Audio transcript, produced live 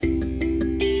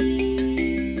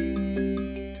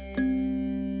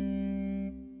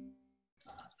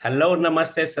Hello,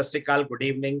 namaste, sat sri akal, good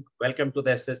evening. Welcome to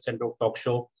the SS Chandhok talk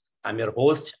show. I'm your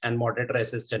host and moderator,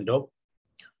 SS Chandhok.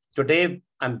 Today,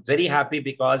 I'm very happy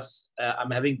because I'm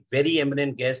having very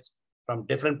eminent guests from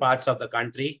different parts of the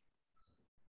country.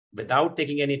 Without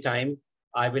taking any time,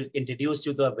 I will introduce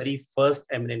you to the very first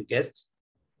eminent guest.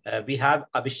 We have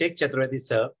Abhishek Chaturvedi,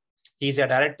 sir. He's a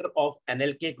director of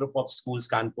NLK Group of Schools,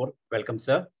 Kanpur. Welcome,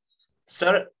 sir.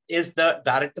 Sir is the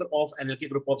director of NLK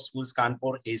Group of Schools,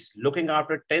 Kanpur. He's looking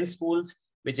after 10 schools,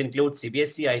 which include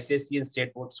CBSE, ICSE, and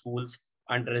state board schools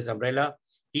under his umbrella.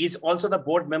 He is also the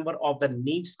board member of the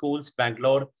NEEV Schools,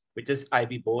 Bangalore, which is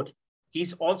IB board.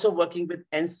 He's also working with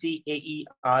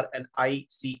NCAER and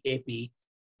ICAP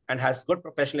and has good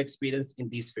professional experience in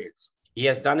these fields. He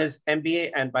has done his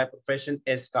MBA and by profession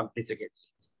is company secretary.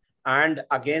 And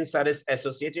again, sir is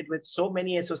associated with so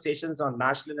many associations on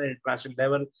national and international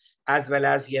level, as well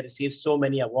as he has received so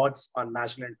many awards on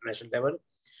national and international level.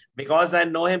 Because I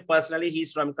know him personally,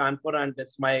 he's from Kanpur, and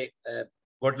that's my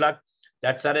good luck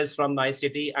that sir is from my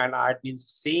city. And I've been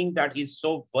seeing that he's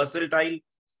so versatile,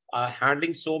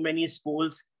 handling so many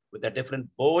schools with the different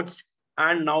boards,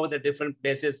 and now the different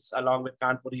places along with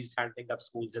Kanpur, he's handling up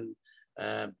schools in,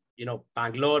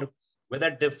 Bangalore, with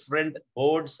the different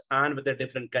boards and with the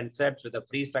different concepts, with the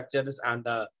free structures and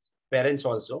the parents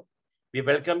also. We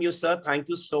welcome you, sir. Thank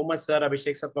you so much, sir,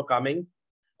 Abhishek, sir, for coming.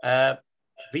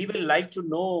 We will like to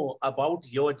know about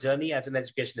your journey as an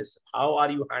educationist. How are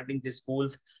you handling the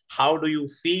schools? How do you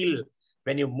feel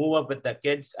when you move up with the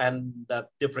kids and the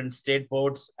different state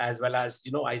boards, as well as,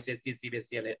 ICSE,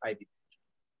 CBSE, and IB?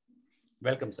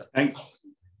 Welcome, sir.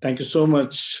 Thank you so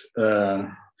much,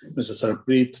 Mr.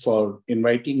 Sarpreet, for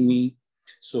inviting me.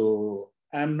 So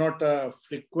I'm not a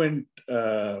frequent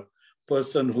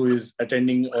person who is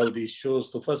attending all these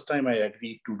shows. The first time I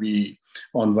agreed to be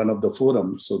on one of the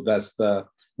forums. So that's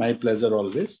my pleasure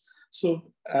always.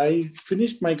 So I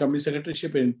finished my company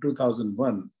secretaryship in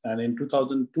 2001, and in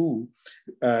 2002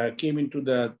 came into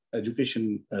the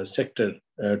education sector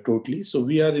totally. So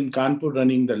we are in Kanpur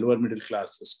running the lower middle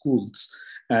class schools,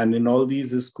 and in all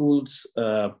these schools,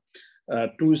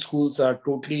 two schools are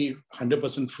totally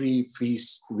 100% free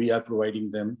fees. We are providing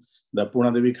them, the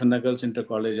Pune Devi Khanna Girls Inter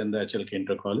College and the HLK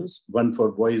Inter College, one for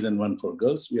boys and one for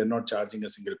girls. We are not charging a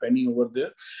single penny over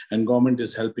there, and government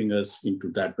is helping us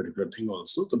into that particular thing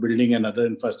also. The building and other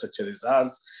infrastructure is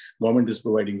ours. Government is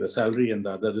providing the salary and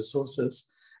the other resources.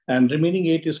 And remaining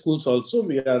 8 schools also,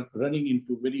 we are running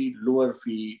into very lower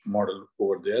fee model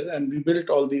over there. And we built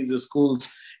all these schools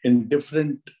in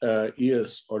different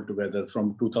years altogether,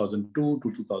 from 2002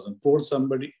 to 2004,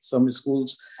 some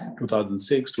schools,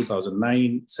 2006,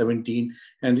 2009, 17.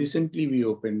 And recently we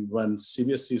opened one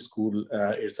CBSE school.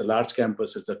 It's a large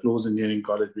campus. It's a closed engineering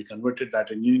college. We converted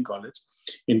that engineering college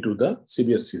into the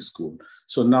CBSE school.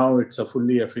 So now it's a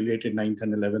fully affiliated 9th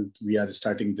and 11th. We are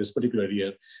starting this particular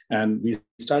year, and we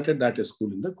started that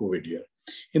school in the COVID year.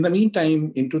 In the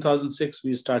meantime, in 2006,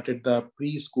 we started the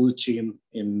preschool chain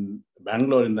in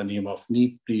Bangalore in the name of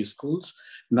NEEV Preschools.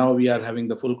 Now we are having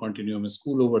the full continuum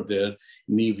school over there,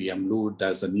 NEEV Yamlood,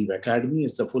 that's the NEEV Academy.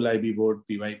 It's the full IB board,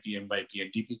 PYP, MYP,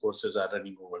 and DP courses are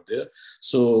running over there.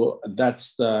 So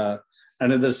that's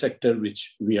another sector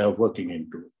which we are working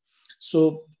into.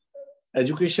 So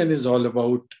education is all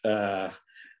about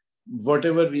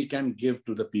whatever we can give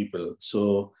to the people.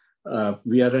 So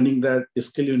we are running the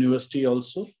Skill University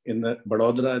also in the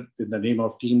Vadodara in the name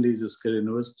of Team Lee's Skill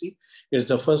University. It's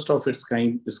the first of its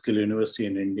kind Skill University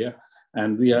in India.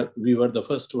 And we were the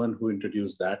first one who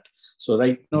introduced that. So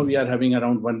right now we are having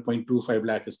around 1.25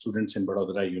 lakh students in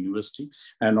Vadodara University,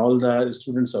 and all the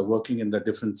students are working in the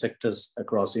different sectors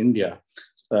across India.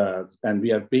 And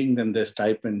we are paying them their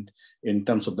stipend in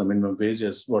terms of the minimum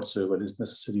wages, whatsoever is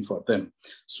necessary for them.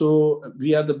 So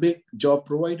we are the big job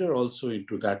provider also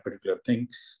into that particular thing.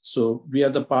 So we are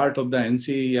the part of the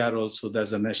NCAER also.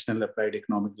 There's a National Applied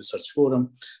Economic Research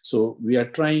Forum. So we are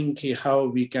trying how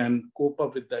we can cope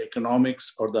up with the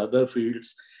economics or the other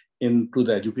fields into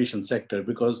the education sector,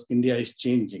 because India is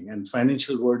changing and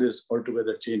financial world is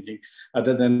altogether changing.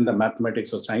 Other than the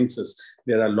mathematics or sciences,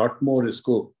 there are a lot more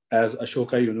scope, as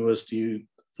Ashoka University,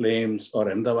 Flames,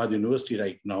 or Ahmedabad University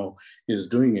right now is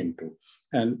doing into.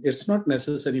 And it's not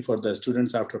necessary for the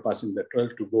students after passing the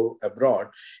 12th to go abroad.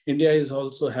 India is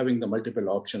also having the multiple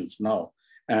options now.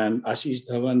 And Ashish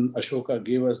Dhawan, Ashoka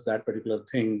gave us that particular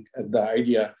thing, the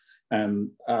idea.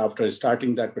 And after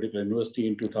starting that particular university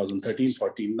in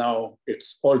 2013-14, now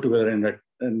it's altogether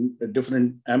in a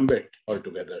different ambit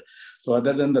altogether. So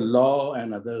other than the law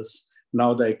and others,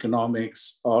 now the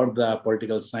economics or the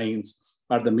political science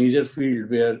are the major field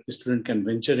where a student can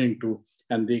venture into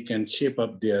and they can shape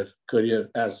up their career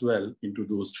as well into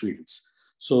those fields.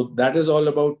 So that is all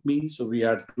about me. So we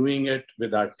are doing it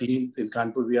with our team. In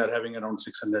Kanpur, we are having around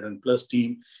 600 and plus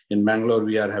team. In Bangalore,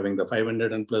 we are having the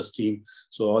 500 and plus team.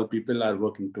 So all people are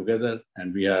working together,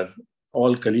 and we are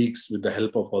all colleagues. With the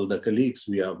help of all the colleagues,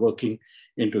 we are working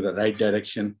into the right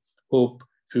direction. Hope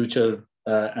future,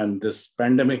 and this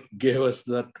pandemic gave us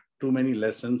too many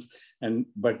lessons,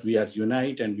 but we are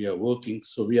united and we are working.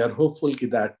 So we are hopeful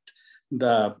that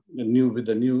with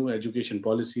the new education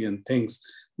policy and things,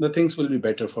 the things will be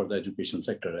better for the education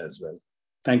sector as well.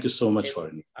 Thank you so much for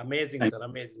it. Amazing, sir.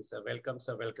 Amazing, sir. Welcome,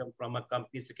 sir. Welcome from a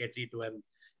company secretary to an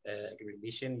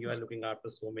academician. You are looking after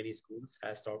so many schools.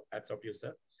 Hats off to you,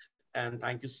 sir. And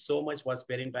thank you so much for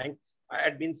sparing time. I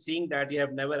had been seeing that you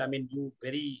have never,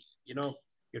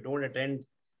 you don't attend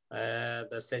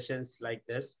the sessions like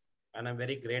this. And I'm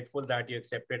very grateful that you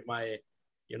accepted my,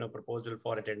 proposal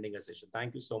for attending a session.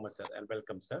 Thank you so much, sir, and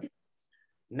welcome, sir.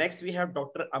 Next, we have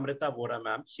Dr. Amrita Vohra,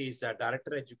 ma'am. She is a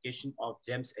Director Education of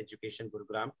GEMS Education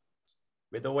Program.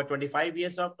 With over 25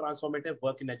 years of transformative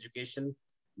work in education,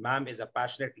 ma'am is a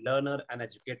passionate learner and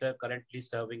educator, currently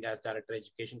serving as Director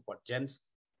Education for GEMS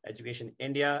Education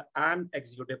India and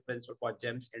Executive Principal for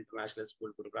GEMS International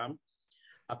School Program,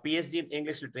 a PhD in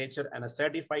English Literature and a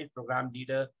Certified Program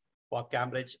Leader for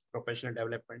Cambridge Professional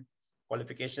Development.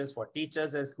 Qualifications for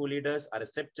teachers and school leaders, a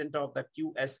recipient of the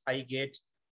QSI Gate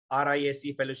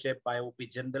RIAC Fellowship by OP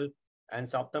Jindal and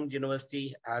Southampton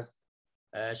University.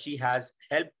 She has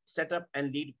helped set up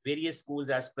and lead various schools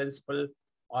as principal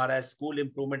or as school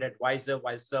improvement advisor,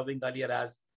 while serving earlier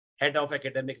as head of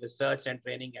academic research and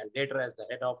training, and later as the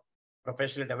head of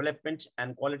professional development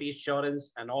and quality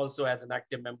assurance, and also as an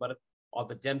active member of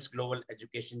the GEMS Global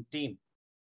Education team.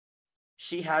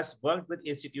 She has worked with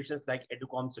institutions like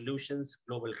Educom Solutions,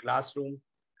 Global Classroom,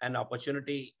 and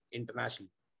Opportunity International.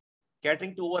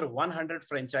 Catering to over 100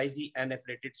 franchisee and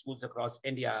affiliated schools across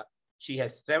India, she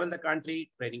has traveled the country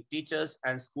training teachers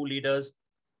and school leaders,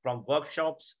 from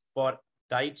workshops for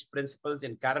diet principals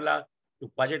in Kerala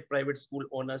to budget private school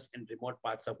owners in remote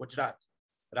parts of Gujarat,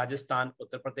 Rajasthan,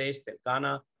 Uttar Pradesh,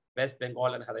 Telangana, West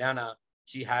Bengal, and Haryana.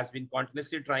 She has been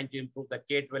continuously trying to improve the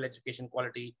K-12 education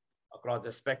quality across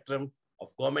the spectrum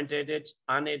of government-aided,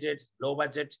 unaided,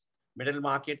 low-budget, middle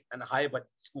market, and high-budget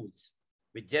schools.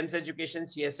 With GEMS Education,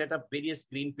 she has set up various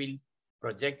greenfield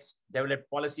projects, developed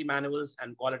policy manuals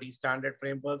and quality standard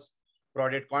frameworks,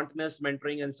 provided continuous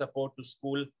mentoring and support to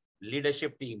school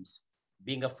leadership teams.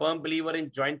 Being a firm believer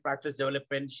in joint practice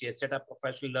development, she has set up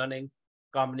professional learning,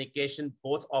 communication,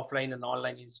 both offline and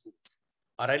online in schools.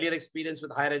 Her earlier experience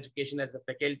with higher education as a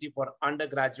faculty for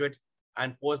undergraduate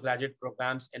and postgraduate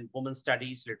programs in women's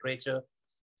studies, literature,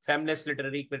 feminist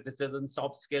literary criticism,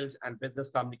 soft skills, and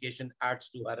business communication adds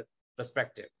to her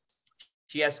perspective.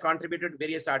 She has contributed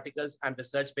various articles and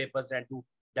research papers and to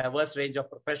diverse range of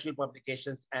professional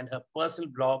publications, and her personal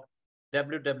blog,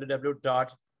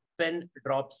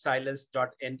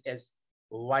 www.pendropsilence.in, is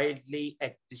widely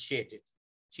appreciated.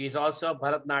 She is also a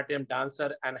Bharatanatyam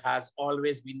dancer and has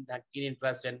always been a keen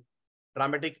interest in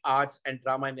dramatic arts and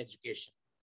drama in education.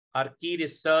 Her key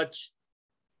research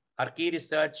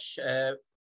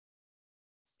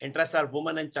interests are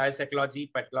women and child psychology,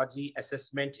 pedagogy,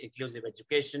 assessment, inclusive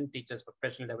education, teachers'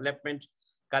 professional development,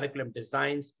 curriculum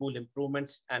design, school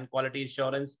improvement, and quality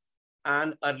assurance,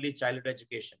 and early childhood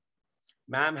education.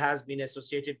 Ma'am has been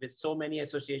associated with so many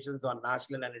associations on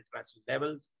national and international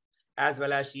levels, as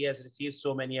well as she has received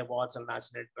so many awards on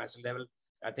national and international level.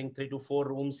 I think 3 to 4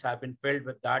 rooms have been filled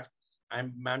with that,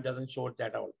 and ma'am doesn't show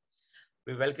that out.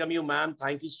 We welcome you, ma'am.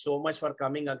 Thank you so much for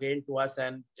coming again to us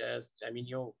and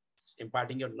you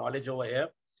imparting your knowledge over here.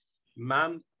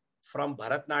 Ma'am, from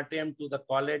Bharatanatyam to the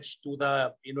college to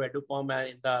the Educom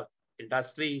in the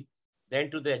industry,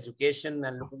 then to the education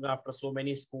and looking after so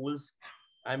many schools.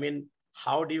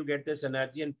 How do you get this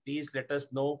energy? And please let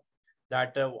us know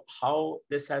that how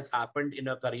this has happened in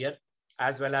your career,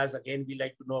 as well as, again, we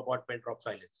like to know about Pen Drop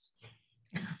Silence.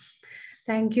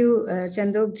 Thank you,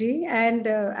 Chandhok ji. And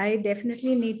I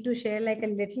definitely need to share like a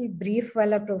little brief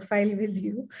wala profile with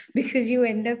you, because you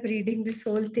end up reading this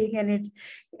whole thing and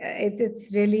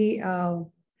it's really,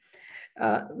 well,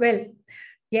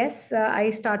 yes, I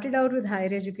started out with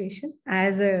higher education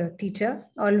as a teacher,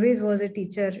 always was a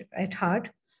teacher at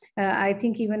heart. I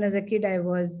think even as a kid, I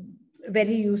was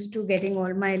very used to getting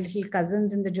all my little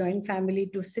cousins in the joint family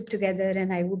to sit together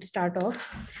and I would start off.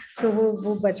 So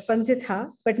wo bachpan se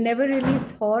tha, but never really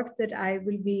thought that I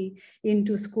will be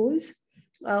into schools.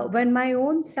 When my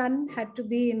own son had to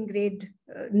be in grade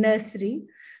nursery,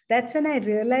 that's when I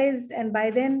realized, and by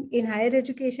then in higher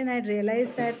education, I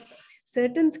realized that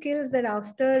certain skills that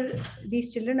after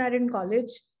these children are in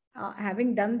college,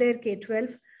 having done their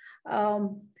K-12,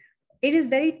 it is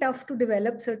very tough to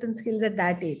develop certain skills at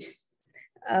that age.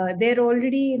 They're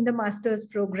already in the master's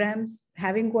programs,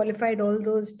 having qualified all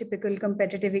those typical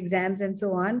competitive exams and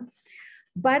so on.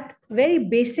 But very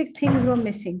basic things were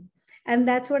missing. And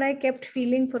that's what I kept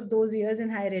feeling for those years in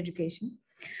higher education.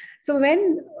 So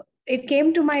when it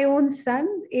came to my own son,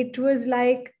 it was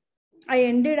like I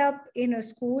ended up in a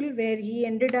school where he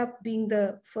ended up being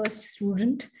the first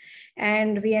student,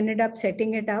 and we ended up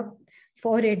setting it up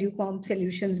for EduComp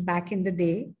solutions back in the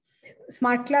day.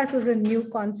 Smart class was a new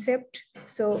concept.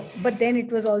 So, but then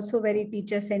it was also very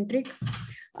teacher centric.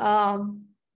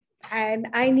 And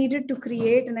I needed to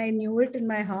create, and I knew it in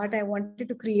my heart, I wanted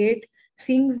to create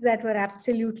things that were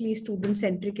absolutely student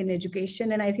centric in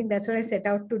education. And I think that's what I set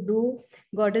out to do.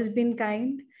 God has been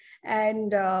kind.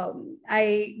 And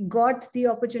I got the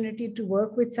opportunity to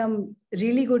work with some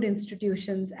really good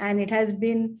institutions. And it has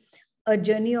been a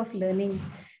journey of learning,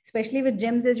 especially with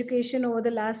GEMS education over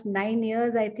the last 9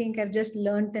 years. I think I've just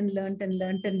learned and learned and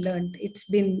learned and learned. It's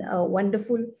been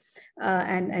wonderful.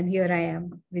 And here I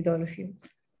am with all of you.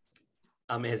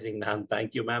 Amazing, ma'am.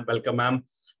 Thank you, ma'am. Welcome, ma'am.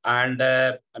 And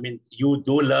I mean, you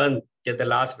do learn till the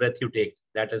last breath you take.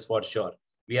 That is for sure.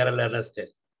 We are a learner still.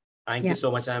 Thank you so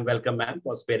much. And welcome, ma'am,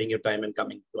 for sparing your time and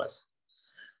coming to us.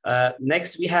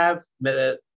 Next, we have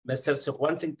Mr.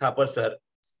 Sukhwant Singh Thaper, sir.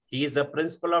 He is the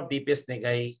principal of DPS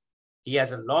Nigahi. He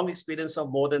has a long experience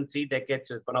of more than 3 decades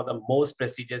with one of the most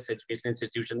prestigious education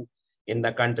institutions in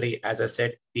the country, as I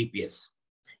said, DPS.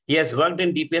 He has worked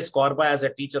in DPS Korba as a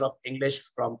teacher of English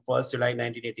from 1st July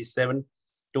 1987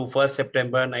 to 1st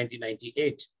September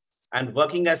 1998, and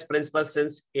working as principal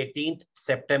since 18th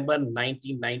September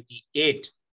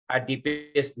 1998 at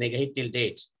DPS Nigahi till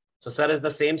date. So sir is the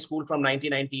same school from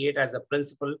 1998 as a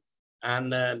principal,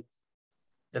 and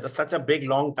there's such a big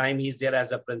long time he's there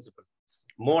as a principal.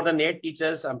 More than 8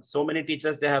 teachers, so many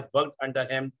teachers they have worked under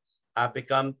him have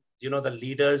become, you know, the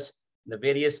leaders in the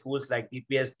various schools like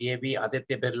DPS, DAB,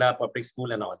 Aditya Birla Public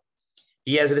School and all.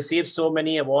 He has received so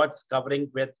many awards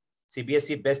covering with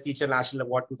CBSE Best Teacher National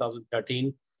Award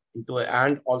 2013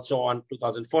 and also on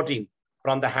 2014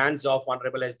 from the hands of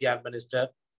Honorable SDR Minister,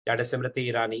 that is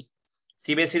Smriti Irani.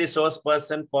 CBSE Resource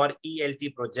Person for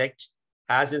ELT project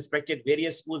has inspected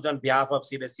various schools on behalf of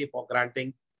CBSE for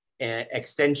granting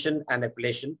extension and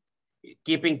affiliation,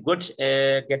 keeping good,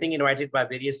 getting invited by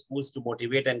various schools to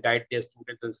motivate and guide their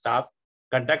students and staff,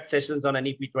 conduct sessions on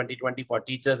NEP 2020 for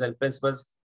teachers and principals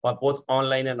for both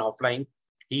online and offline.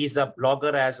 He is a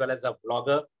blogger as well as a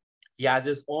vlogger. He has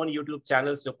his own YouTube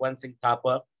channel, Sukhwant Singh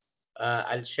Thaper.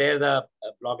 I'll share the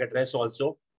blog address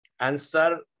also. And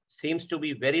sir seems to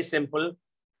be very simple,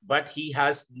 but he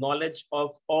has knowledge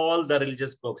of all the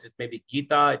religious books. It may be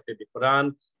Gita, it may be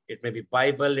Quran, it may be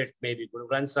Bible, it may be Guru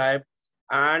Granth Sahib,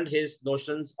 and his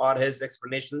notions or his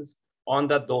explanations on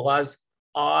the dohas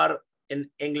are in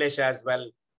English as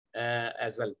well.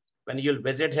 When you'll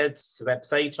visit his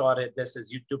website or this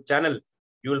is YouTube channel,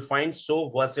 you will find so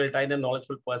versatile and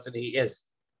knowledgeable person he is.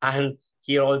 And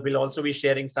he will also be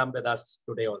sharing some with us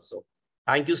today also.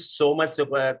 Thank you so much,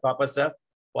 Thaper, sir,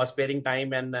 for sparing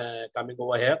time and coming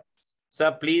over here.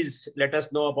 Sir, please let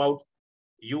us know about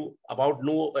you, about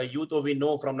youth who we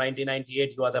know from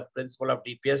 1998. You are the principal of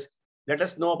DPS. Let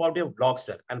us know about your blog,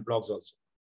 sir, and blogs also.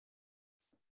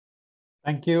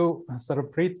 Thank you,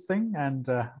 Sarpreet Singh, and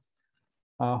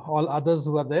all others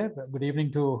who are there. Good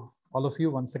evening to all of you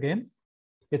once again.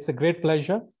 It's a great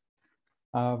pleasure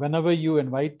whenever you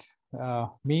invite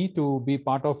me to be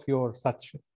part of your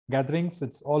such gatherings.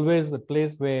 It's always a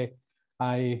place where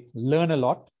I learn a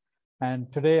lot.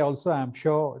 And today also, I'm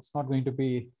sure it's not going to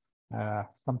be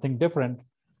something different.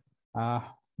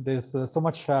 There's so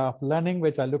much learning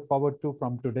which I look forward to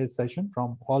from today's session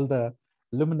from all the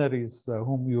luminaries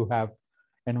whom you have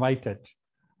invited.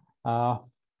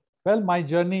 Well, my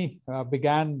journey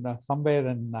began somewhere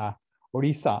in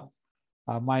Odisha.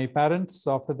 My parents,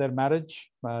 after their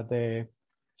marriage, they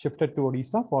shifted to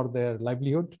Odisha for their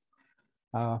livelihood.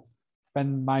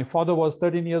 When my father was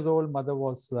 13 years old, mother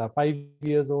was 5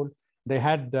 years old, they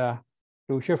had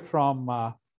to shift from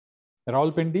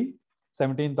Rawalpindi,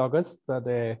 17th August.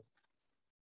 They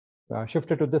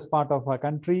shifted to this part of our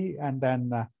country. And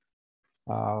then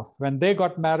when they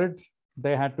got married,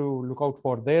 they had to look out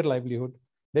for their livelihood.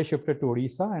 They shifted to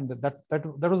Odisha, and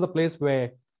that was the place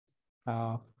where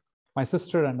my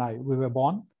sister and I, we were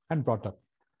born and brought up.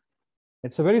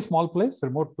 It's a very small place,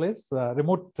 remote place,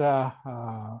 remote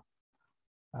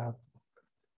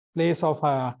place of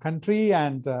a country,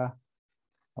 and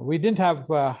we didn't have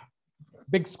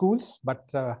big schools, but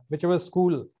whichever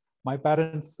school my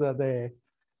parents, they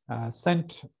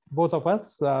sent both of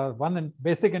us. One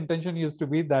basic intention used to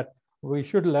be that we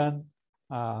should learn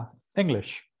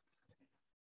English.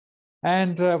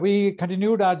 And we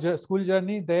continued our school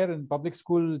journey there in public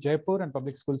school Jaipur and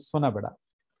public school Sonabada.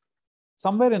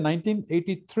 Somewhere in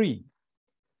 1983,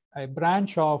 a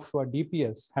branch of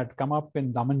DPS had come up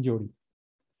in Damanjodi.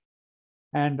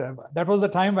 And that was the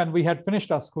time when we had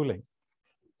finished our schooling.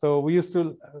 So we used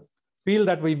to feel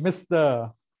that we missed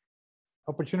the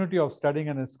opportunity of studying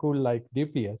in a school like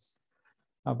DPS.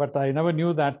 But I never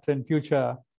knew that in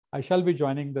future, I shall be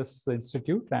joining this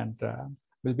institute and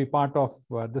will be part of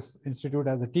this institute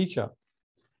as a teacher.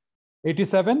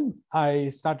 87, I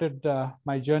started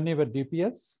my journey with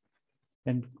DPS.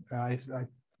 And I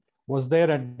was there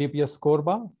at DPS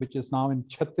Korba, which is now in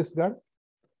Chhattisgarh.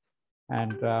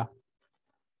 And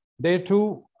there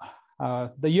too,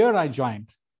 the year I joined,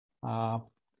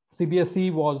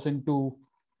 CBSE was into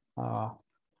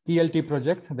ELT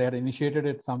project. They had initiated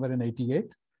it somewhere in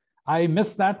 88. I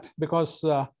missed that because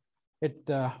they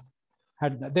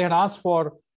had asked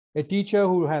for a teacher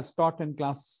who has taught in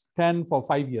class 10 for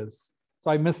 5 years. So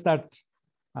I missed that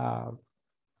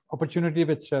opportunity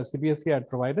which CBSE had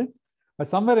provided. But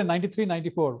somewhere in 93,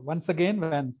 94, once again,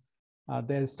 when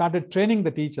they started training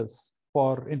the teachers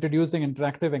for introducing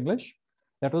interactive English,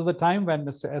 that was the time when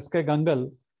Mr. S.K.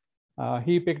 Gangal,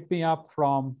 he picked me up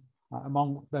from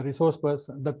among the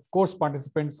the course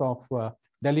participants of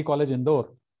Delhi College Indore,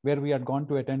 where we had gone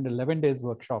to attend 11 days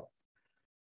workshop.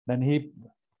 Then he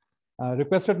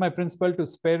requested my principal to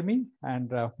spare me,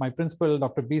 and my principal,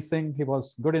 Dr. B. Singh, he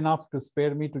was good enough to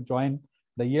spare me to join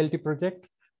the ELT project.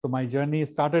 So my journey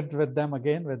started with them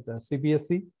again with the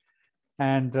CBSE.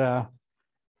 And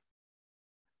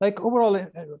like overall,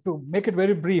 to make it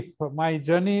very brief, my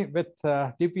journey with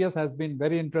DPS has been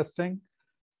very interesting.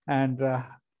 And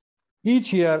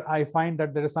each year I find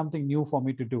that there is something new for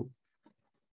me to do.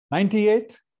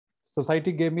 98,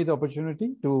 society gave me the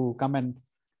opportunity to come and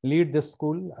lead this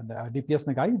school, DPS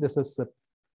Nigahi. This is a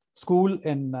school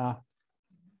in,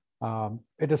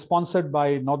 it is sponsored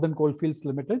by Northern Coalfields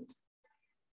Limited,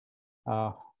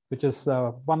 which is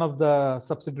one of the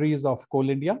subsidiaries of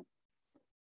Coal India.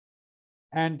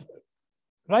 And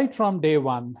right from day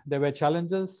one, there were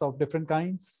challenges of different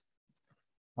kinds.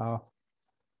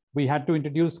 We had to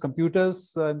introduce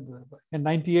computers in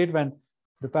 98 when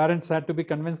the parents had to be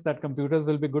convinced that computers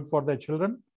will be good for their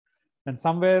children. And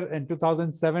somewhere in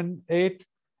 2007-8,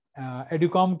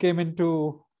 Educom came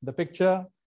into the picture,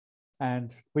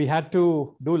 and we had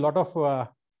to do a lot of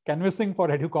canvassing for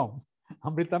Educom.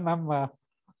 Amrita ma'am,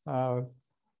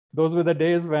 those were the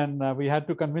days when we had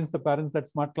to convince the parents that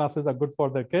smart classes are good for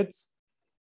their kids.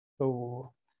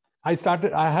 So I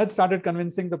had started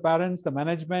convincing the parents, the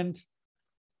management,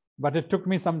 but it took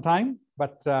me some time.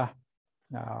 But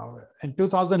in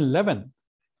 2011,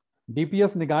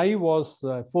 DPS Nigahi was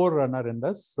a forerunner in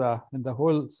this, in the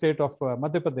whole state of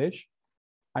Madhya Pradesh.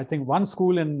 I think one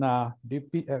school in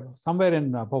somewhere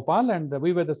in Bhopal, and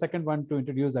we were the second one to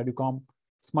introduce Educom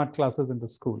smart classes in the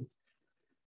school.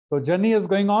 So journey is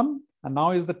going on, and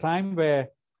now is the time where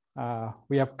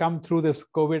we have come through this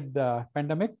COVID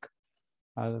pandemic.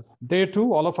 Day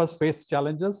two, all of us faced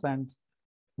challenges, and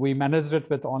we managed it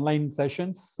with online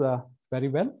sessions very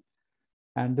well.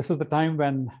 And this is the time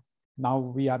when now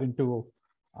we are into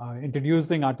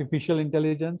introducing artificial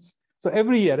intelligence. So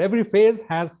every year, every phase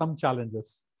has some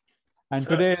challenges. And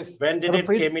so today, when did it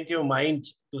came into your mind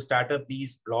to start up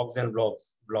these blogs and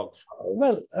blogs?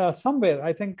 Well, somewhere,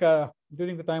 I think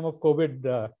during the time of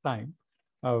COVID time,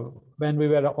 when we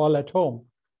were all at home,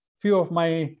 few of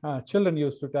my children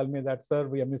used to tell me that, sir,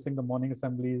 we are missing the morning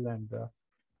assemblies. And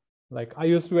like I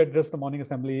used to address the morning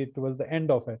assembly towards the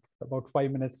end of it, about 5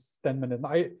 minutes, 10 minutes.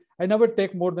 I never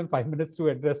take more than 5 minutes to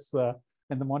address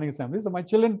in the morning assembly. So my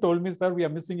children told me, sir, we are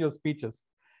missing your speeches.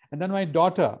 And then my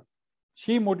daughter,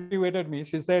 she motivated me.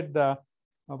 She said,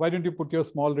 why don't you put your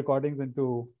small recordings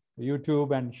into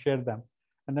YouTube and share them?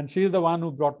 And then she is the one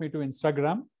who brought me to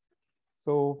Instagram.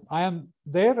 So I am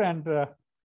there, and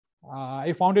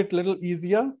I found it a little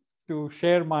easier to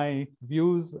share my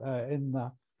views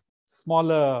in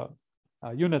smaller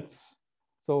units.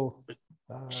 So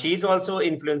she's also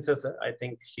influencer, sir. I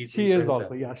think she is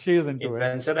also, yeah, she is into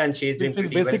influencer, and she's doing she's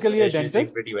pretty basically well. a dentist.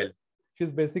 She's doing pretty well.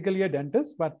 She's basically a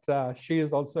dentist, but she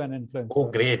is also an influencer.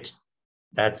 Oh, great.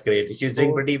 That's great. She's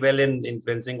doing pretty well in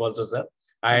influencing also, sir.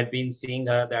 I had been seeing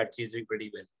her that she's doing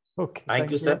pretty well. Okay. Thank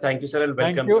you, sir. Thank you, sir. And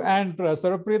welcome. Thank you. And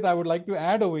Saraprit, I would like to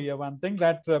add over here one thing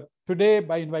that today,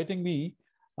 by inviting me,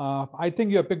 I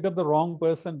think you have picked up the wrong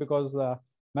person, because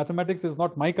mathematics is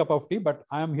not my cup of tea, but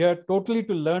I am here totally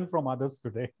to learn from others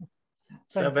today.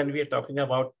 So when we are talking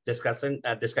about discussion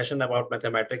about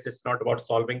mathematics, it's not about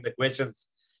solving the questions.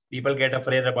 People get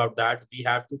afraid about that. We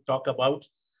have to talk about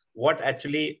what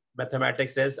actually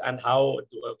mathematics is and how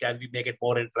can we make it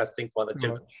more interesting for the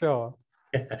children. Sure.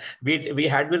 we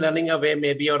had been running away,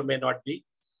 maybe or may not be,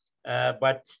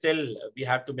 but still we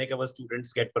have to make our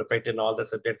students get perfect in all the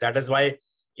subjects. That is why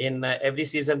in every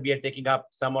season we are taking up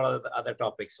some or other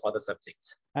topics or the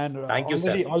subjects. And thank you,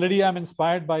 sir. Already I'm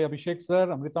inspired by Abhishek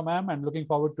sir, Amrita ma'am, and looking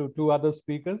forward to 2 other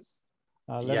speakers.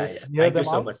 Let us hear thank them you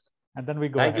so out, much. And then we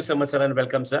go Thank ahead. you so much, sir, and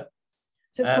welcome, sir.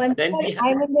 So I'm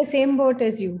in the same boat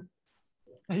as you.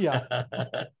 Yeah.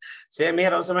 Same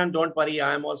here also, man. Don't worry.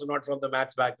 I am also not from the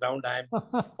maths background. I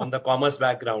am from the commerce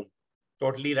background.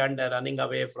 Totally running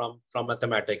away from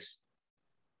mathematics.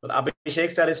 But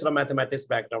Abhishek sir is from mathematics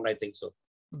background, I think so.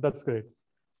 That's great.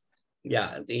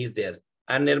 Yeah, he's there.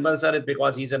 And Nirmal sir,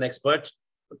 because he's an expert,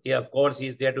 yeah, of course,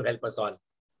 he's there to help us all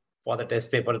for the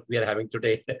test paper we are having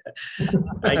today.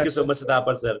 Thank you so much,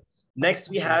 Thaper sir. Next,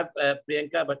 we have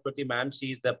Priyanka Bhatkoti ma'am. She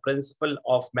is the principal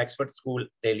of Maxfort School,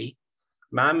 Delhi.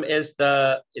 Ma'am is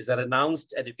a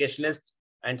renounced educationist,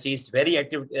 and she is very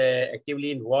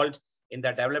actively involved in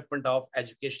the development of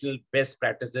educational best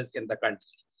practices in the country.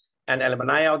 An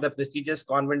alumni of the prestigious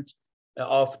convent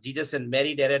of Jesus and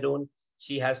Mary, Dehradun,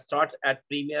 she has taught at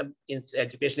premium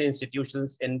educational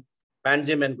institutions in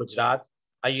Panjim and Gujarat,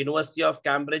 a University of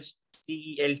Cambridge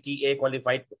CELTA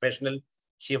qualified professional.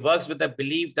 She works with the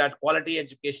belief that quality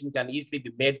education can easily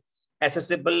be made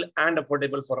accessible and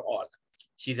affordable for all.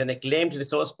 She's an acclaimed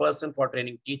resource person for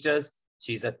training teachers.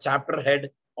 She's a chapter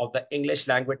head of the English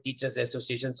Language Teachers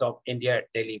Associations of India,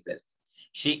 Delhi West.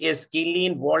 She is keenly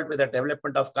involved with the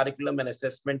development of curriculum and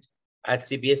assessment at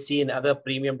CBSE and other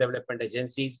premium development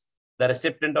agencies, the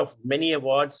recipient of many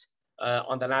awards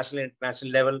on the national and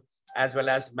international level, as well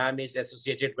as ma'am is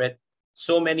associated with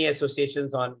so many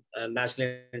associations on national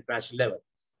and international level.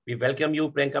 We welcome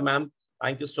you, Priyanka ma'am.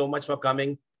 Thank you so much for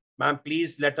coming. Ma'am,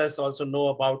 please let us also know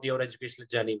about your educational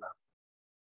journey, ma'am.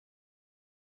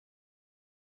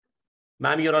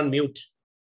 Ma'am, you're on mute.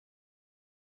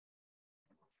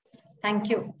 Thank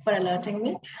you for alerting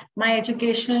me. My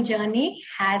educational journey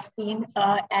has been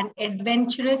an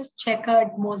adventurous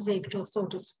checkered mosaic, so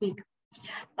to speak.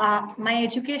 My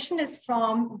education is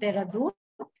from Dehradun,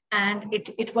 and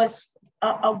it was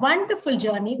a wonderful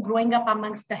journey growing up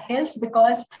amongst the hills,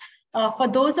 because for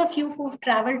those of you who've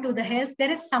traveled to the hills,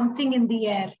 there is something in the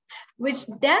air which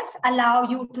does allow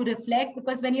you to reflect,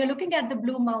 because when you're looking at the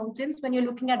blue mountains, when you're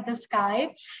looking at the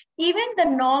sky, even the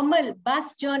normal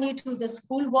bus journey to the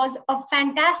school was a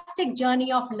fantastic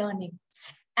journey of learning.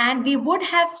 And we would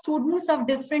have students of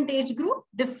different age group,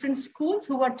 different schools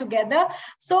who were together.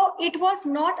 So it was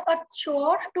not a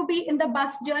chore to be in the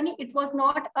bus journey. It was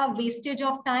not a wastage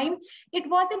of time. It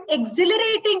was an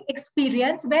exhilarating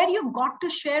experience where you got to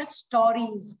share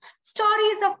stories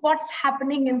of what's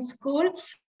happening in school.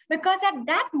 Because at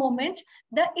that moment,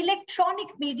 the electronic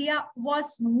media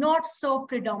was not so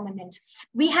predominant.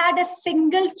 We had a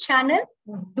single channel,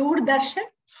 Doordarshan,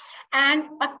 and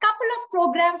a couple of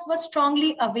programs were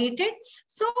strongly awaited.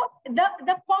 So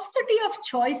the paucity of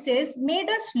choices made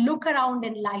us look around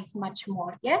in life much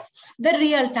more. Yes, the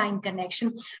real-time connection.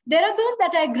 Dehradun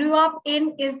that I grew up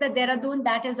in is the Dehradun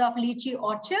that is of lychee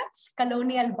orchards,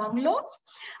 colonial bungalows,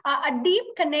 a deep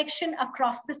connection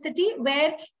across the city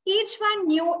where each one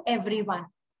knew everyone.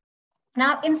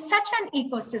 Now, in such an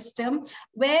ecosystem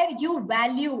where you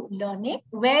value learning,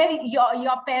 where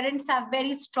your parents are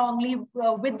very strongly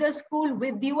with the school,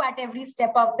 with you at every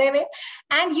step of the way,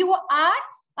 and you are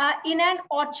in an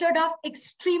orchard of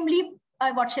extremely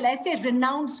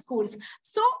renowned schools.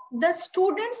 So the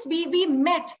students, we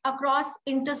met across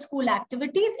inter-school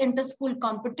activities, inter-school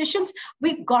competitions.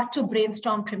 We got to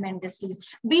brainstorm tremendously.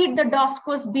 Be it the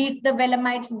Doscos, be it the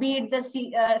Velamites, be it the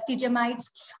Sejamites,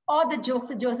 or the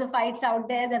Josephites out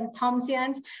there, and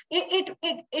Thomsians.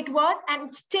 It was and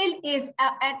still is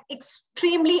an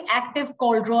extremely active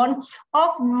cauldron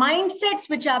of mindsets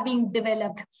which are being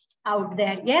developed out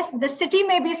there. Yes, the city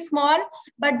may be small,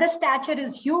 but the stature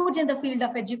is huge in the field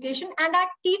of education, and our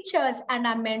teachers and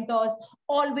our mentors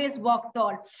always walk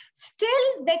tall.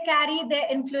 Still, they carry their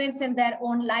influence in their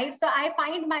own lives. So I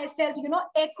find myself,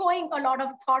 echoing a lot of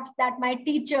thoughts that my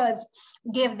teachers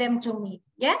gave them to me.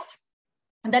 Yes.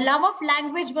 The love of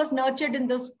language was nurtured in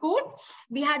the school.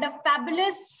 We had a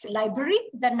fabulous library.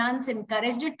 The nuns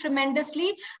encouraged it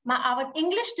tremendously. Our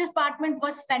English department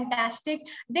was fantastic.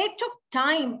 They took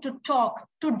time to talk,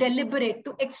 to deliberate,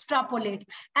 to extrapolate.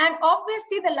 And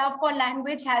obviously the love for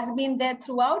language has been there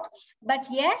throughout. But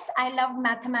yes, I love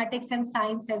mathematics and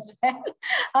science as well.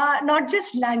 Not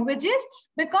just languages,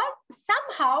 because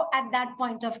somehow at that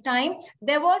point of time,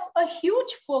 there was a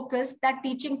huge focus that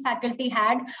teaching faculty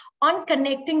had on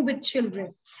connecting with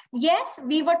children. Yes,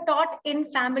 we were taught in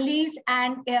families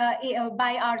and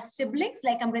by our siblings.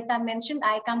 Like Amrita mentioned,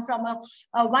 I come from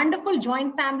a wonderful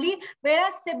joint family where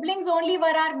our siblings only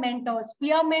were our mentors,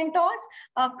 peer mentors,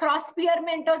 cross peer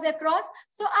mentors across.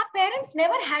 So our parents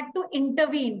never had to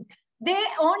intervene. They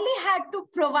only had to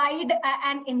provide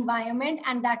an environment,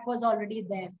 and that was already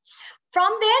there.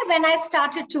 From there, when I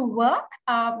started to work,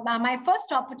 my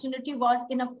first opportunity was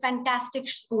in a fantastic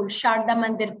school, Sharda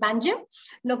Mandir Panjim,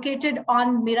 located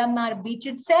on Miramar Beach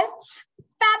itself.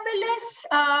 Fabulous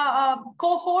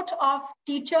cohort of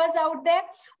teachers out there.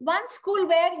 One school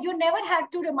where you never had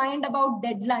to remind about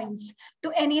deadlines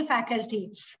to any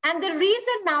faculty. And the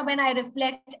reason now when I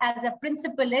reflect as a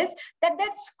principal is that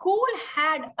that school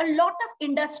had a lot of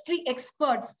industry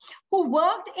experts who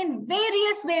worked in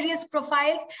various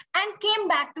profiles and came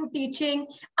back to teaching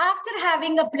after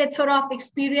having a plethora of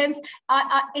experience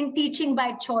in teaching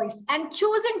by choice and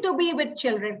choosing to be with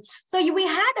children. So we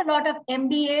had a lot of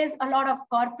MBAs, a lot of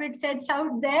corporate sets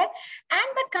out there, and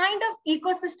the kind of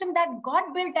ecosystem that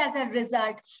got built as a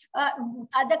result,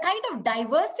 the kind of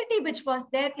diversity which was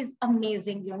there is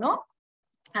amazing, you know.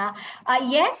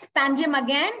 Yes, Panjim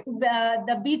again,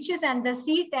 the beaches and the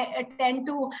sea tend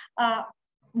to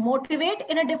motivate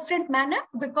in a different manner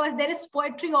because there is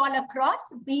poetry all across,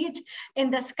 be it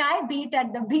in the sky, be it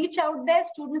at the beach out there.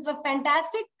 Students were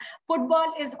fantastic.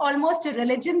 Football is almost a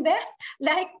religion there,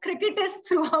 like cricket is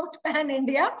throughout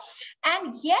pan-India.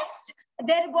 And yes,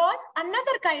 there was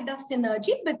another kind of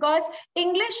synergy because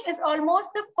English is almost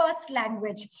the first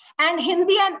language and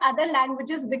Hindi and other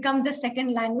languages become the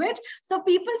second language. So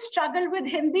people struggle with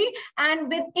Hindi, and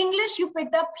with English, you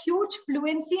picked up huge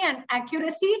fluency and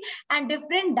accuracy, and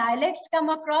different dialects come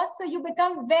across. So you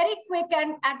become very quick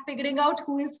at figuring out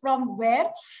who is from where.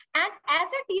 And as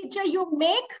a teacher, you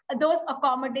make those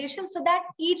accommodations so that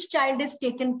each child is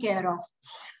taken care of.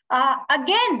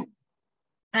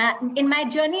 In my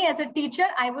journey as a teacher,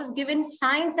 I was given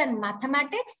science and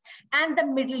mathematics and the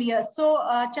middle years. So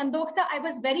Chandhok sir, I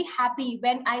was very happy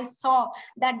when I saw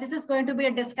that this is going to be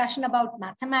a discussion about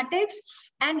mathematics.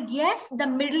 And yes, the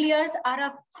middle years are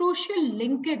a crucial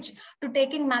linkage to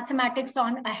taking mathematics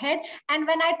on ahead. And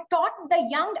when I taught the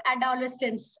young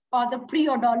adolescents or the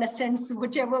pre-adolescents,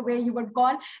 whichever way you would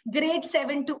call, grade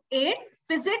 7 to 8,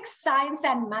 physics, science,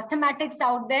 and mathematics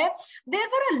out there, there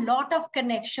were a lot of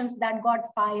connections that got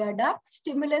fired up,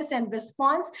 stimulus and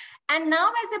response. And now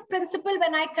as a principal,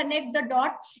 when I connect the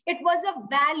dot, it was a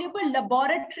valuable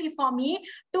laboratory for me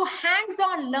to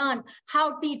hands-on learn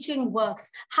how teaching works,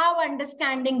 how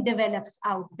understanding develops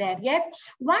out there. Yes,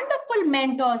 wonderful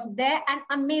mentors there, and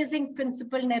amazing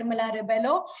principal Nirmal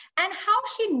Shah, and how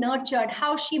she nurtured,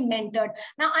 how she mentored.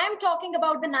 Now I am talking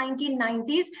about the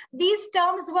 1990s. These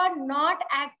terms were not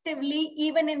actively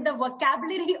even in the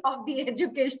vocabulary of the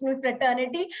educational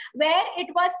fraternity, where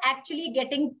it was actually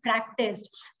getting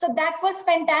practiced. So that was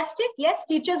fantastic. Yes,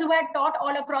 teachers who had taught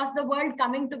all across the world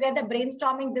coming together,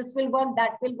 brainstorming, this will work,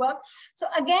 that will work. So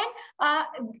again,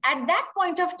 at that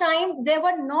point of time, there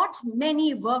were not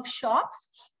many workshops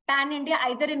pan-India,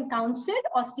 either in council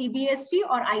or CBSE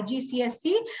or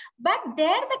IGCSE, but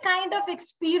there the kind of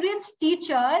experienced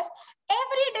teachers,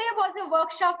 every day was a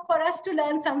workshop for us to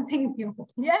learn something new.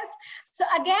 Yes. So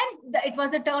again, it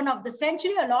was the turn of the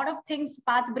century. A lot of things,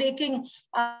 path-breaking,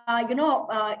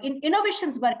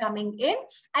 innovations were coming in.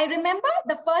 I remember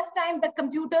the first time the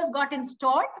computers got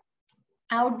installed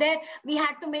out there, we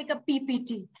had to make a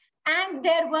PPT. And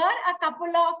there were a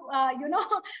couple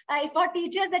of, for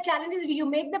teachers, the challenge is you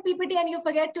make the PPT and you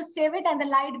forget to save it and the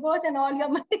light goes and all your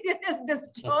material is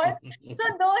destroyed. So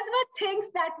those were things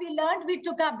that we learned. We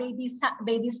took our baby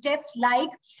steps,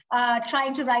 like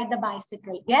trying to ride the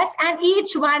bicycle. Yes, and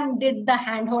each one did the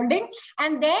hand holding.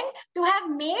 And then to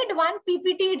have made one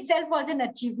PPT itself was an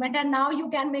achievement. And now you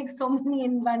can make so many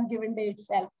in one given day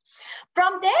itself.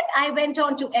 From there, I went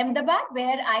on to Ahmedabad,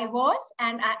 where I was,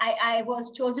 and I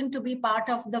was chosen to be part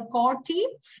of the core team.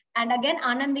 And again,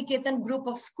 Anand Niketan Group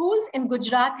of Schools in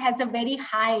Gujarat has a very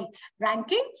high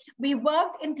ranking. We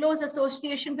worked in close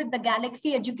association with the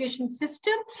Galaxy Education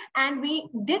System, and we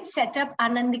did set up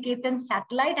Anand Niketan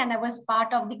Satellite, and I was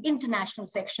part of the international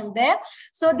section there.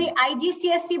 So the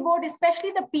IGCSE board,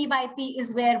 especially the PYP,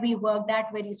 is where we worked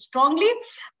at very strongly.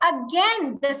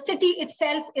 Again, the city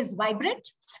itself is vibrant.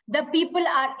 The people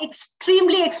are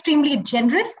extremely, extremely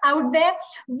generous out there,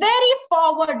 very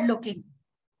forward-looking.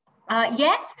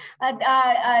 Yes,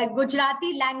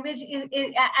 Gujarati language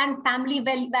and family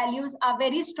values are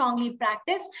very strongly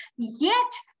practiced,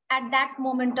 yet at that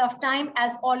moment of time.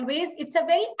 As always, it's a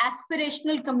very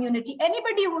aspirational community.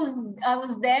 Anybody who's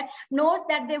there knows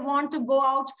that they want to go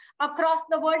out across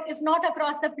the world, if not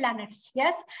across the planets.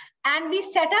 Yes. And we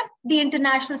set up the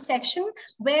international section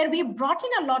where we brought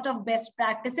in a lot of best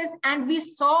practices, and we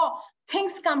saw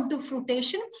things come to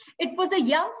fruition. It was a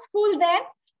young school there.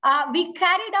 We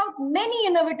carried out many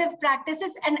innovative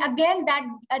practices, and again,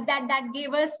 that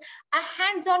gave us a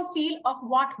hands-on feel of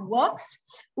what works,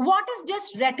 what is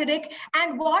just rhetoric,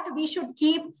 and what we should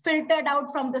keep filtered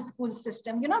out from the school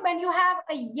system. You know, when you have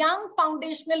a young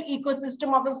foundational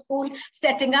ecosystem of a school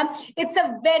setting up, it's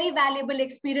a very valuable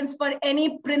experience for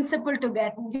any principal to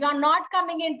get. You're not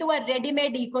coming into a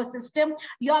ready-made ecosystem,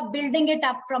 you're building it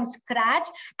up from scratch,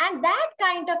 and that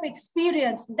kind of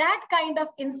experience, that kind of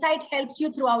insight helps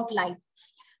you throughout life.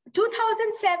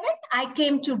 2007, I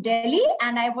came to Delhi,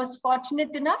 and I was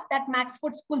fortunate enough that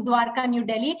Maxfort School, Dwarka, New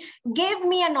Delhi, gave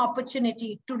me an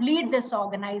opportunity to lead this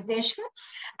organization.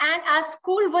 And our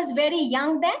school was very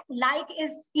young then, like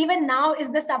is even now is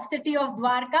the subsidiary of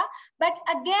Dwarka, but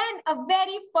again, a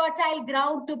very fertile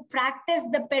ground to practice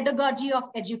the pedagogy of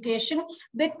education,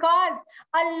 because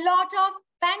a lot of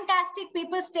fantastic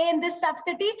people stay in this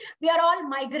subsidy. We are all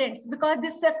migrants, because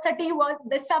this subsidy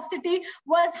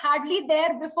was hardly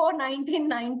there before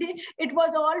 1990. It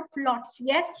was all plots.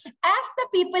 Yes, as the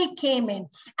people came in,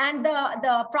 and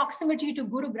the proximity to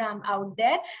Gurugram out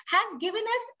there has given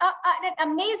us an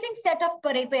amazing set of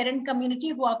parent community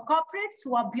who are corporates,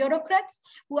 who are bureaucrats,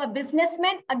 who are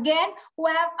businessmen, again, who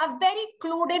have a very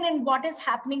clued in what is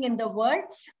happening in the world.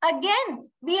 Again,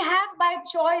 we have by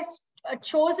choice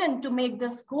chosen to make the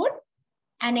school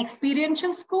an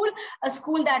experiential school, a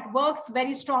school that works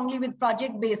very strongly with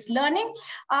project-based learning.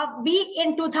 We,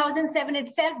 in 2007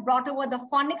 itself, brought over the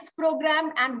phonics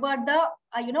program and were the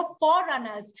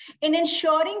forerunners in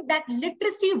ensuring that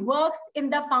literacy works in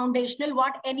the foundational,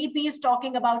 what NEP is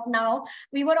talking about now.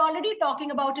 We were already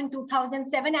talking about in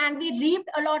 2007, and we reaped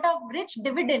a lot of rich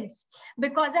dividends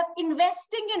because of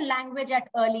investing in language at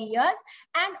early years,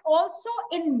 and also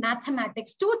in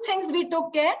mathematics. Two things we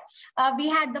took care. We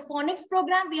had the phonics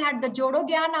program, we had the Jodo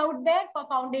Gyan out there for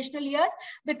foundational years,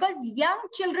 because young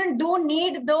children do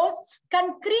need those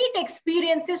concrete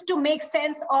experiences to make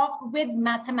sense of with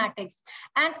mathematics.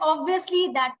 And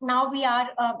obviously that now we are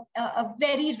a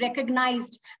very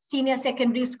recognized senior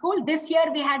secondary school. This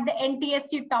year we had the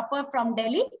NTSC topper from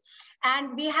Delhi.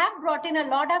 And we have brought in a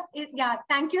lot of,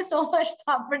 thank you so much,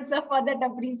 Thaper sir, for that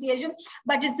appreciation.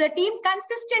 But it's a team.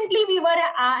 Consistently, we were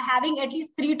having at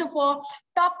least 3 to 4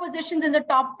 top positions in the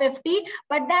top 50.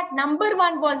 But that number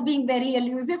one was being very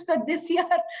elusive. So this year,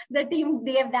 the team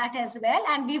gave that as well.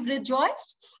 And we've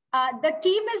rejoiced. The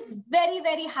team is very,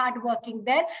 very hardworking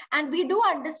there. And we do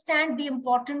understand the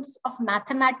importance of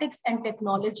mathematics and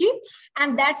technology.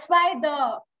 And that's why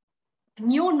the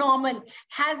new normal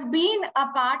has been a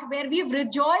part where we've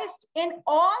rejoiced in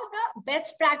all the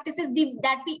best practices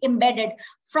that we embedded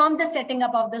from the setting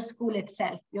up of the school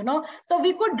itself, So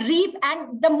we could reap,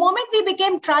 and the moment we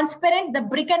became transparent, the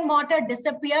brick and mortar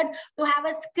disappeared to have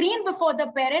a screen before the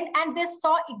parent, and they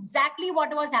saw exactly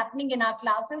what was happening in our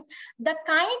classes. The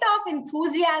kind of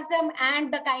enthusiasm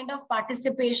and the kind of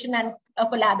participation and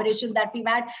collaboration that we've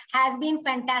had has been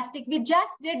fantastic. We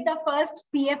just did the first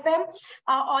PFM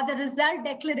or the result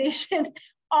declaration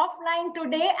offline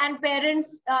today, and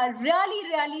parents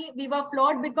really, we were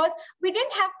floored, because we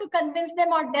didn't have to convince them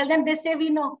or tell them. They say, we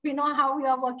know how we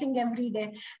are working every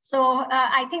day. So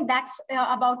I think that's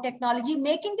about technology,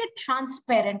 making it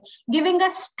transparent, giving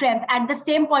us strength at the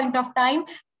same point of time,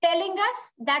 telling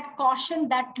us that caution,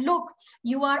 that look,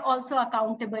 you are also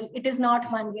accountable. It is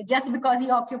not one way. Just because you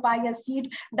occupy a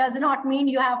seat does not mean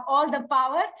you have all the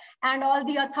power and all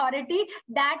the authority.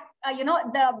 That,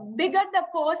 the bigger the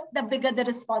post, the bigger the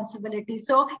responsibility.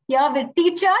 So here with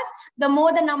teachers, the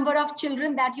more the number of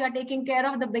children that you are taking care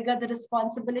of, the bigger the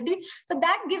responsibility. So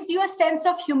that gives you a sense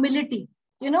of humility.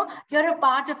 You're a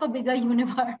part of a bigger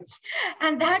universe,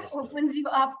 and that opens you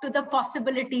up to the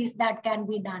possibilities that can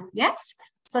be done. Yes.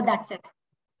 So that's it.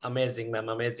 Amazing, ma'am.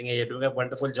 Amazing. You're doing a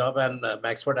wonderful job. And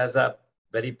Maxfort has a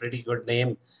very pretty good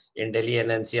name in Delhi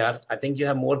and NCR. I think you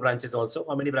have more branches also.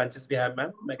 How many branches we have,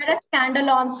 ma'am? We're a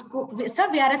standalone school. Sir,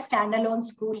 we are a standalone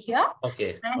school here.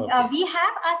 Okay. And we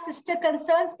have our sister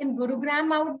concerns in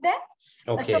Gurugram out there.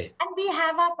 Okay. And we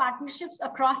have our partnerships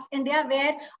across India,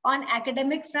 where on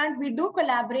academic front, we do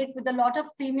collaborate with a lot of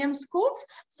premium schools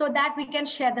so that we can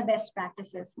share the best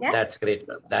practices. Yes? That's great,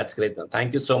 ma'am. That's great, ma'am.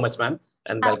 Thank you so much, ma'am.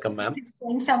 And welcome, ma'am.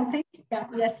 Saying something? Yeah,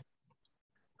 yes.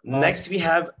 Next, we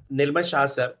have Nirmal Shah,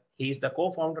 sir. He is the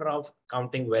co-founder of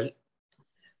Countingwell.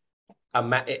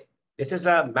 This is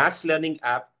a maths learning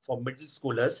app for middle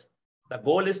schoolers. The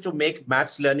goal is to make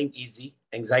maths learning easy,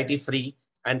 anxiety-free,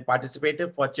 and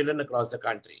participative for children across the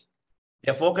country.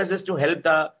 Their focus is to help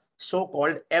the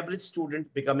so-called average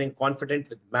student becoming confident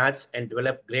with maths and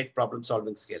develop great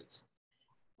problem-solving skills.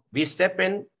 We step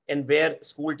in where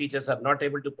school teachers are not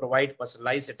able to provide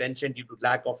personalized attention due to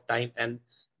lack of time and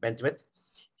bandwidth.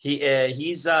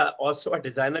 He's also a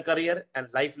designer career and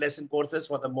life lesson courses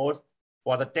for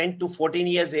the 10 to 14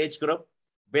 years age group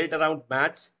built around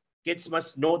maths. Kids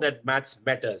must know that maths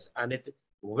matters and it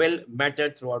will matter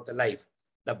throughout the life.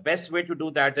 The best way to do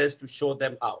that is to show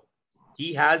them how.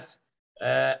 He has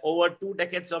over 2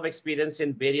 decades of experience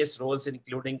in various roles,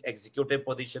 including executive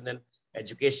position in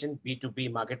education,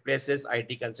 B2B marketplaces,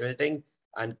 IT consulting,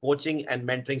 and coaching and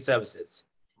mentoring services.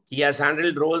 He has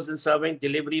handled roles in serving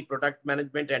delivery, product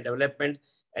management and development,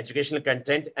 educational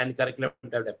content, and curriculum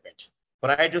development.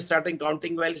 Prior to starting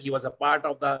Countingwell, he was a part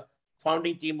of the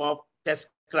founding team of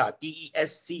TESCRA,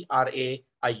 T-E-S-C-R-A,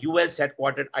 a US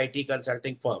headquartered IT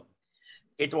consulting firm.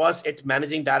 It was its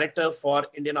managing director for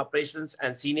Indian operations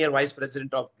and senior vice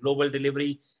president of global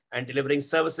delivery and delivering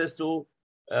services to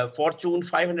Fortune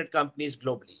 500 companies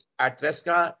globally. At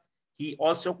TESCRA, he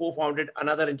also co-founded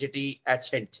another entity,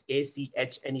 Achnet,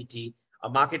 A-C-H-N-E-T, a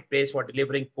marketplace for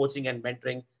delivering coaching and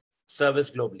mentoring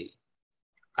service globally.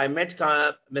 I met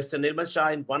Mr. Nirmal Shah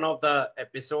in one of the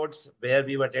episodes where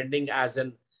we were attending as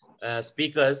in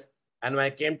speakers. And when I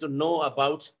came to know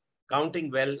about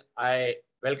Countingwell, I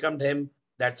welcomed him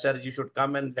that, sir, you should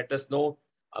come and let us know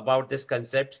about this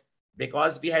concept,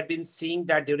 because we had been seeing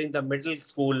that during the middle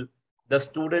school, the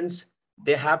students,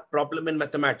 they have problem in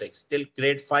mathematics. Till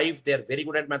grade 5, they're very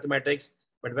good at mathematics.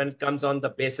 But when it comes on the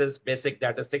basic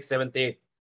that is 6th, 7th, 8th,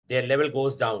 their level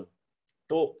goes down.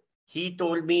 So he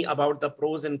told me about the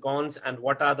pros and cons and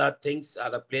what are the things,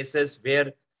 the places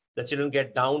where the children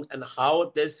get down and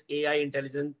how this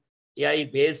AI-based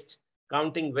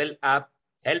Countingwell app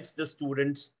helps the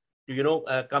students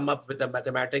to, come up with the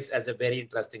mathematics as a very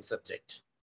interesting subject.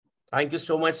 Thank you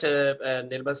so much,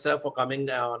 Nirmal sir, for coming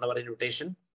on our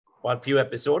invitation for a few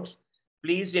episodes.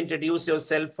 Please introduce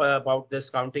yourself about this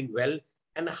Countingwell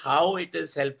and how it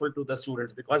is helpful to the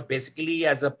students, because basically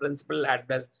as a principal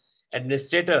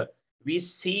administrator, we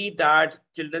see that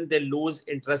children, they lose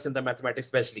interest in the mathematics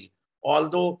especially.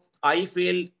 Although I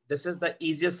feel this is the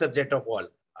easiest subject of all.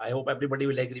 I hope everybody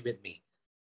will agree with me.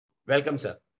 Welcome,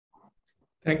 sir.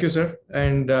 Thank you, sir.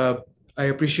 And I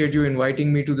appreciate you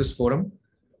inviting me to this forum.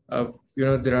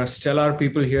 There are stellar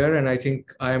people here, and I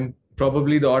think I'm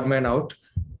probably the odd man out,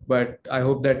 but I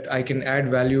hope that I can add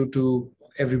value to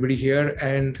everybody here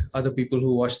and other people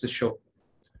who watch the show.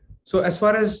 So as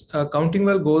far as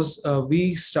Countingwell goes,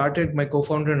 my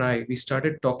co-founder and I, we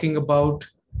started talking about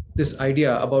this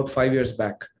idea about 5 years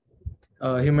back.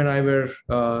 Him and I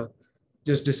were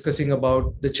just discussing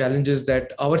about the challenges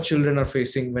that our children are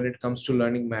facing when it comes to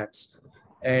learning maths.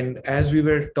 And as we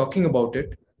were talking about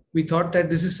it, we thought that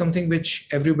this is something which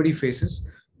everybody faces,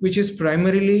 which is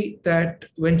primarily that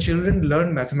when children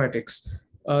learn mathematics,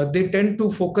 they tend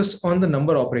to focus on the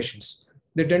number operations.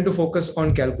 They tend to focus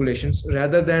on calculations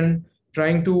rather than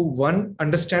trying to, one,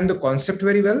 understand the concept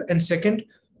very well, and second,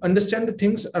 understand the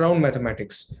things around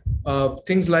mathematics.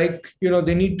 Things like,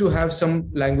 they need to have some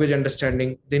language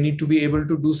understanding. They need to be able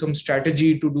to do some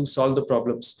strategy to solve the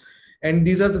problems. And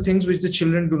these are the things which the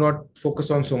children do not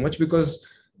focus on so much, because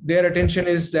their attention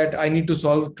is that I need to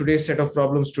solve today's set of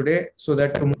problems today so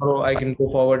that tomorrow I can go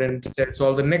forward and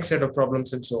solve the next set of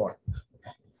problems and so on.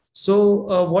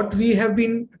 So what we have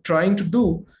been trying to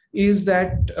do is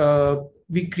that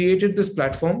we created this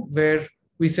platform where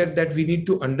we said that we need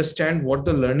to understand what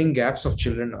the learning gaps of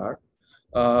children are.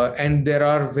 And there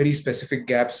are very specific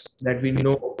gaps that we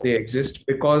know they exist,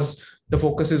 because the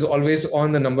focus is always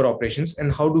on the number operations.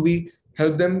 And how do we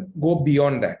help them go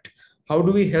beyond that? How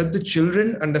do we help the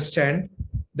children understand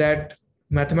that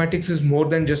mathematics is more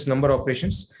than just number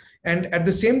operations? And at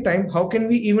the same time, how can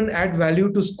we even add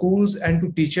value to schools and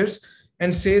to teachers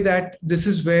and say that this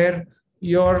is where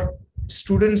your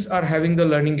students are having the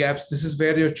learning gaps, this is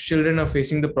where your children are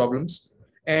facing the problems,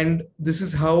 and this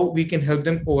is how we can help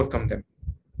them overcome them.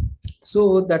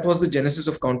 So that was the genesis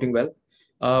of Countingwell.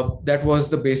 That was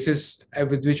the basis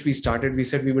with which we started. We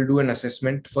said we will do an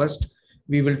assessment first.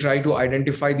 We will try to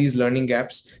identify these learning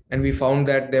gaps. And we found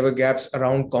that there were gaps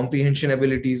around comprehension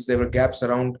abilities. There were gaps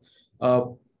around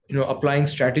applying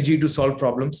strategy to solve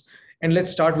problems. And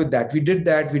let's start with that. We did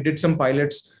that. We did some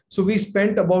pilots. So we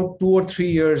spent about 2 or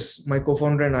 3 years, my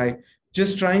co-founder and I,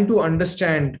 just trying to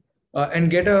understand and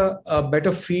get a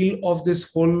better feel of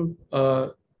this whole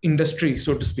industry,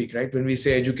 so to speak, right? When we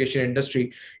say education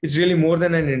industry, it's really more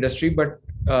than an industry, but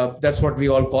that's what we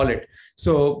all call it.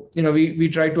 So, we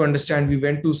try to understand. We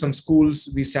went to some schools,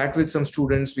 we sat with some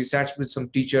students, we sat with some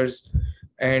teachers,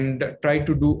 and tried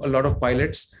to do a lot of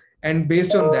pilots. And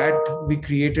based on that, we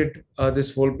created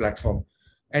this whole platform.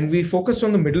 And we focused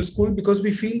on the middle school because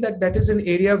we feel that that is an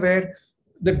area where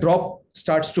the drop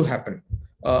starts to happen.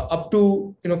 Up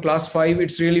to class 5,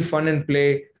 it's really fun and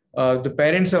play. The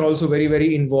parents are also very,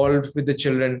 very involved with the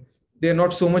children. They're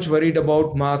not so much worried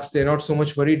about marks. They're not so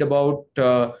much worried about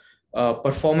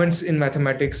performance in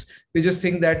mathematics. They just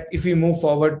think that if we move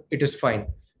forward, it is fine.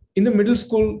 In the middle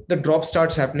school, the drop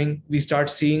starts happening. We start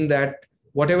seeing that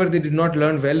whatever they did not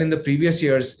learn well in the previous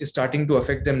years is starting to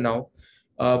affect them now.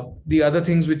 The other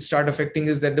things which start affecting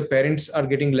is that the parents are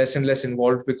getting less and less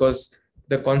involved because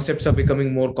the concepts are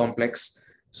becoming more complex.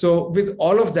 So with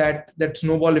all of that, that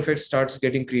snowball effect starts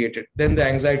getting created. Then the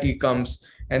anxiety comes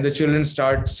and the children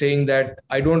start saying that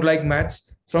I don't like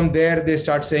maths. From there, they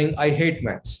start saying, I hate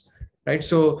maths, right?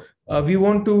 So we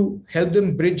want to help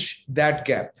them bridge that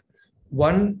gap.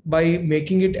 One, by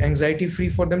making it anxiety-free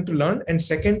for them to learn. And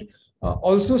second,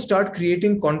 also start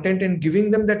creating content and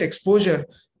giving them that exposure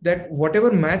that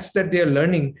whatever maths that they are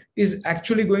learning is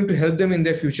actually going to help them in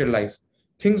their future life.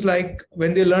 Things like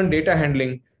when they learn data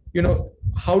handling,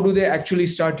 how do they actually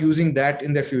start using that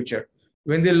in their future?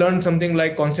 When they learn something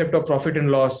like concept of profit and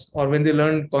loss, or when they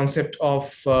learn concept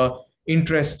of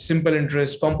interest, simple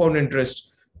interest, compound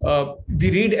interest,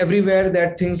 we read everywhere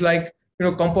that things like,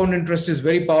 compound interest is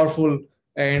very powerful.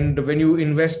 And when you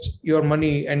invest your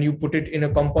money and you put it in a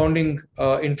compounding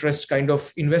interest kind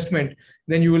of investment,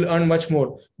 then you will earn much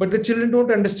more. But the children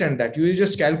don't understand that. You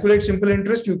just calculate simple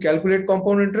interest, you calculate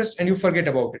compound interest, and you forget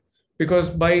about it.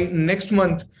 Because by next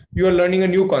month, you are learning a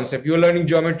new concept. You are learning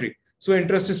geometry. So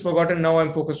interest is forgotten. Now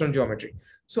I'm focused on geometry.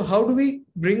 So how do we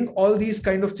bring all these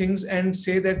kind of things and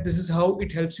say that this is how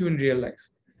it helps you in real life?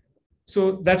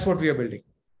 So that's what we are building.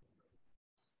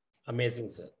 Amazing,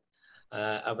 sir.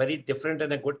 A very different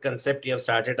and a good concept you have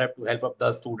started up to help up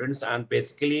the students. And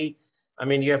basically,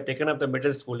 you have taken up the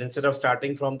middle school. Instead of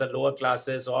starting from the lower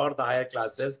classes or the higher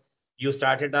classes, you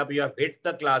have hit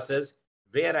the classes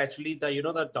where actually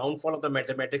the downfall of the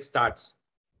mathematics starts.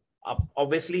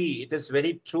 Obviously, it is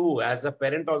very true. As a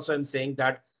parent also, I'm saying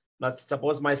that,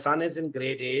 suppose my son is in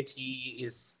grade 8,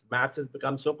 maths has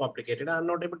become so complicated, I'm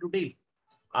not able to deal.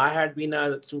 I had been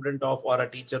a student of or a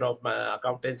teacher of my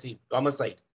accountancy, commerce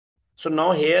side. So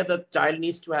now here the child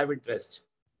needs to have interest.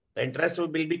 The interest will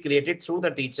be created through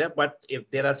the teacher, but if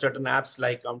there are certain apps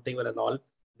like Countingwell and all,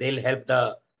 they'll help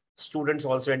the students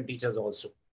also and teachers also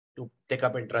to take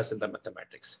up interest in the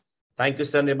mathematics. Thank you,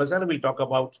 sir. Nirmal sir. We'll talk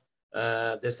about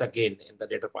this again in the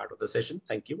later part of the session.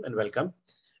 Thank you and welcome.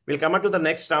 We'll come on to the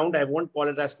next round. I won't call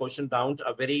it as question round.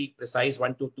 A very precise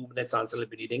 1 to 2 minutes answer will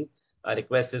be needing. A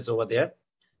request is over there.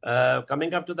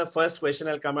 Coming up to the first question,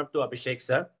 I'll come up to Abhishek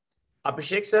sir.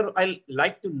 Abhishek sir, I'd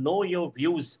like to know your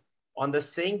views on the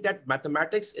saying that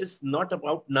mathematics is not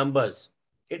about numbers.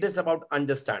 It is about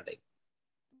understanding.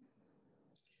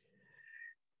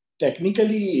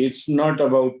 Technically, it's not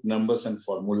about numbers and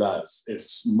formulas.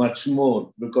 It's much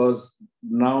more, because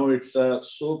now it's a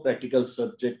so practical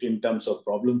subject in terms of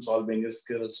problem solving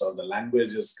skills or the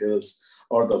language skills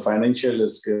or the financial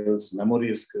skills,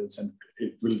 memory skills, and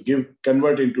it will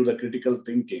convert into the critical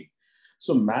thinking.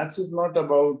 So maths is not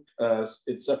about,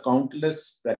 it's a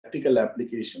countless practical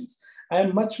applications. I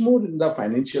am much more in the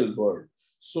financial world.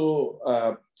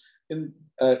 So in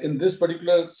this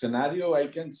particular scenario, I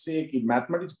can say that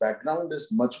mathematics background is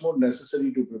much more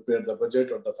necessary to prepare the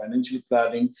budget or the financial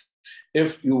planning.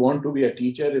 If you want to be a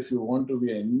teacher, if you want to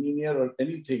be an engineer or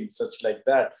anything such like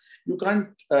that, you can't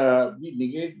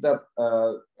negate the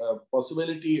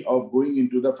possibility of going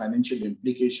into the financial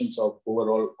implications of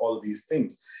overall all these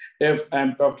things. If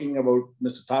I'm talking about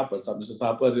Mr.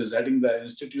 Thaper is heading the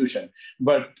institution,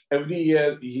 but every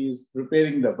year he's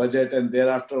preparing the budget, and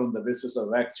thereafter on the basis of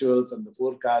actuals and the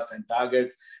forecast and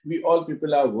targets, we all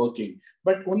people are working.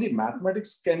 But only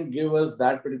mathematics can give us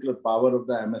that particular power of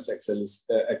the MS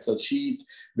Excel sheet,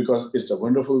 because it's a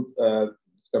wonderful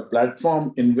a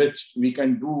platform in which we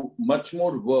can do much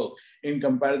more work in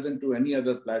comparison to any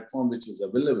other platform which is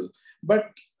available. But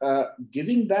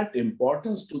giving that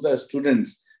importance to the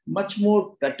students, much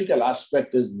more practical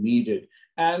aspect is needed.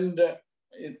 And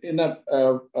in a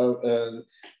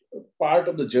part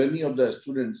of the journey of the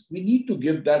students, we need to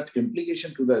give that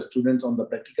implication to the students on the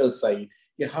practical side,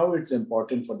 how it's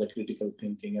important for the critical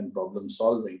thinking and problem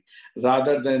solving,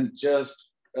 rather than just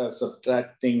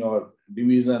subtracting or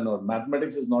division, or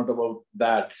mathematics is not about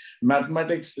that.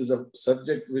 Mathematics is a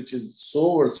subject which is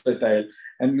so versatile,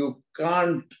 and you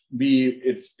can't be,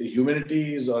 it's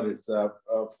humanities or it's a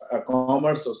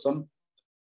commerce or some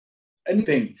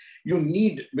anything you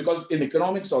need, because in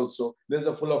economics also there's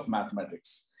a full of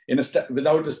mathematics.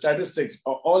 Without the statistics,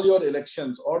 all your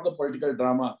elections or the political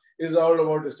drama is all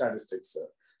about the statistics, sir.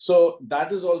 So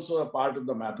that is also a part of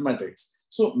the mathematics.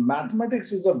 So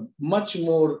mathematics is a much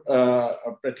more a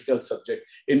practical subject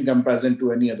in comparison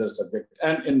to any other subject.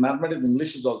 And in mathematics,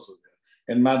 English is also there.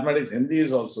 In mathematics, Hindi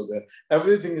is also there.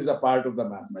 Everything is a part of the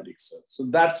mathematics, sir. So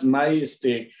that's my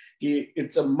stake.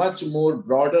 It's a much more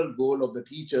broader goal of the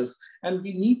teachers, and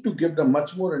we need to give them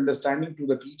much more understanding to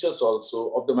the teachers also,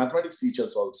 of the mathematics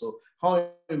teachers also, how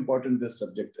important this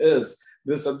subject is.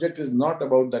 This subject is not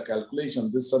about the calculation.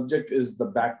 This subject is the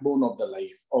backbone of the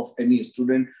life of any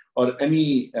student or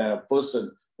any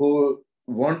person who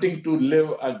wanting to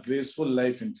live a graceful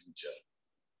life in future.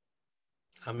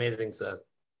 Amazing, sir.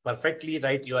 Perfectly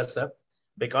right, you are, sir.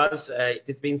 Because it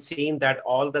has been seen that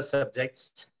all the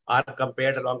subjects are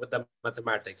compared along with the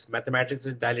mathematics. Mathematics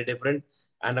is entirely different.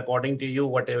 And according to you,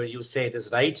 whatever you say, it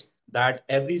is right that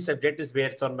every subject is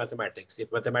based on mathematics.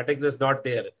 If mathematics is not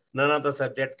there, none of the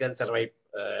subject can survive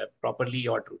properly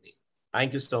or truly.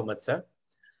 Thank you so much, sir.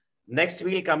 Next,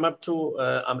 we'll come up to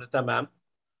Amrita ma'am.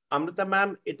 Amrita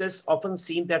ma'am, it is often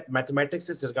seen that mathematics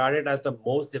is regarded as the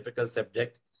most difficult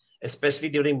subject, especially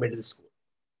during middle school.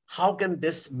 How can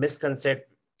this misconception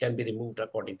can be removed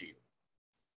according to you?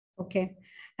 Okay.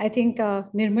 I think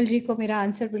Nirmal ji ko mera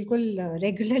answer bilkul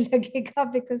regular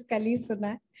lagega because kal hi suna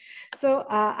hai. So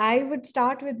I would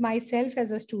start with myself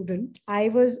as a student. I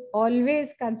was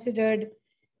always considered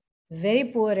very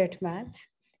poor at math.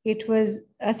 It was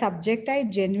a subject I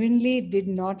genuinely did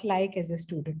not like as a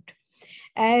student.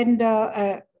 And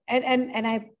I,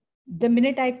 the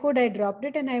minute I could, I dropped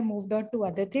it and I moved on to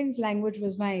other things. Language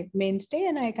was my mainstay,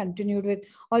 and I continued with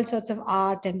all sorts of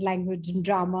art and language and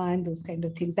drama and those kind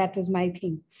of things. That was my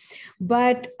thing.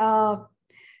 But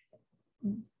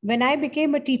when I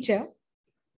became a teacher,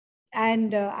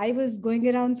 and I was going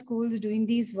around schools doing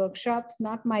these workshops,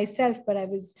 not myself, but I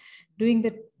was doing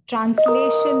the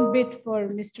translation bit for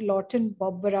Mr. Lawton,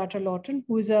 Bob Barata Lawton,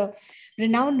 who is a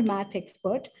renowned math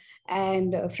expert,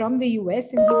 and from the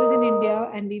US, and he was in India,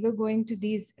 and we were going to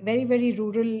these very, very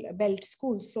rural belt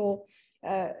schools. So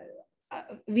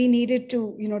we needed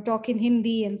to, talk in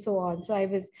Hindi and so on. So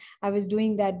I was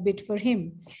doing that bit for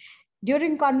him.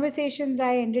 During conversations,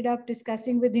 I ended up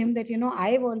discussing with him that,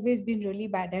 I've always been really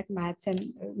bad at maths,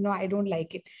 and I don't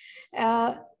like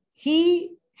it.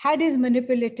 He had his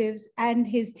manipulatives and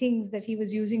his things that he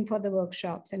was using for the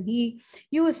workshops, and he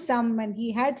used some, and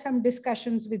he had some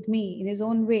discussions with me in his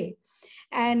own way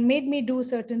and made me do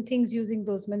certain things using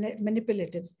those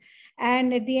manipulatives.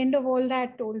 And at the end of all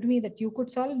that, told me that you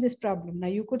could solve this problem. Now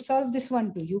you could solve this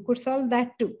one too. You could solve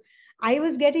that too. I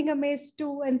was getting amazed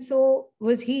too. And so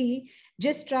was he,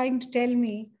 just trying to tell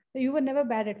me that you were never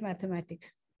bad at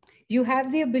mathematics. You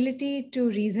have the ability to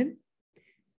reason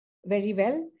very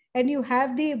well, and you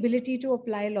have the ability to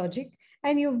apply logic,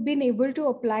 and you've been able to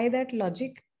apply that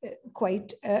logic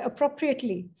quite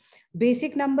appropriately.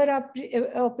 Basic number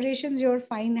operations you're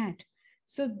fine at.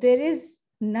 So there is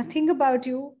nothing about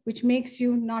you which makes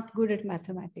you not good at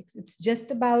mathematics. It's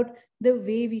just about the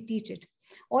way we teach it.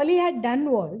 All he had done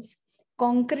was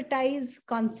concretize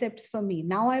concepts for me.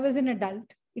 Now I was an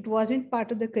adult. It wasn't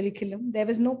part of the curriculum. There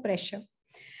was no pressure.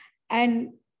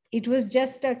 And it was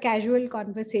just a casual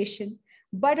conversation.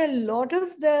 But a lot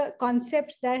of the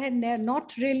concepts that had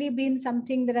not really been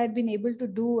something that I'd been able to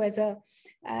do as a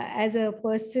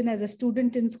person, as a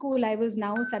student in school, I was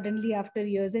now suddenly, after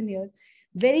years and years,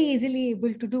 very easily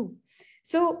able to do.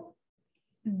 So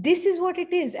this is what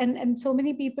it is. And so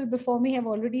many people before me have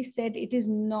already said it is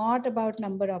not about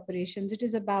number operations. It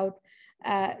is about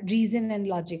reason and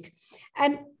logic.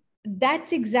 And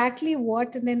that's exactly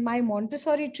what, and then my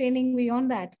Montessori training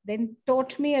beyond that then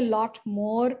taught me a lot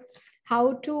more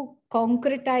how to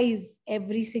concretize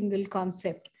every single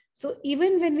concept. So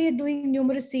even when we are doing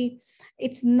numeracy,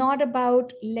 it's not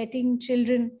about letting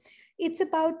children, it's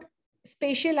about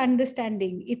spatial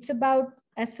understanding. It's about,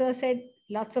 as Sir said,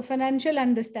 lots of financial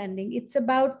understanding. It's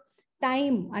about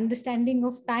time, understanding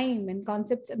of time and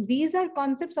concepts. These are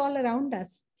concepts all around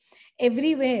us,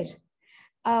 everywhere.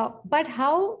 But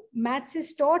how maths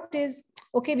is taught is,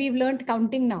 okay, we've learned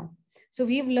counting now. So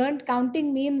we've learned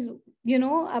counting means,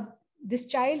 this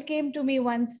child came to me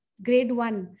once, grade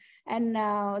 1, and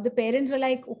the parents were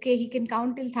like, okay, he can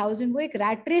count till 1,000. वो एक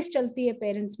rat race चलती है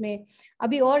parents में,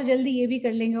 अभी और जल्दी ये भी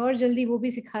कर लेंगे और जल्दी वो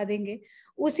भी सिखा देंगे.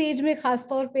 उस एज में खास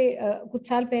तौर पे कुछ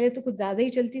साल पहले तो कुछ ज्यादा ही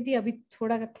चलती थी, अभी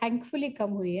थोड़ा थैंकफुली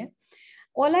कम हुई है.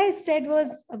 All I said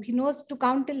was, he knows to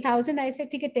count till 1,000. I said,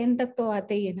 ठीक है 10 तक तो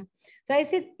आते ही है ना. So I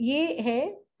said, ये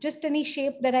है just any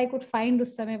shape that I could find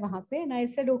उस समय वहां पे. And I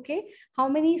said, okay, how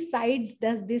many sides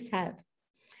does this have?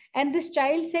 And this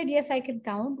child said, yes, I can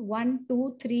count 1,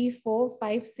 2, 3, 4,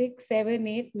 5, 6, 7,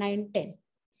 8, 9, 10.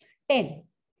 10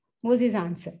 was his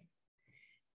answer.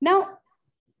 Now,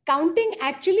 counting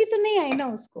actually तो नहीं आई ना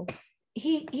उसको.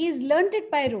 He's learned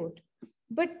it by rote,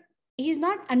 but he's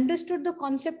not understood the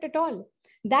concept at all.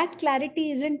 That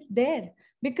clarity isn't there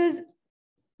because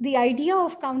the idea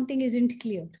of counting isn't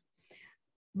clear.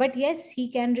 But yes,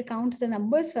 he can recount the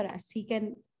numbers for us. He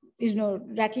can,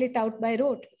 rattle it out by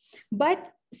rote.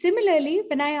 But similarly,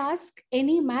 when I ask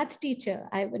any math teacher,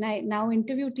 when I now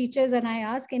interview teachers and I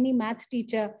ask any math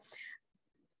teacher,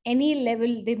 any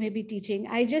level they may be teaching,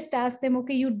 I just ask them,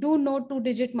 okay, you do know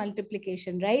 2-digit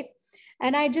multiplication, right?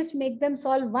 And I just make them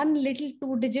solve one little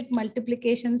 2-digit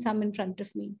multiplication sum in front of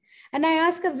me. And I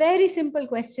ask a very simple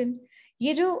question.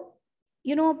 ये जो,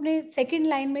 अपने second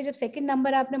line में जब second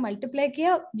number आपने multiply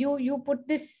किया, you put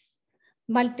this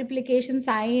multiplication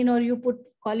sign, or you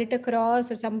call it a cross,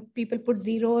 or some people put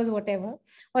zeros, whatever,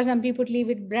 or some people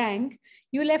leave it blank.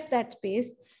 You left that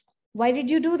space. Why did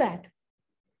you do that?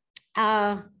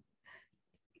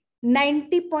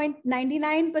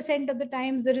 90.99% of the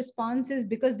times the response is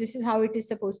because this is how it is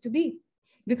supposed to be,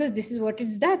 because this is what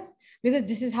it's done, because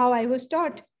this is how I was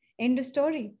taught. End of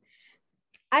story.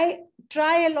 I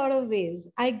try a lot of ways.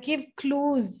 I give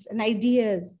clues and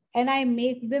ideas and I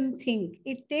make them think.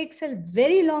 It takes a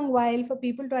very long while for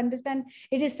people to understand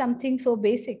it is something so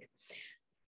basic.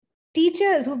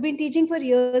 Teachers who've been teaching for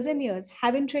years and years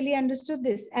haven't really understood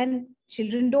this, and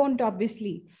children don't,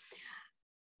 obviously.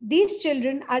 These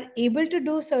children are able to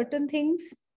do certain things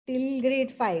till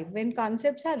grade 5 when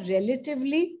concepts are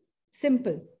relatively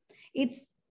simple. It's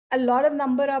a lot of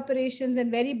number operations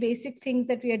and very basic things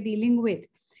that we are dealing with.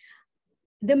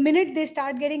 The minute they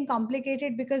start getting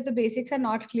complicated because the basics are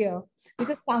not clear,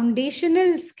 because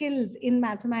foundational skills in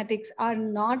mathematics are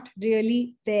not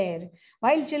really there,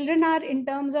 while children are, in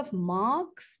terms of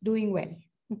marks, doing well.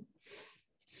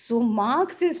 So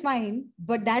marks is fine,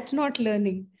 but that's not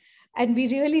learning. And we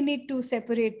really need to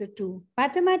separate the two.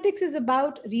 Mathematics is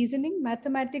about reasoning.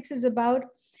 Mathematics is about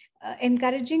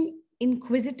encouraging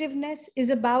inquisitiveness, is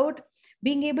about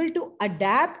being able to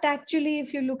adapt, actually,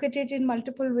 if you look at it in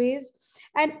multiple ways.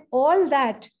 And all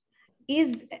that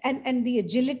is, and the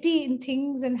agility in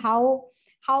things and how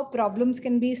problems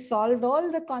can be solved,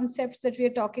 all the concepts that we are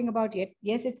talking about yet.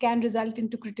 Yes, it can result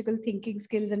into critical thinking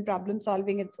skills and problem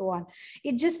solving and so on.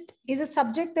 It just is a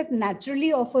subject that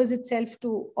naturally offers itself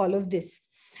to all of this.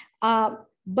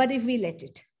 But if we let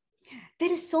it,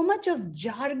 there is so much of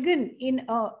jargon in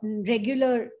a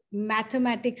regular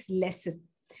mathematics lesson.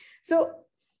 So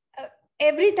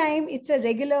every time it's a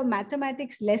regular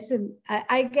mathematics lesson,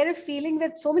 I get a feeling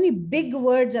that so many big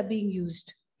words are being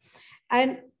used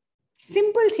and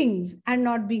simple things are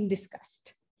not being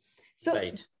discussed. So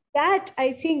right. That,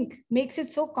 I think, makes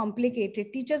it so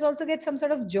complicated. Teachers also get some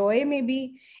sort of joy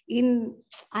maybe in,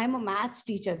 I'm a maths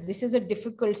teacher, this is a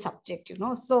difficult subject,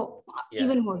 so yeah.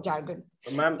 Even more jargon.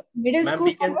 Ma'am, we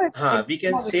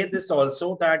can say this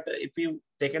also, that if you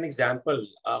take an example,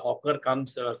 a hawker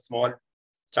comes, a small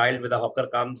child with a hawker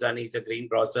comes and he's a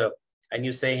greengrocer, and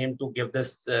you say him to give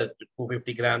this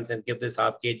 250 grams and give this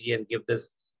half kg and give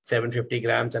this 750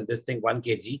 grams and this thing 1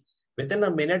 kg. Within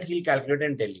a minute, he'll calculate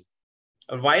and tell you.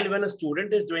 While when a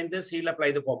student is doing this, he'll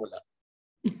apply the formula.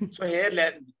 So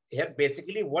here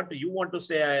basically what you want to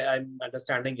say, I'm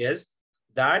understanding, is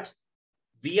that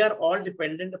we are all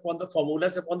dependent upon the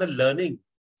formulas, upon the learning.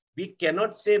 We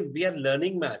cannot say we are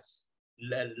learning maths.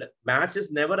 Maths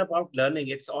is never about learning.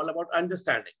 It's all about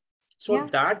understanding. So yeah.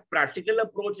 That practical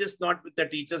approach is not with the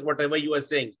teachers, whatever you are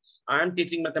saying. I'm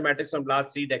teaching mathematics from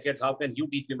last 3 decades. How can you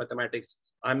teach me mathematics?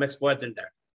 I'm expert in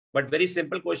that. But very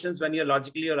simple questions when you're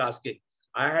logically you're asking.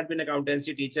 I had been an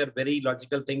accountancy teacher. Very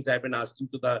logical things I've been asking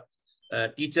to the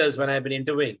teachers when I've been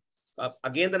interviewing.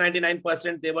 Again, the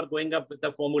 99%, they were going up with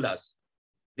the formulas.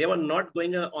 They were not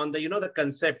going on the, the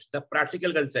concept, the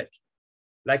practical concept.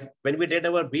 Like when we did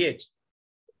our BA,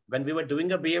 when we were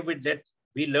doing a BA,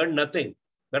 we learned nothing.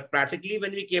 But practically,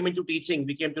 when we came into teaching,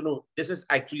 we came to know this is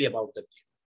actually about the BA.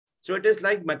 So it is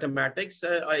like mathematics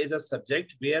is a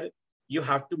subject where you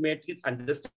have to make it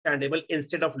understandable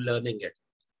instead of learning it.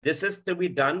 This is to be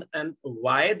done, and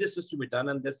why this is to be done,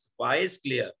 and this why is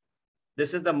clear.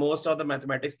 This is the most of the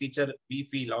mathematics teacher we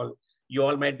feel, or you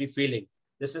all might be feeling.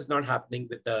 This is not happening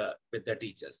with the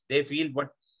teachers. They feel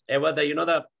whatever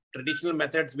the traditional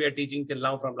methods we are teaching till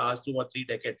now from last 2 or 3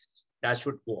 decades, that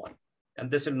should go on. And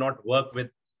this will not work with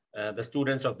the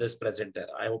students of this present era.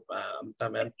 I hope,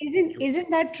 ma'am. Isn't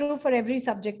that true for every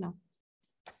subject now?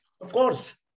 Of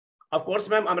course,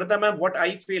 ma'am. Amrita, ma'am, what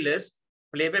I feel is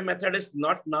playway method is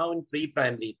not now in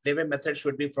pre-primary. Playway method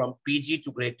should be from PG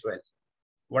to grade 12.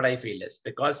 What I feel is,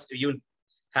 because you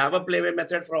have a playway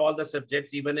method for all the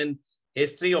subjects, even in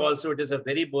history also, it is a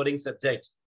very boring subject.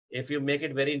 If you make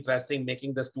it very interesting,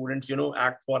 making the students,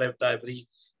 act for every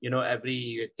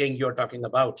king you're talking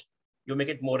about, you make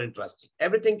it more interesting.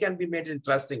 Everything can be made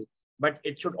interesting, but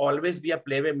it should always be a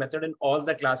playway method in all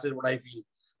the classes, what I feel,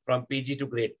 from PG to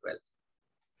grade 12.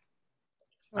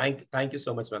 Thank you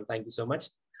so much, ma'am. Thank you so much.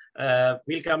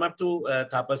 We'll come up to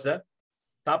Thaper sir.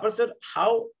 Thaper sir,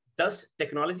 how does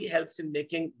technology helps in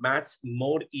making maths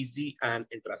more easy and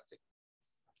interesting?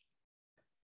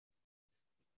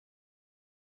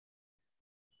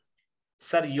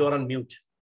 Sir, you're on mute.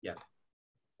 Yeah.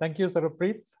 Thank you,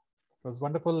 Sarpreet. It was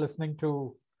wonderful listening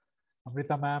to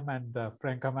Amrita ma'am and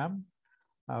Priyanka ma'am.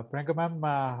 Priyanka ma'am,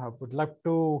 I would love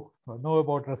to know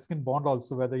about Ruskin Bond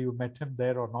also, whether you met him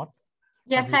there or not.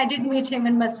 Yes, I did meet him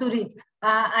in Mussoorie.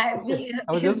 I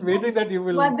was just waiting that you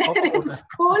will. But there in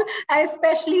school, I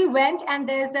especially went, and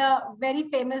there's a very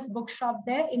famous bookshop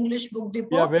there, English Book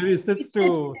Depot. Yeah, where he sits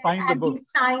to sign the book. He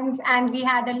signs, and we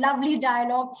had a lovely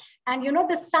dialogue. And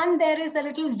the sun there is a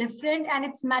little different, and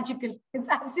it's magical. It's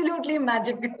absolutely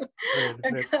magical.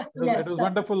 Great. It was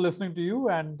wonderful listening to you,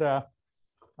 and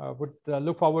would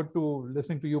look forward to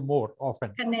listening to you more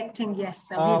often. Connecting, yes,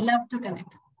 sir. We'd love to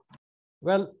connect.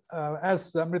 Well,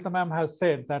 as Amrita ma'am has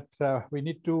said, that we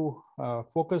need to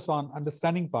focus on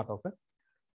understanding part of it.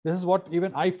 This is what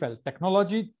even I felt.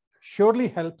 Technology surely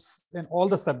helps in all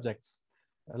the subjects.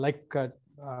 Like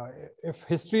if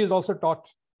history is also taught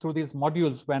through these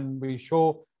modules, when we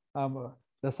show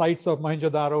the sites of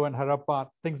Mohenjo-daro and Harappa,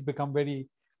 things become very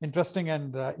interesting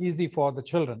and easy for the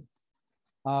children.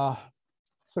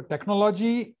 So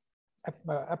technology,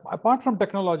 apart from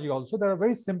technology also, there are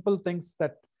very simple things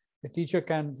that a teacher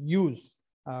can use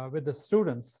with the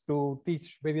students to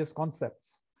teach various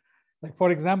concepts. Like,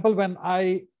 for example, when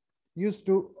I used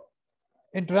to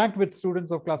interact with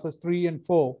students of classes 3 and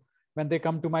 4, when they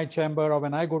come to my chamber or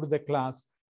when I go to their class,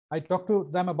 I talk to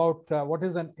them about what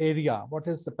is an area, what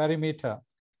is the perimeter.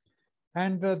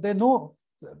 And they know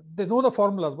the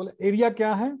formulas. Well, area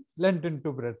kya hai? Length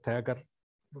into breadth hai, agar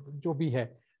jo bhi hai.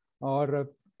 Or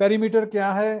perimeter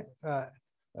kya hai?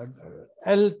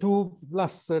 L2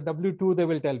 plus W2, they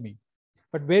will tell me.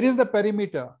 But where is the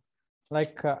perimeter?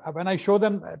 Like when I show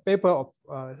them paper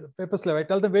slab, I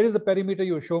tell them, where is the perimeter?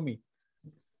 You show me.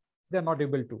 They're not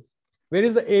able to. Where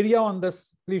is the area on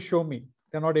this? Please show me.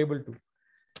 They're not able to.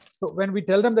 So when we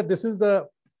tell them that this is the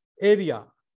area,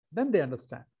 then they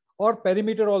understand. Or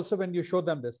perimeter also, when you show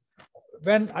them this.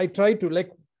 When I try to,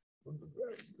 like,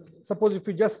 suppose if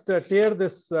we just tear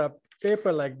this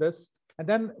paper like this, and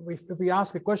then if we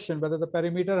ask a question whether the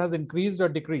perimeter has increased or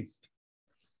decreased,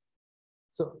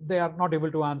 so they are not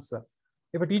able to answer.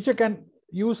 If a teacher can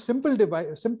use simple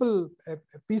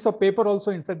piece of paper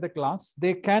also inside the class,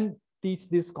 they can teach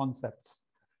these concepts.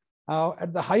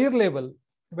 At the higher level,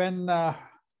 when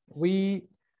we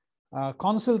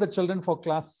counsel the children for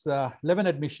class 11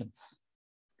 admissions,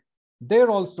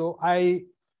 there also I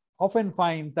often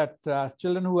find that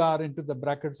children who are into the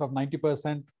brackets of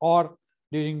 90% or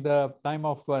during the time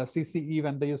of CCE,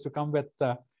 when they used to come with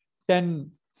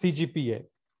 10 CGPA.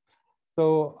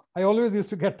 So I always used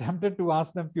to get tempted to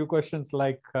ask them few questions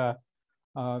like,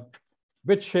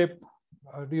 which shape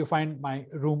do you find my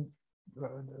room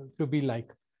to be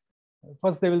like?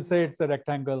 First, they will say it's a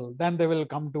rectangle. Then they will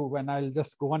come to, when I'll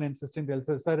just go on insisting, they'll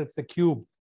say, sir, it's a cube.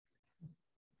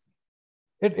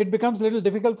 It becomes a little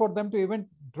difficult for them to even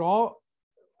draw.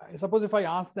 Suppose if I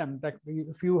ask them that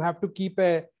if you have to keep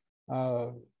a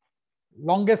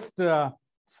longest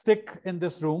stick in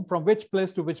this room, from which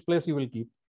place to which place you will keep.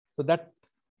 So that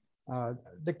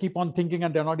they keep on thinking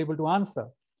and they're not able to answer.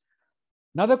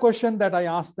 Another question that I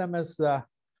ask them is,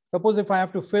 suppose if I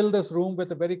have to fill this room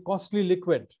with a very costly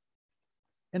liquid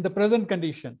in the present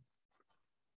condition,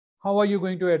 how are you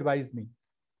going to advise me?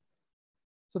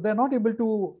 So they're not able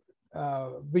to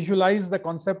visualize the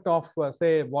concept of,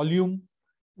 say, volume.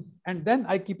 And then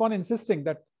I keep on insisting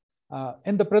that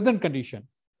in the present condition,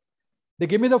 they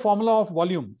give me the formula of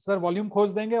volume. Sir, volume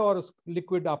खोज देंगे और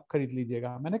liquid आप खरीद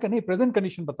लीजिएगा. मैंने कहा नहीं, present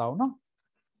condition बताओ ना.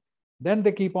 Then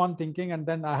they keep on thinking, and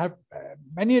then I have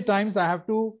many times I have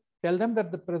to tell them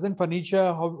that the present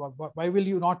furniture, why will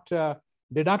you not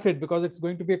deduct it, because it's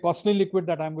going to be a costly liquid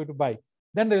that I'm going to buy.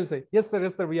 Then they'll say, yes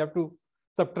sir, we have to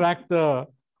subtract the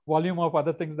volume of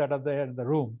other things that are there in the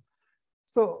room.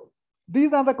 So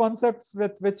these are the concepts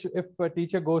with which, if a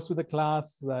teacher goes to the class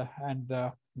and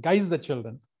guides the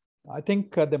children, I think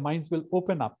their minds will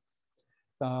open up.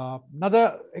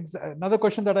 Another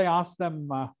question that I ask them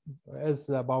is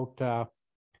about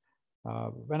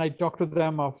when I talk to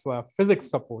them of physics,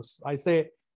 suppose. I say,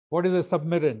 what is a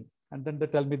submarine? And then they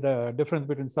tell me the difference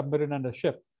between submarine and a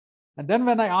ship. And then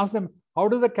when I ask them, how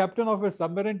does the captain of a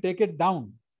submarine take it down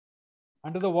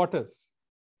under the waters?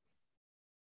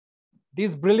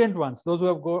 These brilliant ones, those who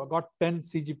have got 10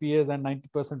 CGPAs and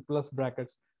 90% plus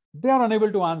brackets, they are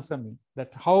unable to answer me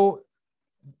that how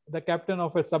the captain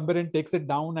of a submarine takes it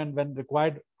down, and when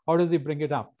required, how does he bring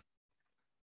it up?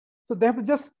 So they have to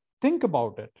just think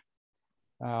about it.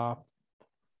 I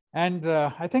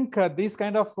think these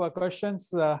kind of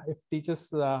questions, if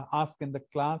teachers ask in the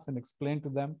class and explain to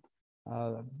them,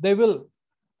 they will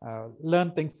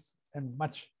learn things in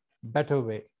much better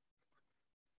way.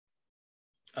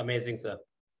 Amazing, sir.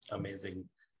 Amazing.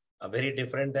 A very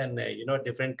different and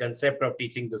different concept of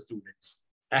teaching the students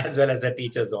as well as the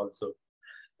teachers also.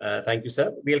 Thank you,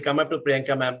 sir. We'll come up to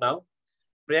Priyanka ma'am now.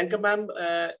 Priyanka ma'am,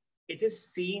 it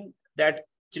is seen that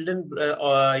children,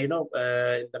 in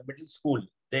the middle school,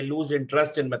 they lose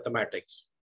interest in mathematics.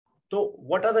 So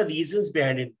what are the reasons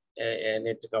behind it,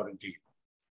 according to you?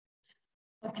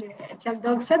 Okay,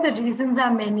 Chandhok sir, the reasons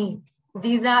are many.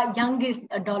 These are young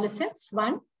adolescents,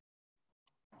 one.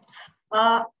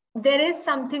 There is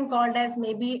something called as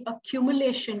maybe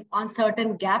accumulation on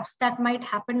certain gaps that might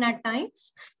happen at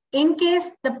times. In case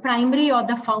the primary or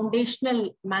the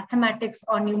foundational mathematics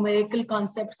or numerical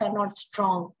concepts are not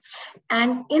strong.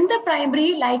 And in the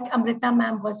primary, like Amrita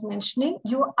ma'am was mentioning,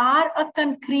 you are a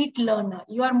concrete learner.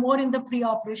 You are more in the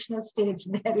pre-operational stage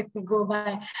there, if we go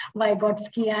by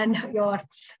Vygotsky and your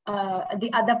the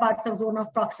other parts of zone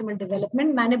of proximal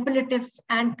development, manipulatives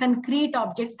and concrete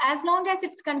objects. As long as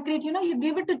it's concrete, you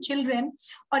give it to children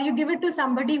or you give it to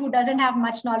somebody who doesn't have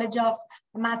much knowledge of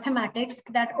mathematics,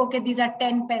 that okay, these are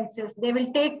 10 pencils. They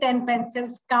will take 10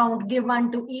 pencils, count, give one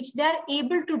to each. They are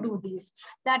able to do these.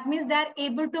 That means they are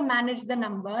able to manage the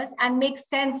numbers and make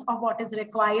sense of what is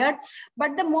required.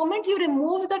 But the moment you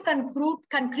remove the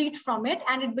concrete from it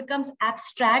and it becomes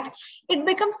abstract, it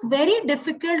becomes very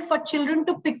difficult for children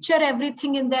to picture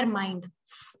everything in their mind.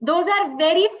 Those are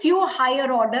very few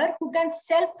higher order who can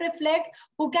self-reflect,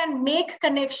 who can make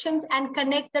connections and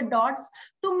connect the dots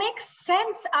to make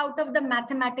sense out of the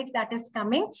mathematics that is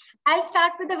coming. I'll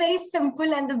start with a very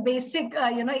simple and the basic,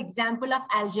 example of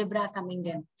algebra coming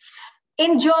in.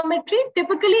 In geometry,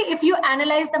 typically, if you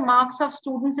analyze the marks of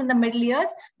students in the middle years,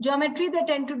 geometry, they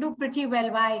tend to do pretty well.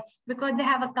 Why? Because they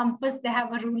have a compass, they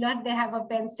have a ruler, they have a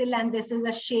pencil, and this is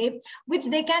a shape which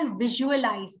they can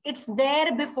visualize. It's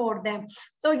there before them.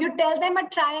 So you tell them a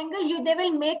triangle, they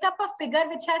will make up a figure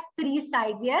which has 3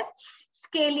 sides, yes?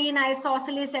 Scalene,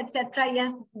 isosceles, etc.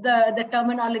 Yes, the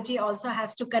terminology also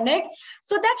has to connect.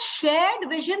 So that shared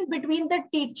vision between the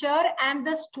teacher and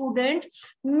the student,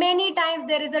 many times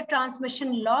there is a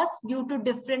transmission loss due to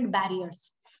different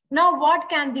barriers. Now, what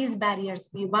can these barriers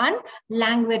be? One,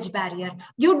 language barrier.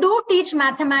 You do teach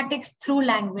mathematics through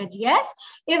language, yes?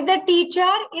 If the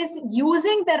teacher is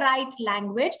using the right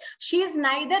language, she is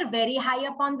neither very high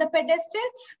up on the pedestal,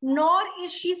 nor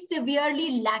is she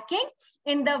severely lacking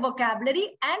in the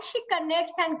vocabulary, and she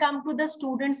connects and come to the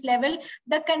student's level.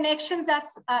 The connections are,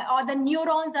 or the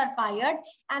neurons are fired,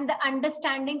 and the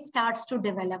understanding starts to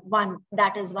develop. One,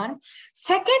 that is one.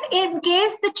 Second, in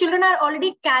case the children are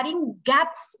already carrying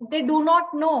gaps, they do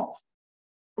not know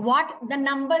what the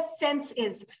number sense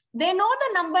is. They know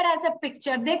the number as a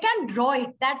picture. They can draw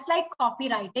it. That's like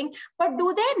copywriting. But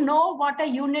do they know what a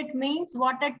unit means,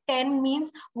 what a 10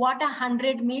 means, what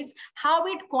 100 means, how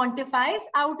it quantifies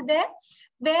out there?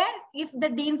 Where if the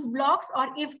Dean's blocks or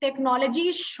if technology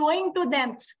is showing to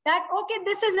them that, okay,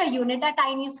 this is a unit, a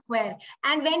tiny square.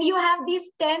 And when you have these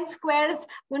 10 squares,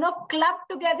 clubbed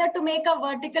together to make a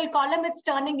vertical column, it's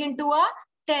turning into a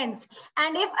tens.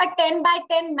 And if a 10 by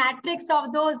 10 matrix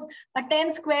of those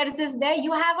 10 squares is there,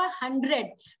 you have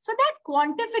 100. So that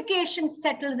quantification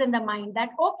settles in the mind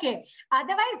that, okay,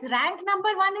 otherwise rank number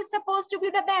 1 is supposed to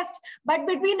be the best, but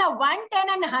between a 1, 10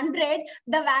 and 100,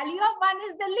 the value of 1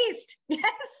 is the least.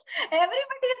 Yes,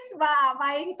 everybody is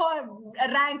vying for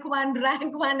rank 1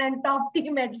 and top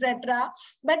team, etc.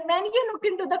 But when you look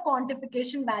into the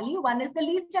quantification value, 1 is the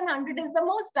least and 100 is the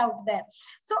most out there.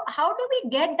 So how do we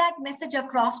get that message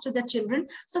across to the children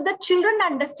so the children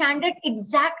understand it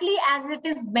exactly as it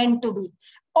is meant to be?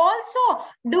 Also,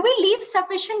 do we leave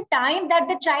sufficient time that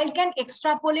the child can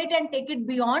extrapolate and take it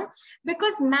beyond?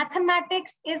 Because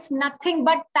mathematics is nothing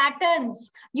but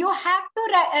patterns. You have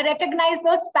to recognize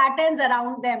those patterns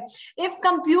around them. If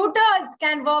computers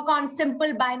can work on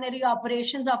simple binary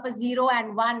operations of a 0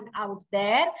 and 1 out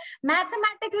there,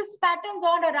 mathematics is patterns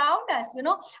all around us. You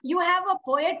know, you have a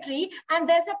poetry and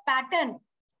there's a pattern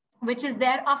which is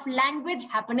there of language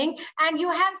happening, and you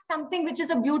have something which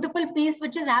is a beautiful piece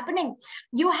which is happening.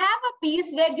 You have a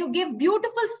piece where you give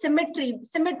beautiful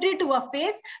symmetry to a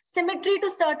face, symmetry to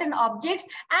certain objects,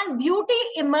 and beauty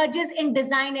emerges in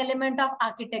design element of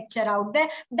architecture out there.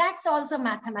 That's also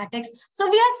mathematics. So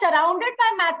we are surrounded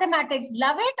by mathematics.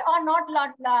 Love it or not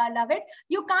love it,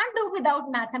 you can't do without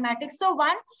mathematics. So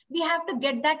one, we have to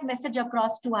get that message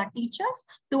across to our teachers,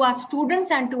 to our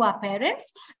students, and to our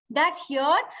parents, that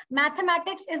here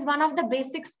mathematics is one of the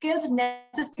basic skills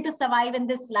necessary to survive in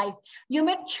this life. You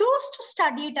may choose to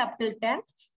study it up till 10th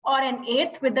or an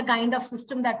 8th with the kind of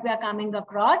system that we are coming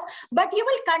across, but you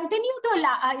will continue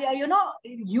to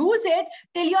use it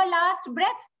till your last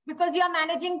breath, because you're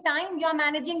managing time, you're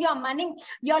managing your money,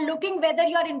 you're looking whether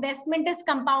your investment is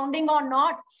compounding or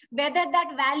not, whether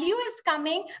that value is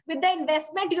coming with the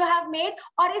investment you have made,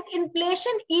 or is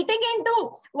inflation eating into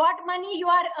what money you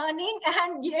are earning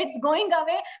and it's going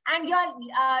away and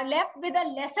you're left with a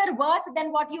lesser worth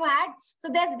than what you had. So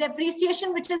there's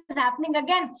depreciation which is happening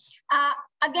again.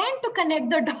 Again, to connect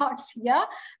the dots here,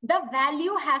 the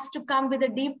value has to come with a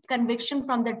deep conviction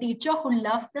from the teacher who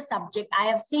loves the subject. I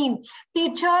have seen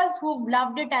teachers who've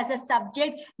loved it as a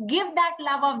subject give that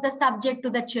love of the subject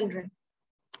to the children.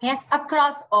 Yes,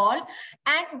 across all.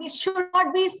 And it should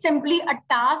not be simply a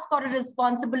task or a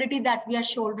responsibility that we are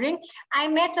shouldering. I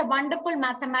met a wonderful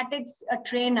mathematics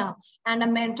trainer and a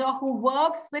mentor who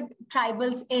works with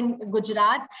tribals in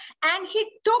Gujarat. And he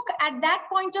took, at that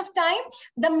point of time,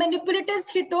 the manipulatives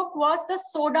he took was the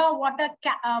soda water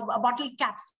bottle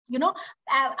caps. You know,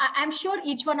 I'm sure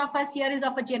each one of us here is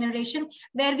of a generation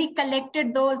where we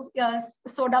collected those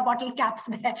soda bottle caps.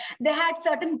 They had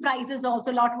certain prices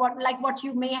also, like what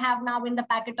you may have now in the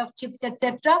packet of chips,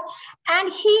 etc.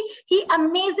 And he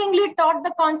amazingly taught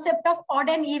the concept of odd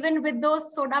and even with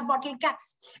those soda bottle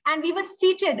caps. And we were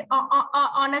seated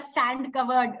on a sand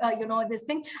covered, this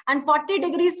thing, and 40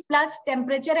 degrees plus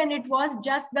temperature, and it was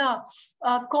just the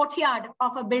courtyard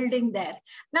of a building there.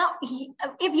 Now,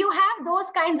 if you have those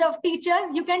kinds of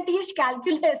teachers, you can teach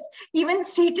calculus even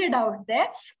seated out there.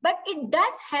 But it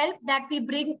does help that we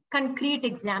bring concrete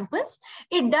examples.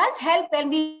 It does help when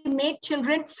we make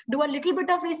children do a little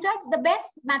bit of research. The best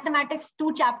mathematics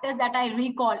 2 chapters that I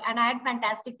recall, and I had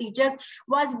fantastic teachers,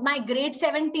 was my grade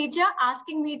 7 teacher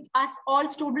asking us all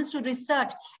students to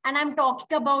research. And I'm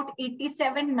talking about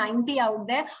 87, 90 out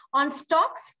there on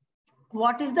stocks.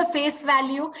 What is the face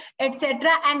value,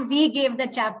 etc. And we gave the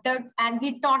chapter and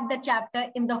we taught the chapter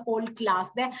in the whole class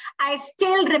there. I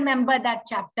still remember that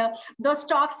chapter. Those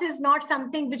stocks is not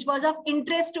something which was of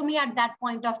interest to me at that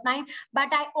point of time, but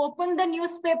I opened the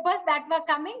newspapers that were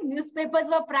coming. Newspapers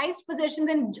were prized possessions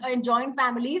in joint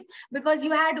families, because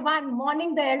you had one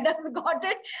morning, the elders got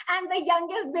it and the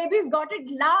youngest babies got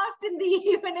it last in the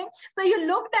evening. So you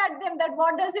looked at them that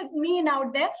what does it mean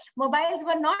out there? Mobiles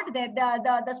were not there.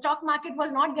 The stock market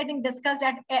was not getting discussed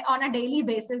on a daily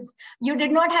basis. You did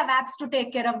not have apps to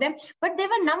take care of them, but there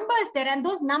were numbers there, and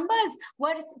those numbers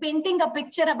were painting a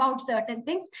picture about certain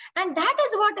things, and that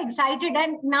is what excited.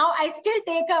 And now I still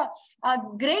take a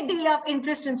great deal of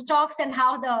interest in stocks and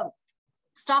how the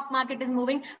stock market is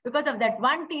moving, because of that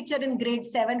one teacher in grade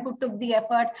 7 who took the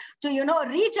effort to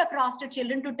reach across to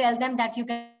children to tell them that you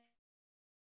can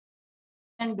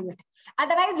do it.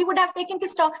 Otherwise, we would have taken ki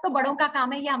stocks to badon ka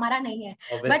kaam hai, ye hamara nahi hai.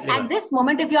 Obviously, but at this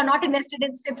moment, if you are not invested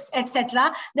in SIPs,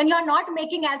 etc., then you are not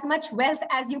making as much wealth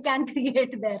as you can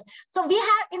create there. So we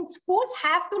have, in schools,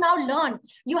 have to now learn.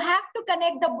 You have to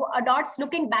connect the dots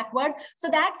looking backward, so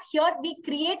that here we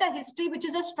create a history which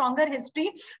is a stronger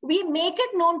history. We make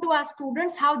it known to our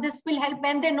students how this will help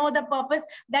when they know the purpose,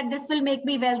 that this will make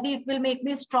me wealthy, it will make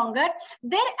me stronger.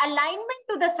 Their alignment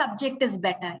to the subject is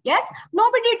better. Yes,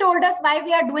 nobody told us why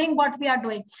we are doing what we are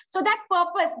doing. So that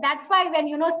purpose, that's why when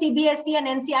CBSE and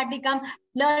NCERT come,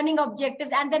 learning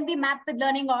objectives, and then we map with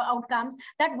learning outcomes,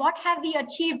 that what have we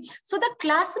achieved. So the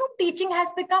classroom teaching has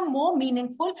become more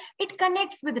meaningful. It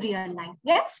connects with real life.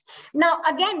 Yes. Now,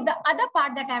 again, the other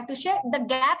part that I have to share, the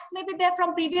gaps may be there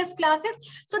from previous classes.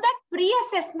 So that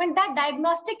pre-assessment, that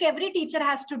diagnostic every teacher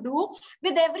has to do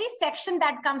with every section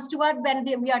that comes to us when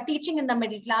we are teaching in the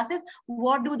middle classes.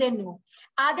 What do they know?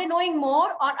 Are they knowing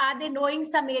more, or are they knowing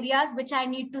some areas which I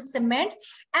need to cement?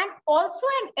 And also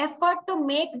an effort to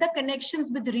make the connection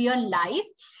interactions with real life.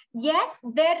 Yes,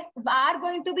 there are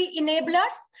going to be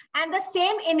enablers, and the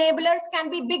same enablers can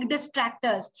be big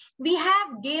distractors. We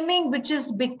have gaming, which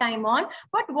is big time on,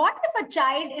 but what if a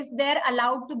child is there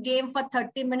allowed to game for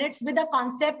 30 minutes with a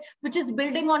concept which is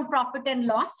building on profit and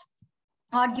loss?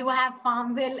 Or you have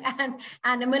Farmville and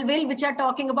Animalville, which are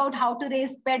talking about how to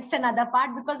raise pets and other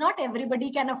part, because not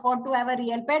everybody can afford to have a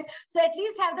real pet. So at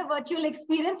least have the virtual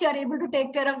experience, you're able to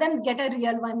take care of them, get a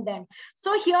real one then.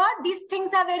 So here, these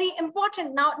things are very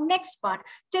important. Now, next part,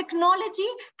 technology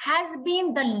has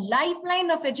been the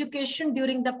lifeline of education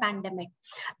during the pandemic.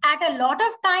 At a lot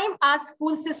of time, our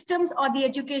school systems or the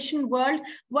education world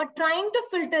were trying to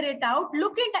filter it out,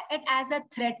 look at it as a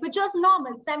threat, which was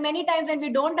normal. So many times when we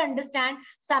don't understand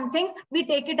some things, we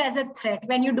take it as a threat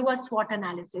when you do a SWOT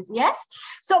analysis. Yes.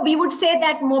 So we would say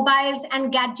that mobiles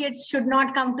and gadgets should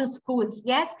not come to schools.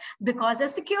 Yes, because a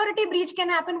security breach can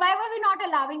happen. Why were we not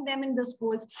allowing them in the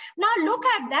schools? Now look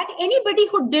at that. Anybody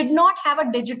who did not have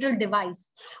a digital device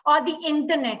or the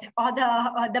internet or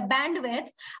the bandwidth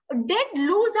did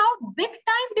lose out big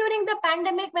time during the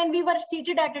pandemic when we were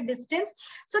seated at a distance.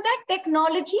 So that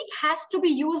technology has to be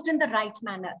used in the right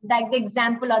manner. Like the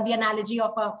example or the analogy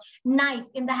of a knife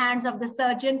in the hands of the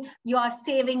surgeon, you are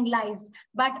saving lives,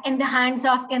 but in the hands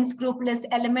of unscrupulous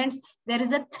elements, there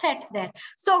is a threat there.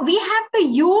 So we have to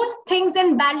use things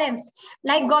in balance.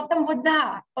 Like Gautam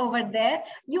Buddha over there,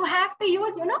 you have to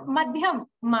use, madhyam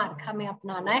mark hame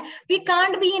apnana hai. We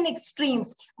can't be in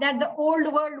extremes that the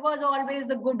old world was always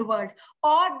the good world,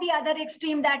 or the other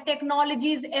extreme that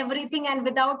technology is everything and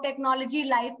without technology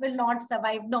life will not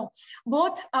survive. No,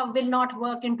 both will not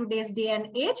work in today's day and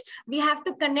age. We have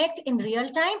to connect in real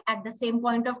time at the same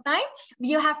point of time.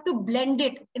 You have to blend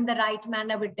it in the right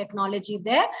manner with technology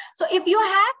there. So if you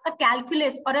have a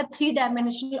calculus or a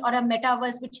 3-dimensional or a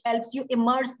metaverse which helps you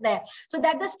immerse there, so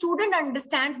that the student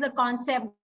understands the concept.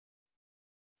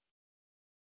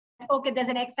 Okay, there's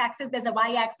an x-axis, there's a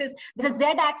y-axis, there's a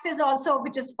z-axis also,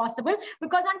 which is possible,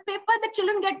 because on paper the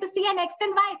children get to see an x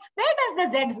and y. Where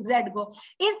does the z go?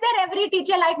 Is there every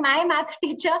teacher like my math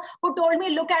teacher who told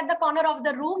me, look at the corner of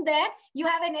the room there, you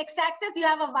have an x-axis, you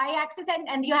have a y-axis,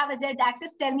 and you have a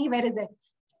z-axis, tell me where is it?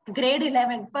 Grade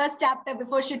 11, first chapter,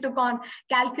 before she took on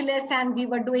calculus and we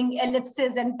were doing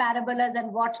ellipses and parabolas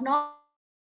and whatnot.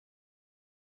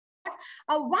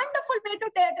 A wonderful way to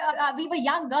take, we were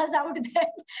young girls out there,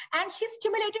 and she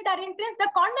stimulated our interest. The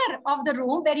corner of the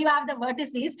room where you have the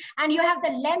vertices and you have the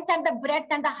length and the breadth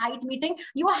and the height meeting,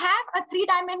 you have a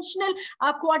 3-dimensional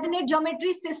coordinate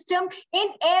geometry system in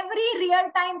every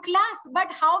real-time class.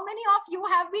 But how many of you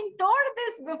have been told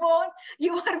this before?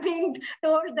 You are being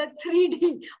told the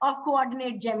 3D of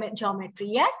coordinate geometry.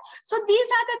 Yes. So these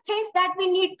are the things that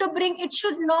we need to bring. It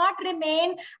should not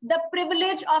remain the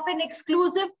privilege of an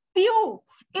exclusive few.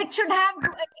 It should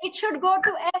go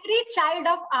to every child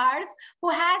of ours who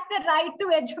has the right to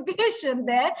education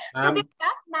there. So they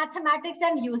have mathematics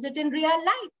and use it in real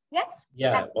life. Yes.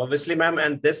 Yeah, obviously, ma'am.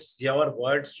 And your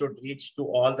words should reach to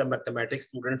all the mathematics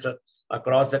students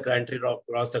across the country or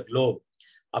across the globe.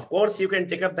 Of course, you can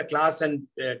take up the class and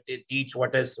teach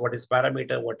what is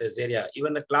parameter, what is area.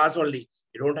 Even the class only,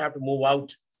 you don't have to move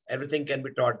out. Everything can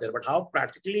be taught there. But how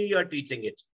practically you are teaching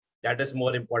it, that is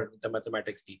more important with the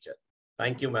mathematics teacher.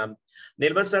 Thank you, ma'am.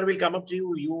 Nirmal sir, will come up to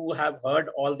you. You have heard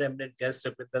all the eminent guests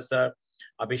with us,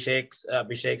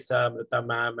 Abhishek sir, Amrita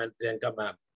ma'am, and Priyanka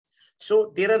ma'am.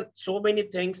 So there are so many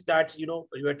things that, you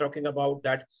were talking about,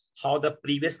 that how the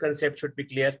previous concept should be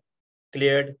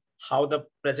cleared, how the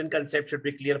present concept should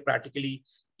be clear practically.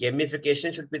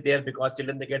 Gamification should be there because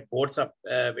children, they get bored up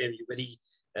very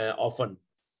often.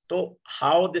 So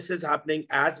how this is happening,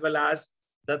 as well as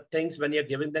the things when you're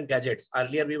giving them gadgets.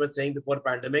 Earlier, we were saying before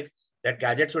pandemic that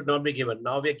gadgets should not be given.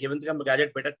 Now we are giving them a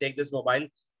gadget, better take this mobile,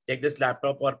 take this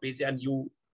laptop or PC and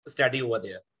you study over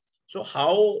there. So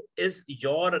how is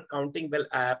your Countingwell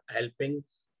app helping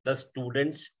the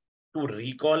students to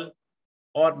recall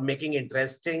or making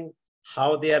interesting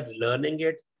how they are learning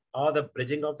it, how the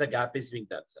bridging of the gap is being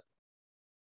done, sir?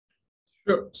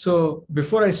 Sure. So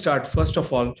before I start, first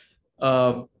of all,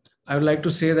 I would like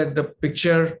to say that the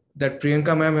picture that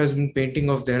Priyanka ma'am has been painting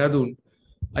of Dehradun,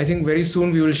 I think very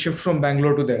soon we will shift from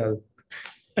Bangalore to Dehradun.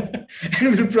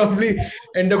 And we'll probably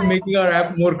end up making our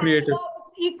app more creative.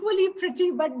 Equally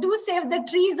pretty, but do save the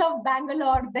trees of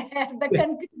Bangalore there. The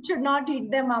country should not eat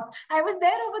them up. I was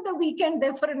there over the weekend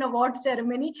there for an award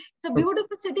ceremony. It's a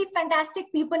beautiful city,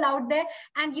 fantastic people out there,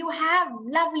 and you have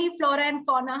lovely flora and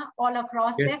fauna all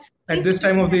across there. At this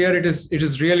time of the year, it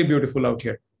is really beautiful out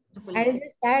here. I'll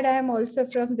just add, I'm also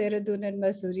from Dehradun and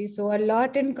Mussoorie, so a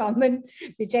lot in common,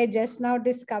 which I just now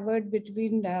discovered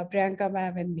between Priyanka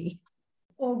ma'am and me.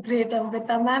 Oh, great,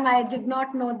 Amrita ma'am. I did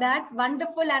not know that.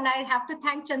 Wonderful. And I have to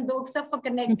thank Chandhok sir for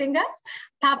connecting us.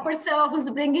 Thaper sir, who's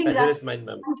bringing us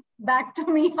back to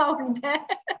me out there.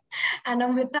 And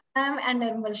Amrita ma'am and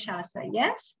Nirmal Shah sir.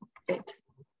 Yes? Great.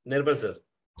 Nirmal sir.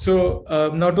 So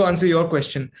now to answer your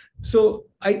question. So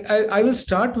I will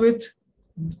start with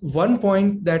one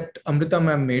point that Amrita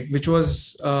ma'am made, which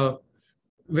was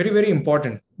very, very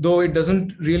important, though it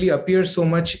doesn't really appear so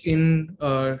much in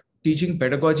teaching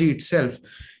pedagogy itself,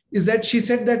 is that she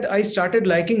said that I started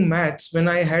liking maths when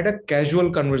I had a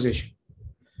casual conversation,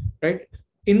 right?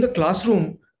 In the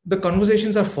classroom, the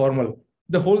conversations are formal.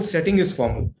 The whole setting is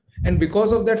formal. And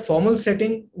because of that formal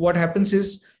setting, what happens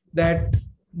is that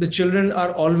the children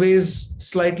are always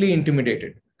slightly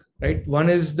intimidated, right? One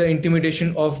is the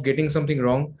intimidation of getting something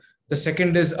wrong. The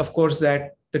second is, of course,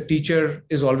 that the teacher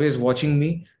is always watching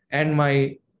me and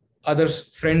my other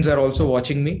friends are also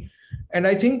watching me. And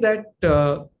I think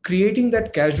that creating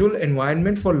that casual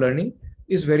environment for learning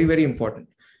is very, very important.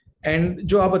 And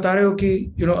jo aap bata rahe ho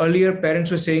ki, earlier parents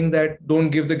were saying that don't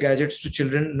give the gadgets to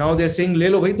children. Now they're saying, le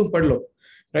lo bhai, tum pad lo,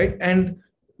 right? And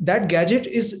that gadget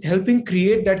is helping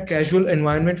create that casual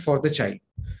environment for the child.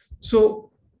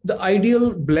 So the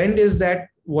ideal blend is that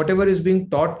whatever is being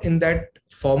taught in that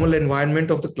formal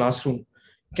environment of the classroom,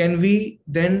 can we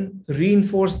then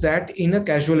reinforce that in a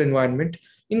casual environment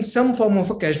in some form of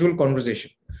a casual conversation?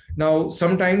 Now,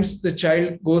 sometimes the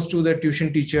child goes to the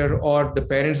tuition teacher or the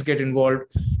parents get involved,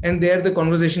 and there the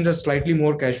conversations are slightly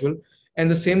more casual. And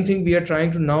the same thing we are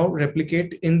trying to now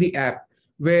replicate in the app,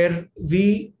 where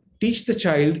we teach the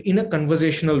child in a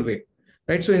conversational way,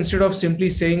 right? So instead of simply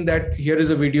saying that here is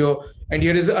a video and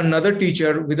here is another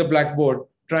teacher with a blackboard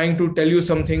trying to tell you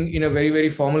something in a very, very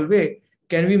formal way,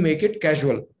 can we make it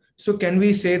casual? So can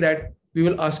we say that we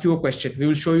will ask you a question, we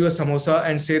will show you a samosa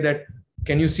and say that,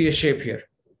 can you see a shape here?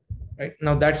 Right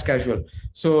now, that's casual.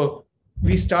 So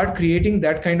we start creating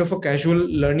that kind of a casual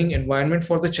learning environment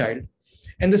for the child.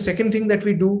 And the second thing that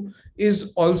we do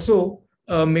is also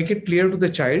make it clear to the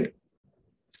child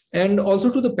and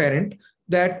also to the parent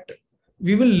that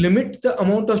we will limit the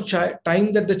amount of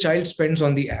time that the child spends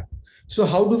on the app. So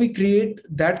how do we create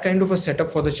that kind of a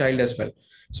setup for the child as well?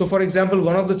 So for example,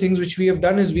 one of the things which we have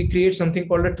done is we create something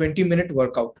called a 20-minute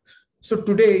workout. So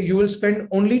today you will spend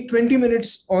only 20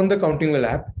 minutes on the Countingwell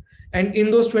app. And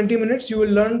in those 20 minutes, you will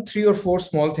learn 3 or 4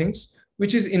 small things,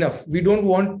 which is enough. We don't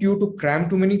want you to cram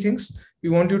too many things. We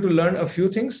want you to learn a few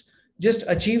things. Just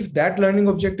achieve that learning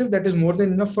objective. That is more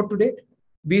than enough for today.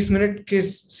 20 minute के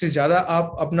से ज़्यादा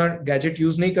आप अपना gadget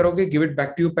use नहीं करोगे, give it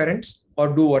back to your parents or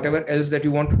do whatever else that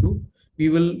you want to do. We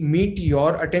will meet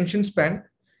your attention span,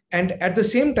 and at the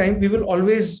same time, we will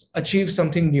always achieve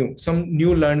something new. Some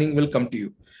new learning will come to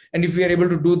you. And if we are able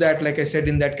to do that, like I said,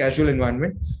 in that casual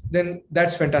environment, then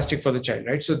that's fantastic for the child,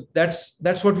 right? So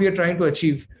that's what we are trying to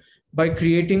achieve by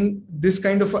creating this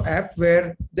kind of an app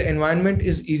where the environment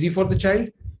is easy for the child.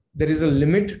 There is a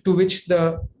limit to which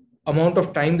the amount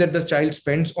of time that the child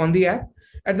spends on the app.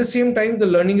 At the same time, the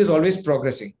learning is always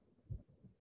progressing.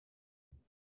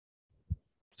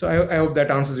 So I hope that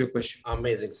answers your question.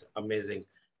 Amazing, amazing.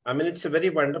 I mean, it's a very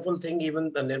wonderful thing.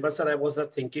 Even the Nirmal sir, I was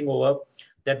thinking over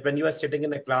that when you are sitting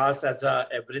in a class as a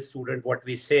every student, what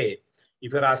we say,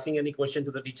 if you're asking any question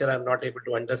to the teacher, I'm not able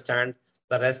to understand,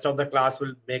 the rest of the class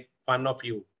will make fun of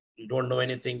you. You don't know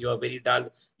anything. You're very dull.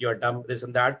 You're dumb, this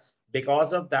and that.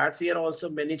 Because of that fear, also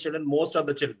many children, most of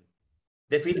the children,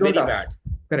 they feel very bad.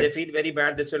 Correct. They feel very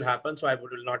bad. This will happen. So I will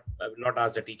not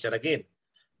ask the teacher again.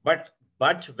 But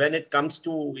when it comes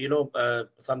to,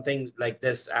 something like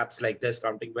this, apps like this,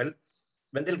 Countingwell,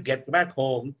 when they'll get back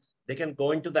home, they can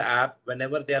go into the app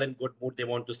whenever they are in good mood. They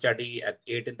want to study at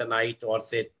 8 in the night or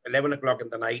say 11 o'clock in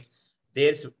the night.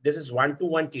 This is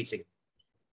one-to-one teaching.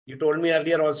 You told me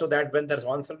earlier also that when the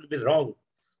answer will be wrong,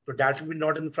 so that will be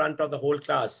not in front of the whole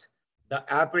class. The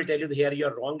app will tell you here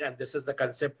you're wrong and this is the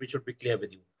concept which should be clear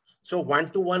with you. So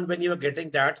one-to-one, when you are getting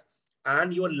that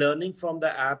and you are learning from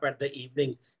the app at the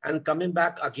evening and coming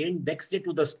back again next day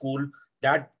to the school,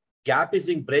 that gap is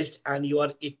being bridged and you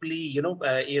are equally,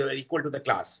 you're equal to the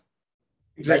class.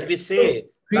 Exactly.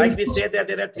 Like we say that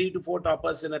there are 3 to 4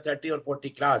 toppers in a 30 or 40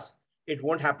 class. It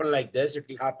won't happen like this. It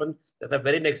will happen the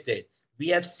very next day. We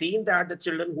have seen that the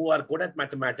children who are good at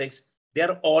mathematics, they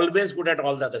are always good at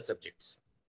all the other subjects.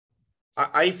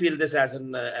 I feel this as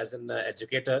an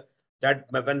educator, that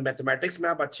when mathematics में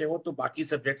आप अच्छे हो तो बाकी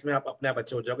subjects में आप अपने आप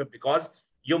अच्छे हो जाओगे, because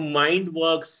your mind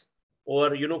works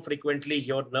or frequently,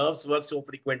 your nerves work so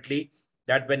frequently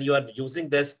that when you are using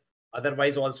this,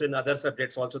 otherwise also in other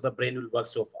subjects also the brain will work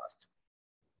so fast.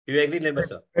 Do you agree, Nirmal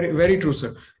sir? Very, very true,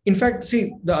 sir. In fact,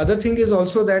 see, the other thing is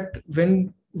also that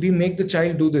when we make the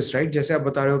child do this, right? जैसे आप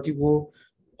बता रहे हो कि वो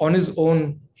on his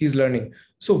own he's learning.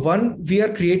 So one, we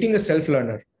are creating a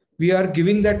self-learner. We are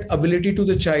giving that ability to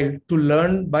the child to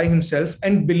learn by himself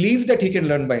and believe that he can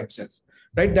learn by himself,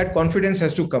 right? That confidence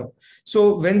has to come.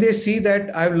 So when they see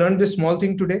that I've learned this small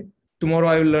thing today, tomorrow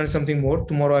I will learn something more,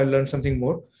 tomorrow I'll learn something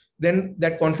more, then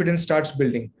that confidence starts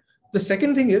building. The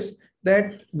second thing is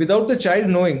that without the child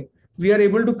knowing, we are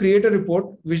able to create a report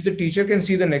which the teacher can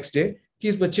see the next day कि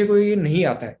इस बच्चे को ये नहीं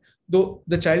आता है. Though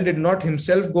the child did not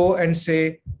himself go and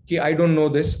say कि I don't know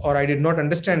this or I did not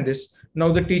understand this,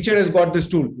 now the teacher has got this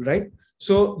tool, right?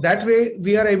 So that way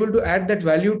we are able to add that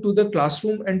value to the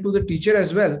classroom and to the teacher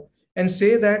as well, and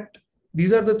say that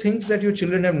these are the things that your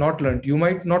children have not learned. You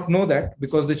might not know that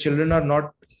because the children are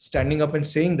not standing up and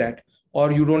saying that,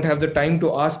 or you don't have the time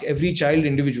to ask every child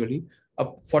individually. A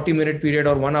 40-minute period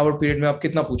or 1 hour period में आप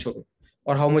कितना पूछोगे,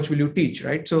 or how much will you teach,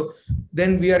 right? So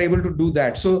then we are able to do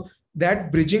that. So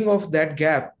that bridging of that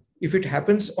gap, if it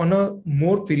happens on a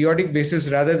more periodic basis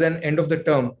rather than end of the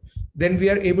term, then we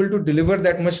are able to deliver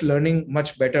that much learning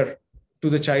much better to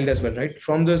the child as well, right?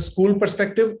 From the school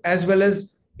perspective as well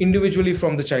as individually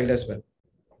from the child as well.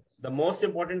 The most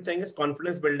important thing is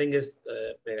confidence building is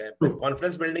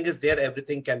confidence building is there,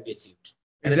 everything can be achieved.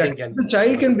 Exactly. The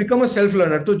child can become a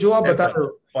self-learner. तो जो आप बता रहे हो,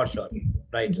 for sure,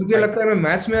 right? मुझे लगता है मैं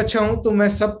मैथ्स में अच्छा हूँ तो मैं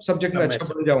सब सब्जेक्ट में अच्छा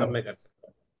बन जाऊँ.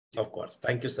 Of course.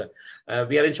 Thank you, sir.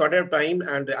 We are in short of time,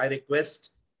 and I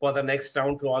request for the next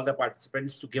round to all the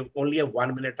participants to give only a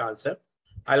 1-minute answer.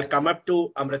 I'll come up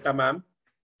to Amrita ma'am.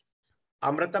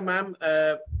 Amrita ma'am,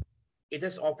 it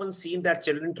is often seen that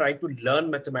children try to learn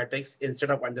mathematics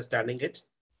instead of understanding it.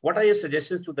 What are your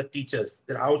suggestions to the teachers?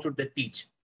 That how should they teach?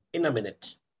 In a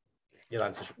minute. Your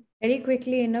answer. Very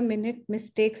quickly, in a minute,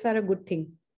 mistakes are a good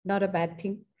thing, not a bad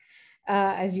thing.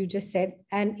 As you just said,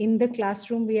 and in the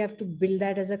classroom, we have to build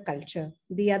that as a culture.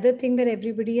 The other thing that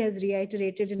everybody has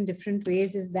reiterated in different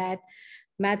ways is that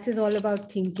maths is all about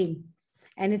thinking,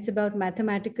 and it's about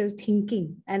mathematical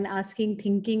thinking and asking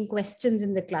thinking questions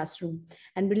in the classroom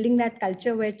and building that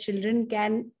culture where children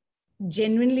can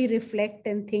genuinely reflect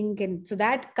and think. And so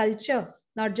that culture,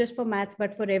 not just for maths,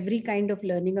 but for every kind of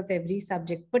learning of every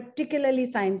subject,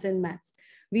 particularly science and maths,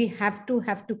 we have to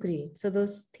create. So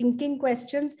those thinking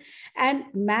questions, and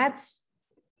maths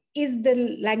is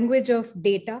the language of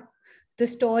data, the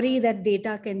story that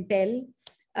data can tell,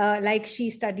 like she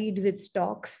studied with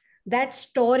stocks, that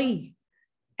story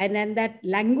and then that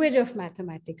language of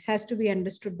mathematics has to be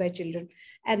understood by children.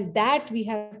 And that we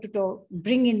have to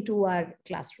bring into our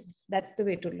classrooms. That's the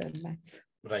way to learn maths.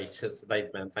 Right, yes,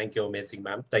 right, ma'am. Thank you. Amazing,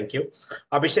 ma'am. Thank you.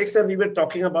 Abhishek sir, we were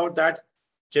talking about that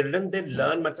children, they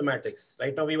learn mathematics.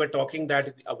 Right now, we were talking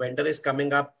that a vendor is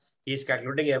coming up, he's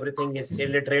calculating everything, he's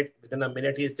illiterate. Within a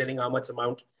minute, he's telling how much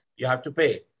amount you have to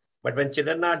pay. But when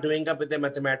children are doing up with their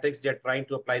mathematics, they're trying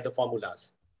to apply the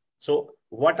formulas. So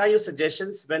what are your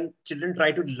suggestions when children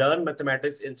try to learn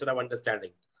mathematics instead of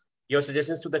understanding? Your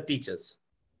suggestions to the teachers?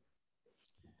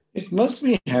 It must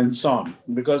be hands-on,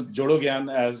 because Jodo Gyan,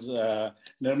 as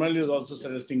Nirmal is also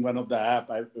suggesting one of the app,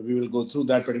 we will go through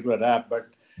that particular app, but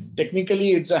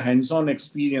technically it's a hands-on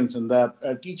experience, and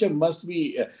the teacher must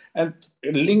be and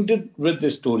linked it with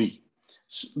the story.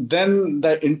 Then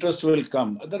the interest will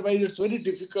come. Otherwise, it's very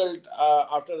difficult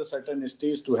after a certain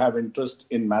stage to have interest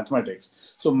in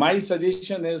mathematics. So my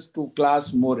suggestion is to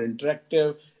class more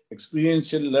interactive,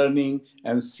 experiential learning,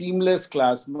 and seamless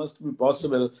class must be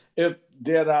possible if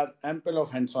there are ample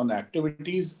of hands-on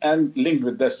activities and linked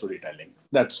with the storytelling.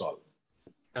 That's all.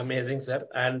 Amazing, sir.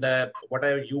 And what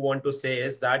you want to say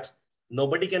is that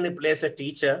nobody can replace a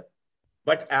teacher,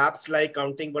 but apps like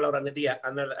Countingwell or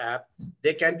another app,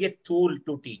 they can be a tool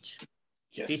to teach.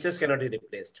 Yes. Teachers cannot be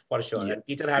replaced, for sure. Yeah. And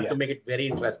teachers have to make it very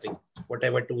interesting,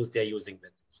 whatever tools they're using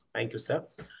with. Thank you, sir.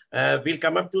 We'll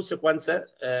come up to Sukhwant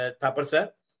Thaper,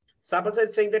 sir. Thaper sir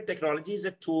is saying that technology is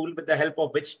a tool with the help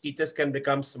of which teachers can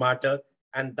become smarter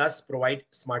and thus provide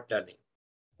smart learning.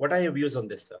 What are your views on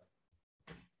this, sir?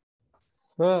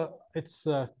 So it's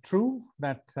true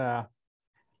that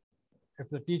if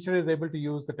the teacher is able to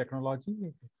use the technology,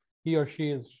 he or she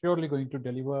is surely going to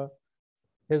deliver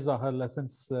his or her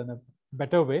lessons in a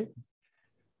better way.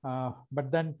 But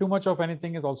then too much of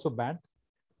anything is also bad.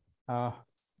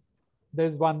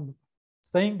 There's one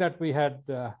saying that we had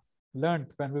learned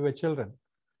when we were children.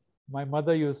 My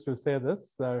mother used to say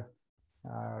this,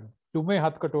 "Tumhe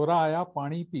hath katora aaya,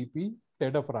 pani pee pee,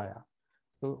 teda fraya."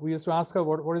 So we used to ask her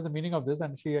what is the meaning of this,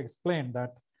 and she explained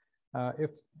that if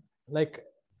like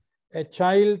a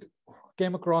child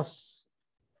came across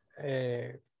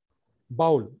a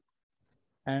bowl,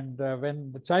 and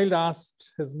when the child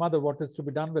asked his mother what is to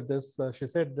be done with this, she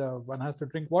said one has to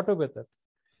drink water with it.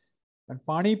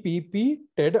 पानी पी पी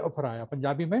टेड अफराया,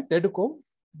 पंजाबी में टेड को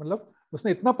मतलब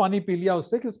उसने इतना पानी पी लिया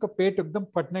उससे कि उसका पेट एकदम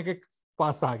फटने के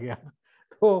पास आ गया।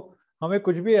 तो हमें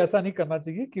कुछ भी ऐसा नहीं करना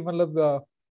चाहिए कि मतलब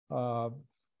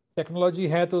टेक्नोलॉजी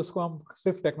है तो उसको हम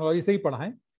सिर्फ टेक्नोलॉजी से ही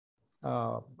पढ़ाएं।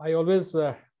 I always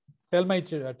tell my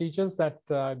teachers that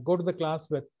go to the class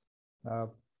with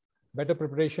better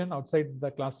preparation outside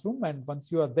the classroom, and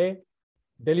once you are there,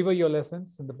 deliver your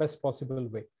lessons in the best possible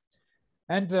way.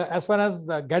 And as far as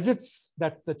the gadgets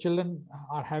that the children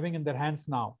are having in their hands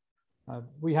now,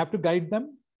 we have to guide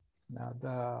them.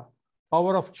 The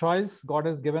power of choice God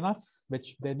has given us,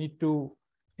 which they need to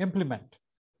implement.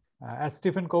 As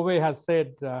Stephen Covey has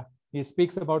said, he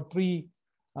speaks about three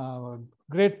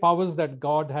great powers that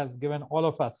God has given all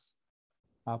of us: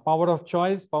 power of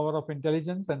choice, power of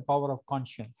intelligence, and power of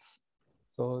conscience.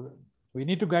 So we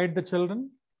need to guide the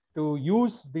children to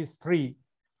use these three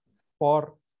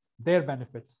for their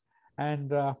benefits.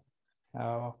 And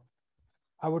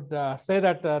I would say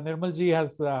that Nirmal ji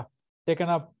has taken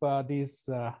up these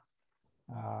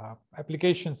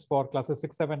applications for classes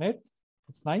 6, 7, 8.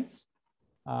 It's nice.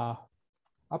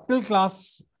 Up till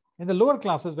class, in the lower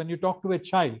classes, when you talk to a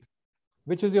child,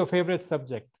 which is your favorite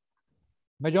subject?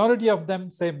 Majority of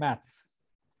them say maths.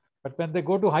 But when they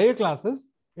go to higher classes,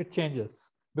 it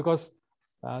changes because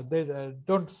they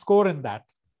don't score in that.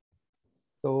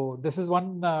 So this is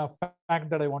one fact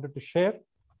that I wanted to share.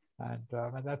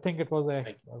 And I think it was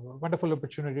a wonderful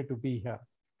opportunity to be here.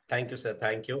 Thank you, sir.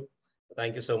 Thank you.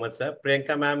 Thank you so much, sir.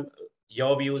 Priyanka, ma'am,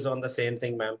 your views on the same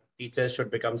thing, ma'am. Teachers should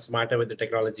become smarter with the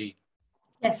technology.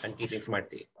 Yes. And teaching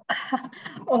smartly.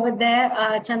 Over there,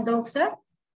 Chandhok, sir,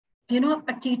 you know,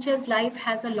 a teacher's life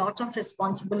has a lot of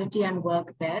responsibility and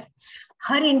work there.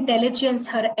 Her intelligence,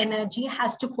 her energy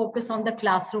has to focus on the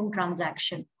classroom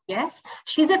transaction. Yes,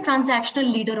 she's a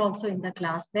transactional leader also in the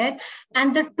class there.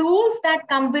 And the tools that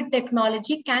come with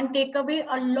technology can take away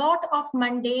a lot of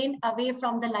mundane away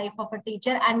from the life of a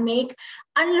teacher and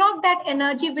unlock that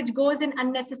energy which goes in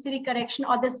unnecessary correction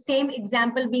or the same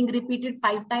example being repeated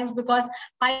 5 times because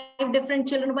 5 different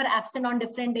children were absent on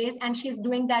different days and she's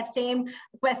doing that same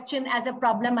question as a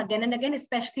problem again and again,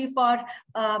 especially for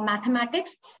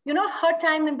mathematics. You know, her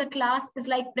time in the class is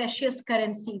like precious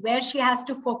currency where she has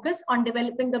to focus on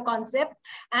developing the concept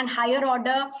and higher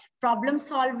order problem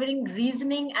solving,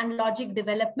 reasoning and logic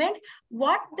development.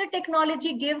 What the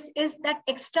technology gives is that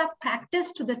extra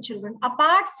practice to the children.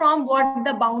 Apart from what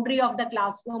the boundary of the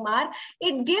classroom are,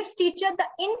 it gives teacher the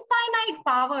infinite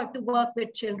power to work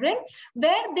with children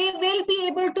where they will be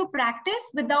able to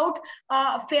practice without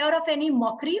fear of any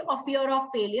mockery or fear of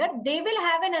failure. They will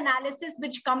have an analysis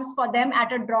which comes for them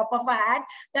at a drop of a hat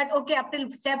that, okay, up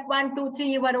till step 1, 2, 3,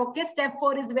 you were okay. Step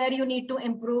 4 is where you need to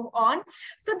improve on.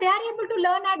 So they are able to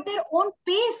learn at their own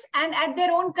pace and at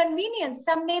their own convenience.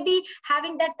 Some may be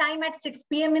having that time at 6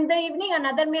 p.m. in the evening.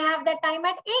 Another may have that time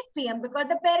at 8 p.m. because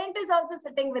the parent is also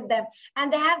sitting with them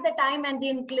and they have the time and the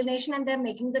inclination and they're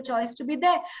making the choice to be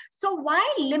there. So why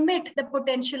limit the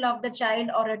potential of the child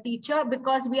or a teacher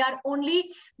because we are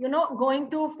only, you know, going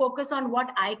to focus on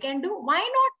what I can do? Why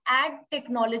not add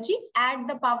technology, add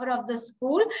the power of the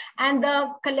school and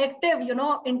the collective, you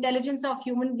know, intelligence of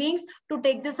human beings to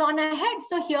take this on ahead?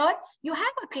 So here you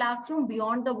have a classroom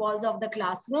beyond the walls of the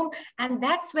classroom, and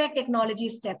that's where technology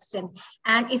steps in.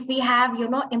 And if we have, you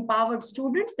know, empowered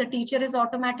students, the teacher is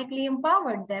automatically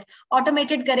empowered there.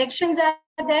 Automated corrections are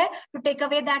there to take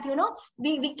away that, you know,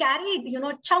 we carried, you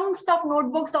know, chunks of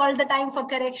notebooks all the time for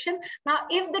correction. Now,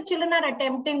 if the children are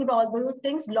attempting all those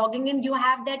things, logging in, you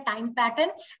have their time pattern,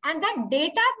 and that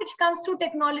data which comes through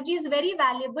technology is very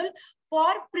valuable for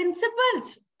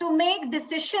principals to make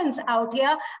decisions out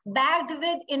here backed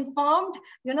with informed,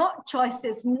 you know,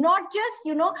 choices, not just,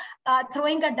 you know,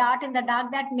 throwing a dart in the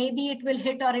dark that maybe it will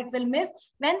hit or it will miss.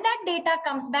 When that data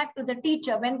comes back to the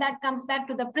teacher, when that comes back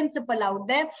to the principal out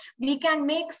there, we can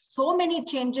make so many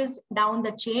changes down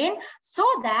the chain so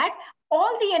that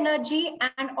all the energy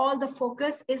and all the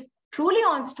focus is truly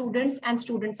on students and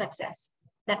student success.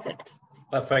 That's it.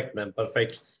 Perfect, ma'am.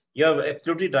 Perfect. You're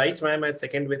absolutely right, ma'am. I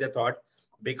second with your thought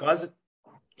because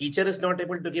teacher is not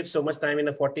able to give so much time in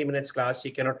a 40 minutes class.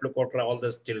 She cannot look after all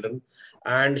the children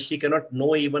and she cannot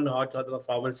know even how the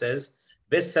formal says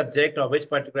which subject or which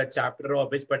particular chapter or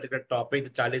which particular topic the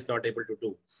child is not able to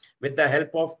do. With the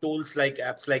help of tools like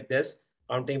apps like this,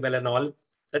 Countingwell and all,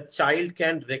 the child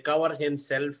can recover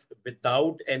himself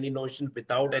without any notion,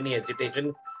 without any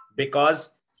hesitation,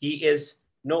 because he is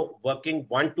working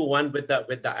one-to-one with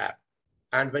the app.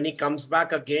 And when he comes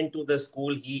back again to the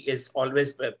school, he is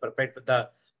always perfect with the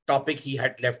topic he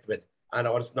had left with and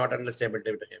was not understandable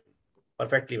to him.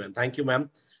 Perfectly, ma'am. Thank you, ma'am.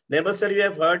 Nirmal sir, you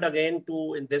have heard again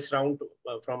in this round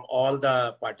from all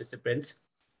the participants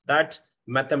that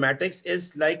mathematics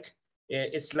is like,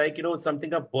 it's like,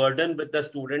 something a burden with the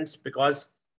students because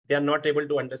they are not able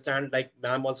to understand, like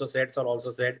ma'am also said, sir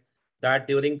also said, that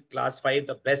during class 5,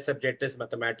 the best subject is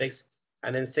mathematics.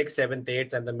 And in 6th, 7th,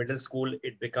 8th and the middle school,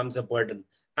 it becomes a burden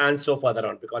and so further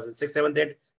on, because in 6th, 7th,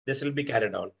 8th, this will be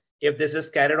carried on. If this is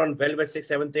carried on well with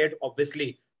 6th, 7th, 8th,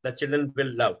 obviously the children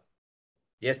will love.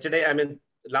 Yesterday,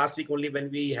 last week only when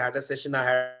we had a session, I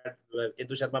had,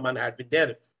 Indu Sharma man had been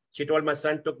there. She told my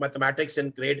son took mathematics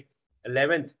in grade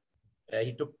 11th.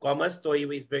 He took commerce, so he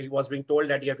was being told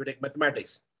that he had to take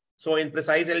mathematics. So in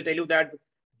precise, I'll tell you that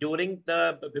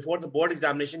before the board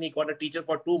examination, he got a teacher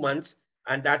for 2 months,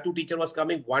 and that teacher was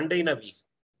coming 1 day in a week.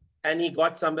 And he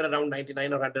got somewhere around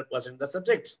 99 or 100% in the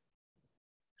subject.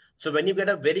 So when you get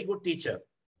a very good teacher,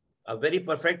 a very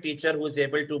perfect teacher who is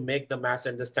able to make the maths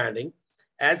understanding,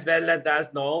 as well as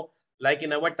that's now, like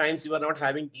in our times, we were not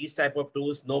having these type of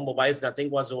tools, no mobiles, nothing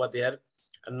was over there.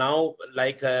 And now,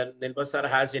 like Nirmal sir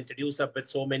has introduced up with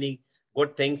so many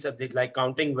good things, like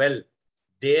Countingwell.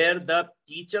 There, the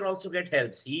teacher also get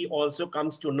helps. He also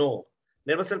comes to know.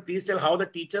 Nirmal sir, please tell how the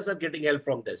teachers are getting help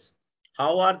from this.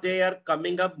 How are they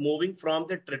coming up, moving from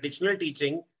the traditional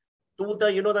teaching to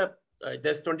the,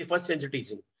 this 21st century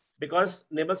teaching? Because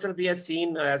Nirmal sir, we have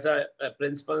seen as a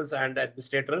principals and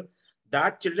administrator,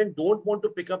 that children don't want to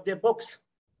pick up their books.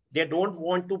 They don't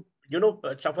want to,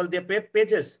 shuffle their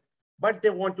pages, but they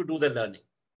want to do the learning.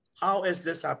 How is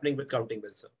this happening with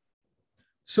Countingwell, sir?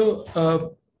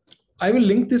 So I will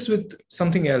link this with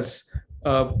something else.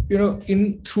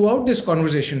 Throughout this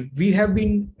conversation, we have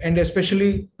been, and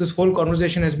especially this whole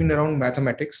conversation has been around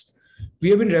mathematics. We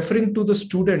have been referring to the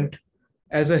student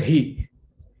as a he,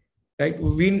 right?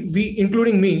 We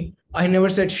including me, I never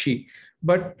said she,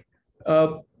 but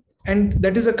and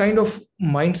that is a kind of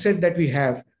mindset that we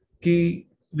have. Ki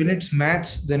when it's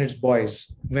maths, then it's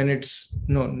boys. When it's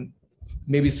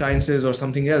maybe sciences or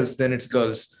something else, then it's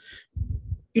girls.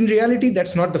 In reality,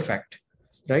 that's not the fact,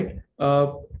 right?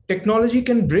 Technology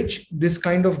can bridge this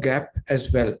kind of gap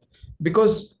as well,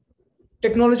 because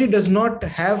technology does not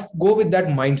go with that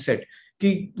mindset.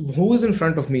 Ki who is in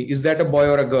front of me? Is that a boy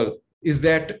or a girl? Is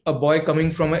that a boy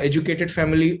coming from an educated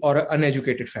family or an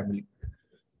uneducated family?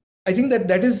 I think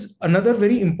that is another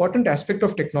very important aspect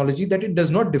of technology, that it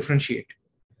does not differentiate.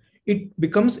 It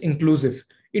becomes inclusive.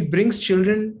 It brings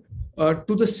children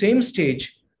to the same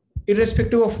stage,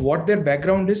 irrespective of what their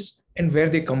background is and where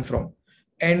they come from.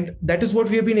 And that is what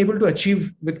we have been able to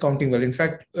achieve with Countingwell. In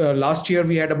fact, last year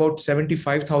we had about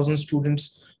 75,000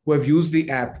 students who have used the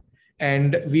app,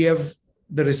 and we have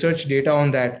the research data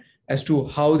on that as to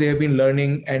how they have been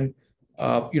learning and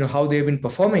how they have been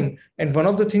performing. And one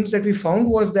of the things that we found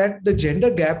was that the gender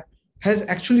gap has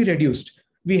actually reduced.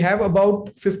 We have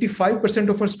about 55%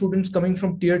 of our students coming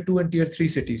from tier 2 and tier 3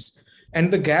 cities.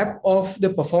 And the gap of the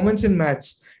performance in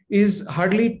maths is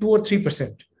hardly 2 or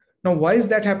 3%. Now, why is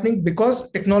that happening?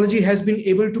 Because technology has been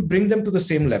able to bring them to the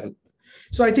same level.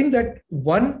 So I think that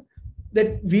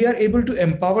that we are able to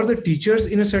empower the teachers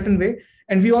in a certain way.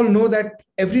 And we all know that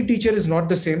every teacher is not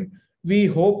the same. We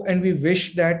hope and we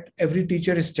wish that every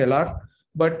teacher is stellar,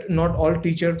 but not all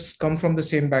teachers come from the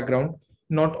same background.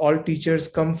 Not all teachers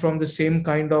come from the same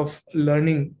kind of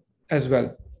learning as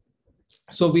well.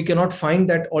 So we cannot find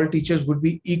that all teachers would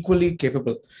be equally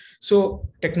capable. So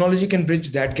technology can bridge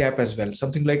that gap as well.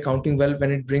 Something like Countingwell,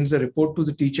 when it brings a report to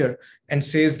the teacher and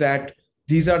says that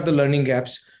these are the learning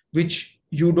gaps, which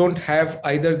you don't have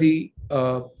either the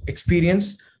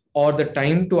experience or the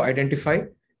time to identify.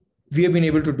 We have been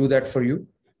able to do that for you.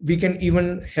 We can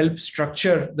even help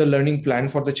structure the learning plan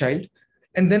for the child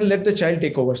and then let the child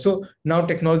take over. So now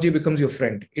technology becomes your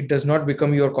friend. It does not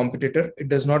become your competitor. It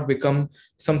does not become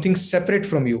something separate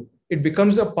from you. It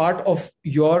becomes a part of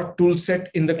your tool set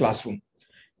in the classroom.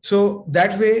 So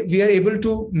that way we are able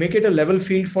to make it a level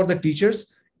field for the teachers,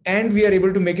 and we are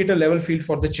able to make it a level field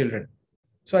for the children.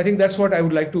 So I think that's what I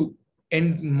would like to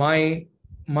end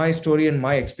my story and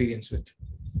my experience with.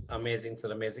 Amazing,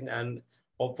 sir, amazing. And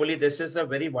hopefully this is a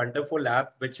very wonderful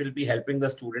app which will be helping the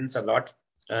students a lot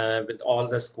with all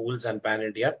the schools and Pan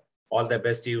India. All the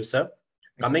best to you, sir.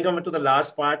 Coming on to the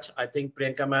last part, I think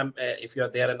Priyanka ma'am, if you're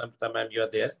there, and Amrita ma'am, you're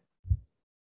there.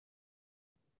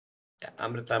 Yeah,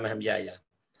 Amrita ma'am, yeah.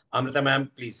 Amrita ma'am,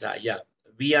 please, yeah.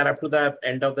 We are up to the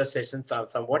end of the session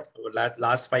somewhat,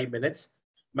 last 5 minutes.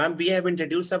 Ma'am, we have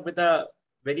introduced up with a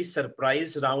very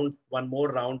surprise round, one more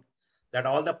round, that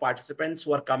all the participants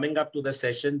who are coming up to the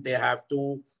session, they have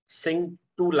to sing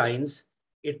 2 lines.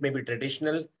 It may be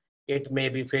traditional, it may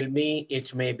be filmy,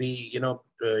 it may be,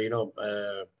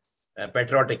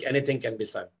 patriotic, anything can be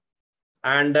sung.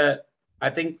 And I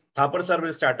think Thaper sir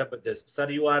will start up with this. Sir,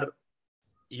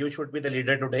 you should be the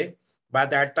leader today. By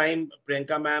that time,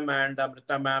 Priyanka ma'am and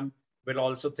Amrita ma'am will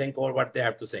also think over what they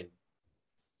have to say.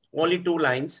 Only 2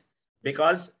 lines,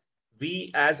 because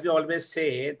as we always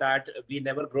say, that we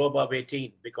never grow above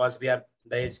 18 because we are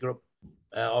the age group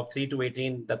of 3 to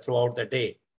 18 throughout the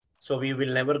day. So we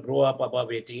will never grow up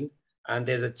above 18. And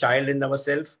there's a child in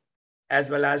ourselves, as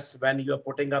well as when you are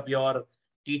putting up your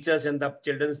teachers in the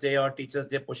Children's Day or Teachers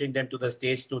Day, pushing them to the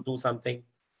stage to do something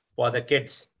for the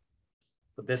kids.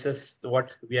 So this is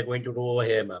what we are going to do over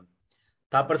here, ma'am.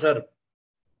 Thaper sir.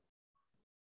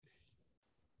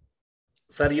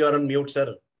 Sir, you are on mute,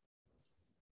 sir.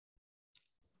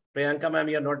 Priyanka ma'am,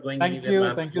 you are not going anywhere,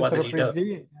 ma'am. Thank you, Sarpreet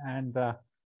ji. And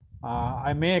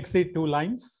I may exceed 2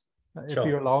 lines, if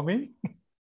you allow me.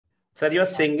 Sir, you are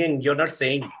singing. You're not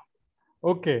saying.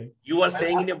 Okay. You are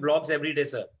saying in your blogs every day,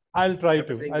 sir. I'll try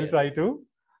to.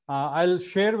 I'll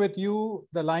share with you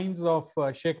the lines of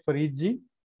Sheikh Farid ji,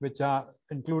 which are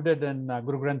included in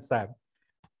Guru Granth Sahib.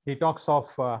 He talks of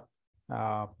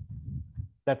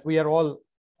that we are all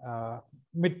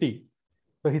mitti.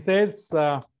 So he says,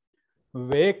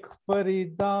 Vek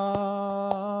Farida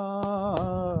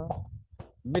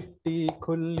mitti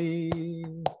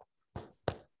khulli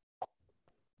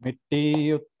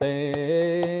mitti utte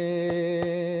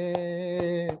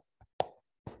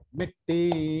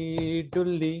mitti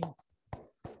dulli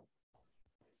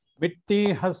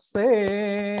mitti hasse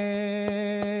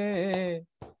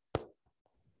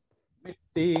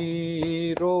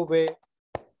mitti rove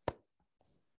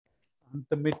ant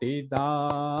mitti da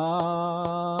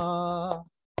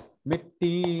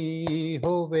mitti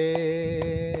hove.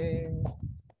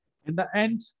 In the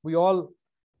end, we all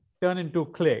turn into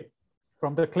clay.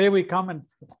 From the clay we come and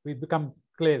we become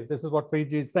clay. This is what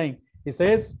Farid is saying. He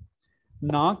says,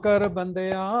 Na kar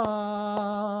bandeya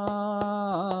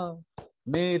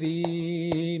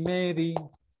meri meri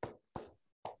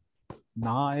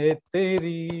na e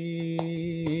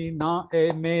teri na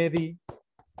e meri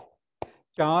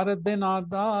char dina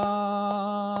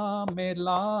da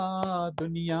mela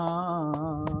duniya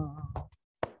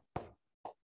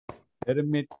फिर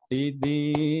मिट्टी दी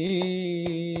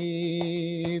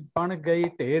बन गई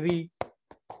ढेरी.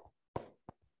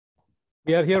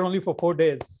 We are here only for 4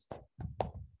 days.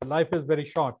 Life is very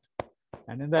short,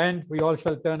 and in the end we all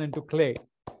shall turn into clay.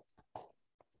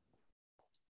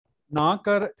 ना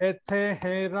कर एथे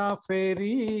हेरा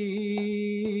फेरी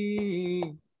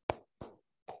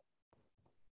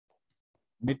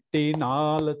मिट्टी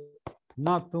नाल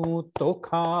ना तू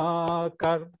धोखा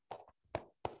कर.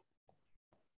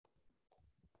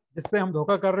 जिससे हम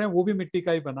धोखा कर रहे हैं वो भी मिट्टी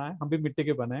का ही बना है, हम भी मिट्टी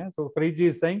के बने हैं. So Farid ji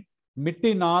is saying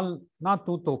मिट्टी नाल ना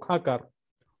तू धोखा कर,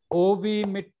 ओ भी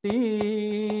मिट्टी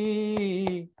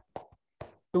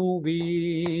तू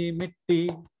भी मिट्टी.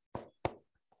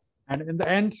 And in the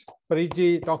end Farid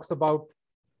ji talks about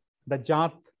the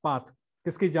जात पात.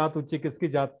 किसकी जात ऊंची किसकी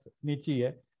जात नीची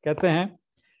है. कहते हैं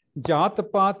जात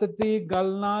पात दी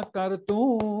गल ना कर तू,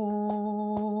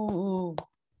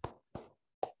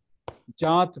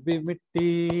 जात भी मिट्टी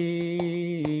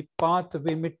पात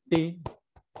भी मिट्टी.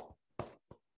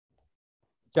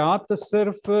 जात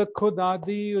सिर्फ खुदा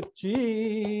दी उच्ची,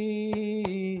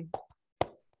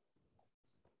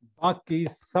 बाकी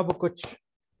सब कुछ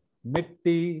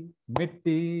मिट्टी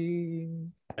मिट्टी.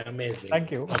 Amazing.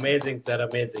 Thank you. Amazing, sir.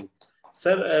 Amazing.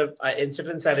 Sir,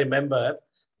 incidents I remember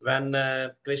when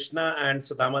Krishna and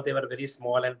Sudama, they were very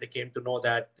small and they came to know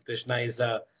that Krishna is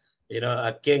a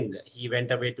king. He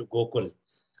went away to Gokul.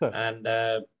 Sir. And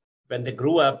when they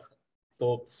grew up,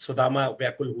 तो सुदामा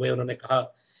व्याकुल हुए. उन्होंने कहा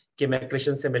कि मैं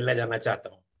कृष्ण से मिलने जाना चाहता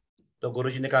हूँ. तो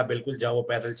गुरुजी ने कहा बिल्कुल जाओ. वो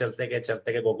पैदल चलते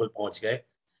गए गोकुल पहुंच गए.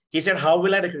 He said, how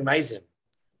will I recognize him?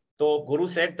 तो गुरु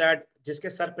said that जिसके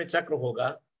सर पे चक्र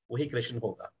होगा वही कृष्ण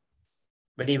होगा.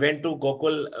 When he went to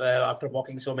Gokul after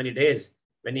walking so many days,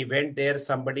 when he went there,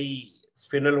 somebody's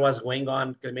funeral was going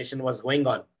on, cremation was going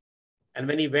on. And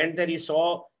when he went there, he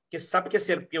saw कि सबके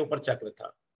सिर के ऊपर चक्र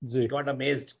था. He got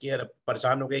amazed कि यार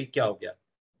परेशान हो गए, क्या हो गया.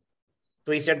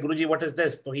 तो he said, Guruji, what is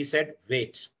this? तो he said,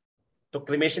 wait. तो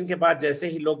क्रिमेशन के बाद जैसे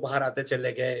ही लोग बाहर आते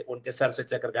चले गए, उनके सर से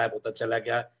चक्र गायब होता चला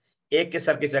गया. एक के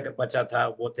सर के चक्र बचा था,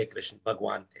 वो थे कृष्ण,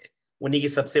 भगवान थे. उन्हीं की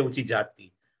सबसे ऊंची जात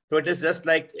थी. So it is just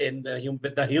like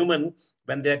with the human,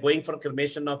 when they are going for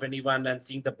cremation of anyone and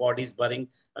seeing the bodies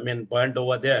burned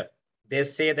over there, they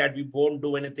say that we won't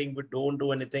do anything, we don't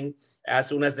do anything. As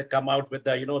soon as they come out with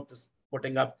the, this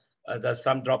putting up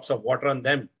some drops of water on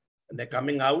them, and they're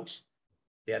coming out,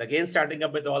 they are again starting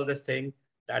up with all this thing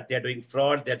that they're doing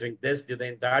fraud, they're doing this, they're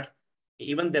doing that.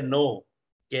 Even they know,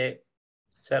 okay,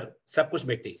 Sir, सब कुछ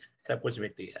मिट्टी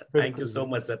है. Thank you so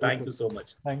much, sir. Thank you so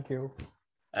much. Thank you.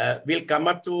 We'll come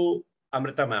up to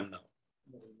Amrita ma'am now.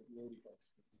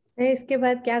 इसके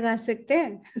बाद क्या गा सकते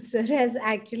हैं? Sir has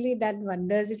actually done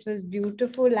wonders. It was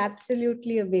beautiful,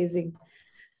 absolutely amazing.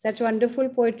 Such wonderful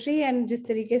poetry, and जिस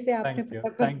तरीके से आपने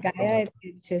गाया है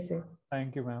अच्छे से.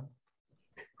 Thank you, ma'am.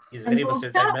 He's very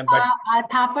versatile, ma'am. But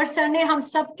Thaper sir ने हम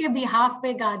सब के behalf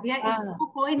पे गा दिया. इसको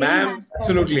कोई नहीं ma'am, match कर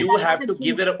absolutely. You have to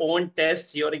give your own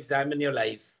test, your exam in your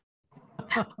life.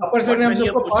 Thaper sir ने हम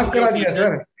सबको पास करा दिया,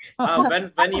 sir.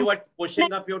 When you are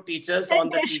pushing up your teachers on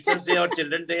the Teachers' Day or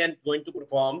Children's Day and going to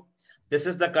perform, this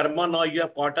is the karma. Now you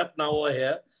have caught up now over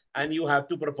here, and you have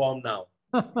to perform now.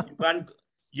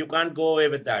 You can't go away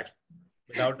with that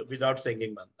without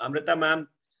singing, ma'am. Amrita ma'am.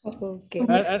 Okay.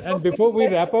 And before we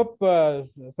wrap up,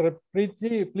 Sir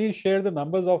Preetji, please share the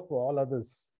numbers of all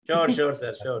others. Sure,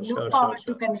 sir. Sure. Look forward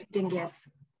to connecting.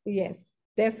 Yes,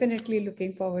 definitely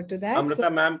looking forward to that. Amrita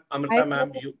ma'am,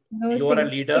 you are a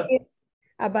leader.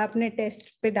 अब आपने test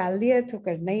पे डाल दिया तो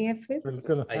करना ही है फिर.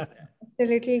 बिल्कुल. A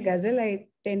little ghazal I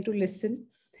tend to listen.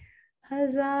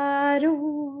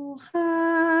 हजारों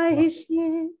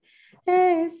ख्वाहिशें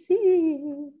ऐसी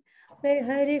पे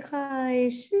हर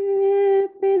ख्वाहिश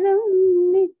पे दम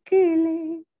निकले,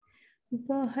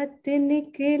 बहुत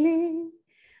निकले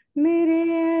मेरे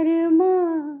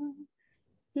अरमां,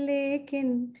 लेकिन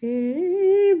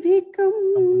फिर भी कम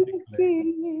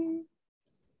निकले.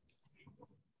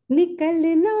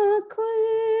 निकलना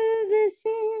खुद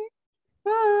से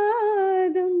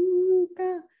आदम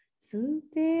का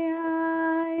सुनते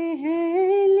आए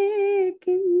हैं,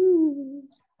 लेकिन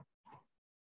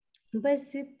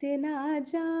बस इतना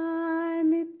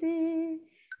जानते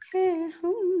हैं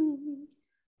हम,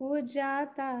 वो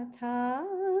जाता था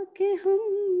कि हम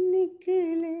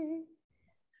निकले.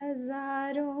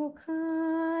 हजारों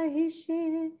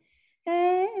ख्वाहिशें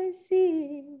ऐसी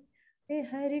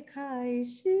हर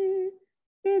ख्वाहिश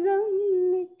पे दम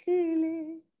निकले.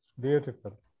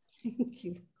 Beautiful. Thank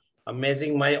you.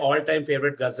 Amazing. My all-time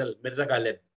favorite ghazal, Mirza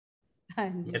Ghalib.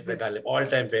 Mirza Ghalib,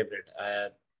 all-time favorite.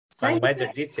 Sung by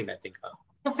Jagjit Singh, I think.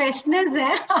 Professionals,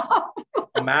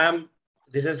 Ma'am,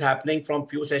 this is happening from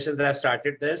few sessions. I have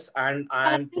started this, and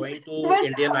I am going to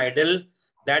Indian Idol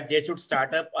that they should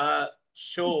start up a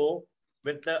show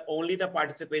with only the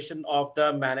participation of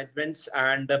the managements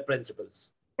and the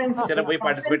principals. सिर्फ वही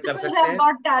participate कर सकते हैं.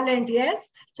 Got talent, yes.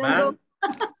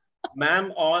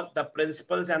 Ma'am, all the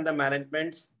principals and the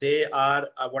managements, they are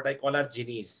what I call our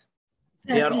genies.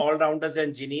 They are all-rounders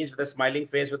and genies with a smiling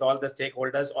face, with all the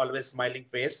stakeholders, always smiling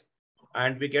face.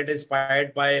 And we get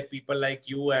inspired by people like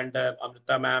you and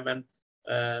Amrita ma'am and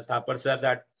Thaper sir,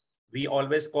 that we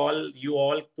always call you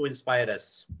all to inspire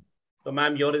us. So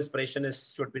ma'am, your inspiration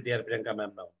should be there, Priyanka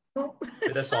ma'am, now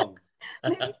with a song.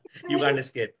 You can't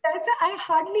escape. I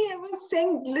hardly ever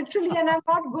sing, literally, and I'm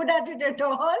not good at it at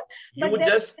all. You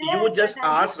just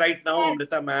ask right now,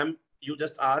 Amrita ma'am. You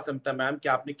just ask Amrita ma'am कि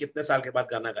आपने कितने साल के बाद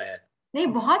गाना गाया है? नहीं,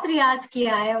 बहुत रियाज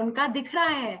किया है, उनका दिख रहा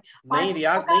है. नहीं,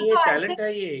 रियाज नहीं, ये टैलेंट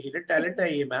है, ये हिडन टैलेंट है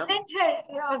ये मैम.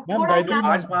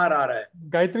 आज बाहर आ रहा है.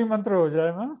 गायत्री मंत्र हो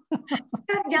जाए मैम.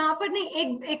 यहाँ पर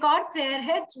नहीं, एक और प्रेयर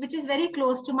है which is very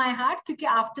close to my heart, क्योंकि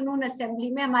आफ्टरनून असेंबली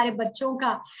में हमारे बच्चों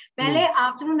का पहले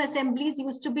afternoon assemblies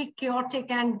used to be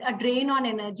chaotic and a drain on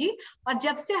energy, और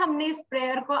जब से हमने इस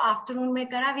प्रेयर को आफ्टरनून में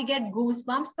करा, we get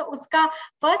goosebumps. तो उसका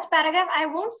first paragraph I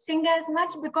won't sing as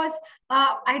much because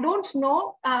I don't know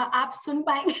आप सुन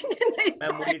पाएंगे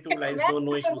ma'am. only 2 lines,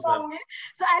 no issues ma'am.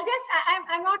 So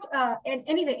I'm not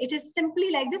anyway, it is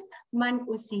simply like this. मन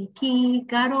उसी की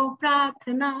करो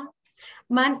प्रार्थना,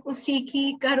 मन उसी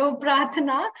की करो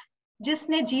प्रार्थना,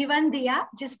 जिसने जीवन दिया,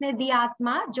 जिसने दी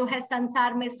आत्मा, जो है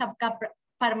संसार में सबका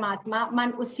परमात्मा,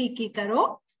 मन उसी की करो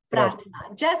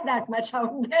प्रार्थना. Just that much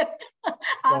out there.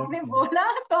 आपने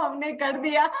बोला तो हमने कर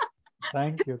दिया.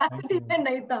 Thank you.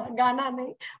 नहीं था, गाना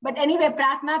नहीं. But anyway,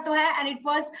 प्रार्थना तो है, and it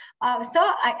was, sir,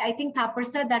 I think Thaper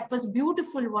sir, that was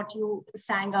beautiful what you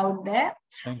sang out there.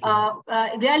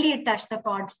 Really it touched the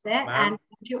chords there. And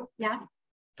thank you. Yeah.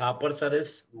 Thaper sir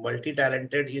is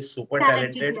multi-talented. He's super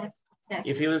talented. Yes.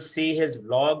 If you will see his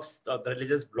vlogs, the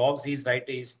religious vlogs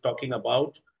he's talking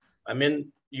about, I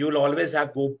mean, you will always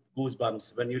have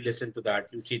goosebumps when you listen to that.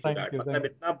 You see to that. मतलब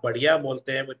इतना बढ़िया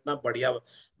बोलते हैं, इतना बढ़िया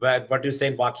what you say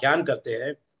वाख्यान करते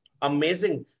हैं.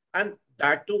 Amazing. And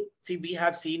that too, see, we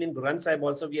have seen in Granth Sahib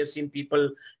also, we have seen people,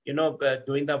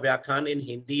 doing the Vyakhan in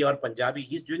Hindi or Punjabi.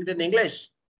 He's doing it in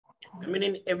English. I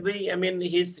mean,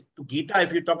 he's Gita.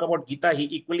 If you talk about Gita, he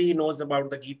equally knows about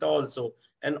the Gita also,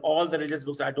 and all the religious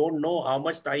books. I don't know how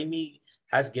much time he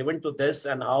has given to this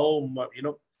and how,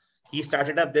 he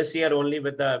started up this year only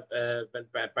with the when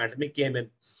pandemic came in.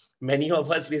 Many of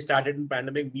us, we started in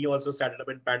pandemic. We also started up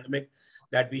in pandemic,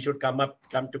 that we should come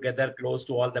together close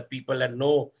to all the people and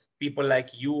know people like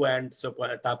you and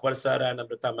Sukhwant Thaper sir and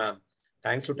Amrita ma'am.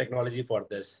 Thanks to technology for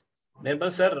this.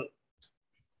 Nirmal sir,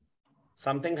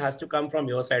 something has to come from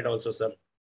your side also, sir.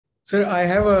 Sir, I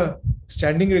have a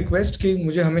standing request कि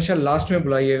मुझे हमेशा last में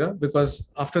बुलाइएगा,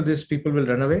 because after this people will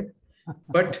run away.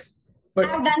 But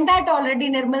I've done that already,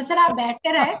 Nirmal sir. आप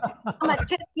बैठते रहे, हम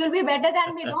अच्छे, you'll be better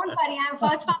than me. Don't worry, I'm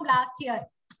first from last year.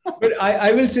 But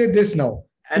I will say this now.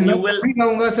 And you will. मैं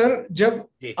गाऊंगा sir जब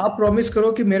आप promise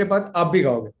करो कि मेरे बाद आप भी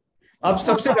गाओगे. आप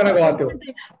सबसे गाना गाते हो.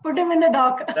 Put him in the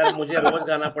dock. Sir मुझे रोज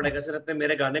गाना पड़ेगा सर, इतने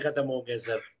मेरे गाने खत्म हो गए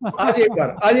सर. आज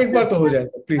एक बार तो हो जाए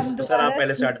सर, please. सर आप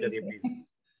पहले start करिए please.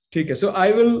 ठीक है. So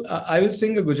I will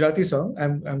sing a Gujarati song.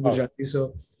 I'm Gujarati,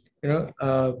 so you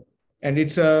know. And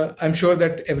it's I'm sure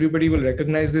that everybody will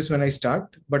recognize this when I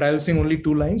start, but I'll sing only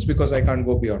 2 lines because I can't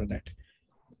go beyond that.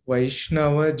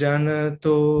 Vaishnava jan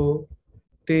to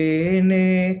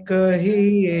tene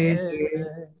kahiye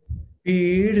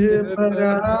peedh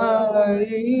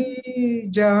parai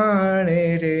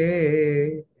jane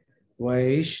re.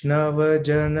 Vaishnava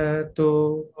jan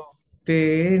to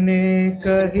tene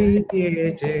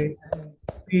kahiye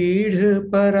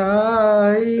पीढ़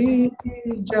पराई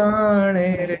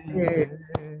जाने रे.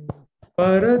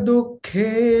 पर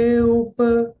दुखे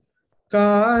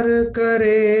उपकार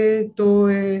करे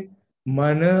तोए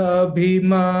मन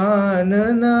अभिमान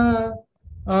न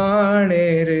आने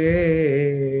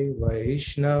रे.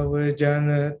 वैष्णव जन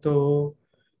तो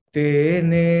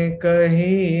तेने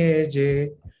कहिए जे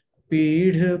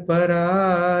पीढ़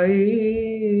पराई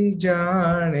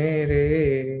जाने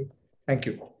रे. Thank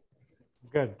you.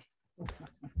 Good.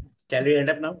 Can we end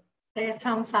up now? They're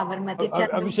from Sabarmati.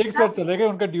 Abhishek sir चले गए,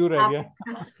 उनका ड्यू रह गया.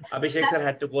 Abhishek sir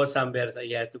had to go somewhere. So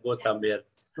he has to go somewhere.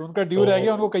 तो उनका ड्यू रह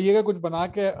गया, उनको कहिएगा कुछ बना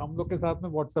के हम लोग के साथ में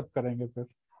WhatsApp करेंगे फिर.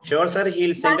 Sure sir,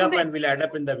 he'll sing up and we'll add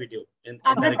up in the video. In the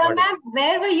Amrita ma'am,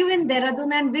 where were you in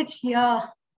Dehradun and which year?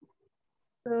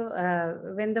 So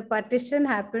when the partition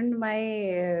happened,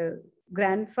 my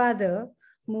grandfather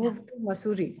moved to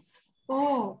Mussoorie.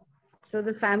 Oh. So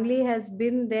the family has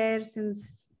been there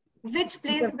since. Which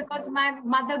place? Because my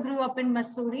mother grew up in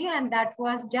Mussoorie, and that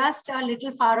was just a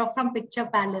little far off from Picture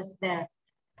Palace there.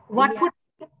 What would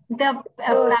the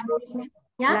family's name?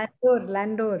 Yeah?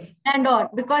 Landor.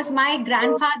 Because my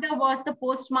grandfather was the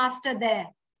postmaster there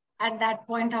at that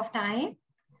point of time.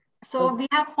 So we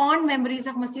have fond memories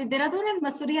of Mussoorie. Dehradun and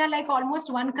Mussoorie are like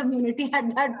almost one community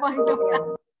at that point of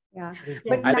time. Yeah.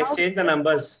 But I'll exchange the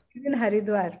numbers. In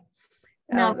Haridwar.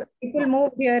 People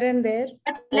move here and there.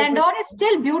 But Landor is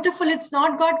still beautiful. It's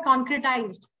not got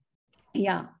concretized.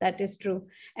 Yeah, that is true.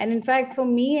 And in fact, for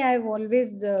me, I've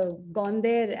always gone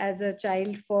there as a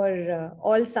child for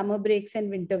all summer breaks and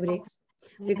winter breaks,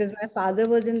 because my father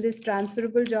was in this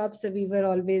transferable job. So we were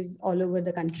always all over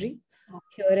the country,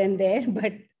 here and there.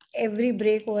 But every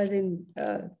break was in...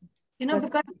 because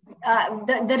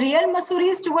the real Mussoorie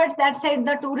is towards that side.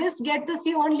 The tourists get to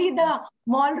see only the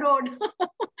Mall Road,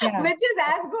 which is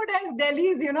as good as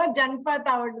Delhi's, Janpath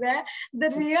out there.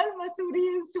 The real Mussoorie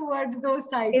is towards those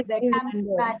sides.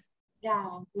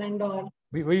 Landor.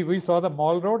 We saw the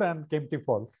Mall Road and Kempty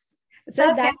Falls.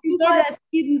 So that is where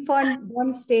Raskin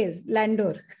Fond stays,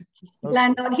 Landor.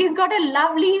 Landor. He's got a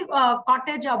lovely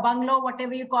cottage or bungalow,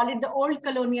 whatever you call it, the old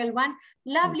colonial one.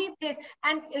 Lovely place.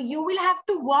 And you will have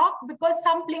to walk because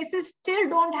some places still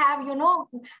don't have,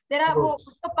 there are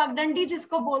usko pagdandi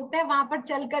jisko bolte hain, wahan par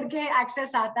chal karke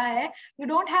access aata hai. You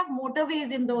don't have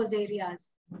motorways in those areas.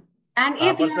 And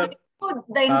if you have,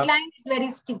 the incline is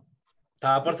very steep.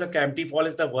 Thaper sir, Kempty Fall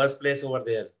is the worst place over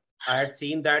there. I had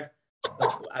seen that.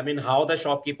 I mean, how the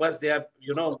shopkeepers, they are,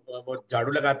 वो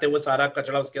झाड़ू लगाते हैं, वो सारा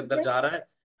कचरा उसके अंदर जा रहा है,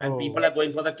 and people are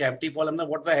going for the Kempty Fall.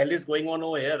 What the hell is going on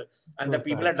over here? And the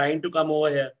people are dying to come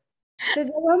over here. So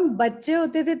जब हम बच्चे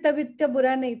होते थे तब इतना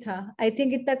बुरा नहीं था. I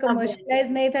think इतना commercialized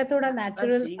नहीं था, थोड़ा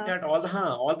natural. I'm seeing that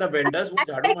all the vendors वो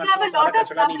झाड़ू मारते हैं, सारा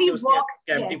कचरा नीचे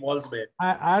उसके Kempty Falls में.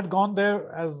 I had gone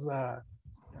there as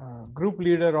group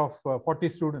leader of 40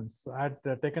 students. I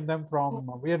had taken them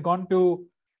from. We had gone to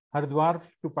Haridwar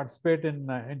to participate in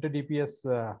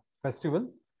Inter-DPS festival.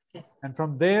 And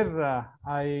from there,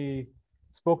 I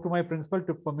spoke to my principal,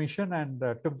 took permission and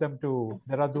took them to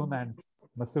Dehradun and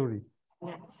Mussoorie.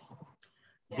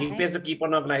 DPS to keep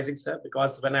on organizing, sir,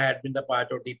 because when I had been the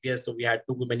part of DPS, so we had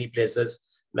too many places.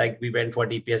 Like we went for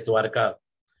DPS Dwarka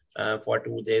for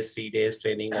 2 days, 3 days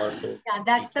training also. Yeah,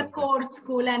 that's the core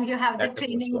school and you have the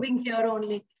training wing here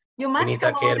only. You must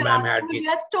Vinita come over ma'am had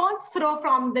a stone's throw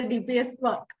from the DPS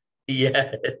work.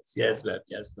 Yes, yes, ma'am.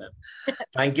 Yes, ma'am.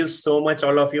 Thank you so much,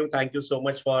 all of you. Thank you so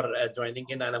much for joining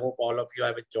in, and I hope all of you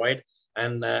have enjoyed.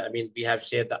 And I mean, we have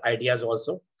shared the ideas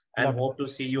also, and Lovely. hope to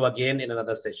see you again in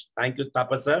another session. Thank you,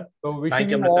 Thaper sir. So wishing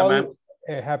Thank you, you Amrita all ma'am.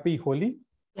 a happy Holi.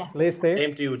 Yes. Play safe.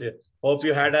 Same to you, dear. Hope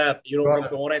you had a, from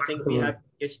tomorrow, I think we have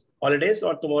holidays,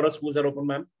 or tomorrow schools are open,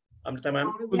 ma'am. Amrita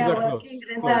ma'am. We are working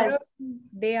results.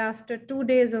 Day after 2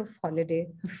 days of holiday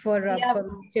for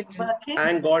children.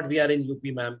 Thank God we are in UP,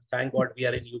 ma'am. Thank God we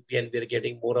are in UP and we're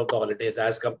getting more of the holidays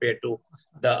as compared to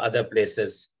the other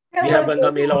places. We have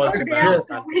Ganga Mela also, ma'am.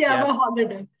 We have a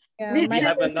holiday. Yeah, we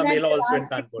have Ganga Mela also in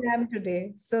Kanpur. Exam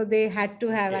today, so they had to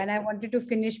have, and I wanted to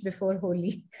finish before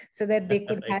Holi so that they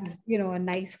could Right. have, a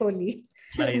nice Holi.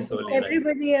 Nice Holi,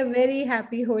 Everybody a very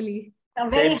happy Holi.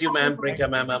 Same to you, ma'am. Priyanka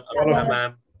ma'am, Amrita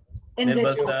ma'am,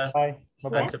 Nirmal Shah, Bye.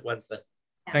 Bye-bye. and Sukhwant sir.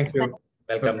 Thank you.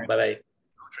 Welcome. Bye-bye.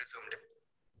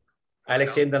 I'll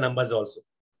exchange the numbers also.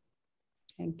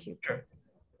 Thank you. Sure.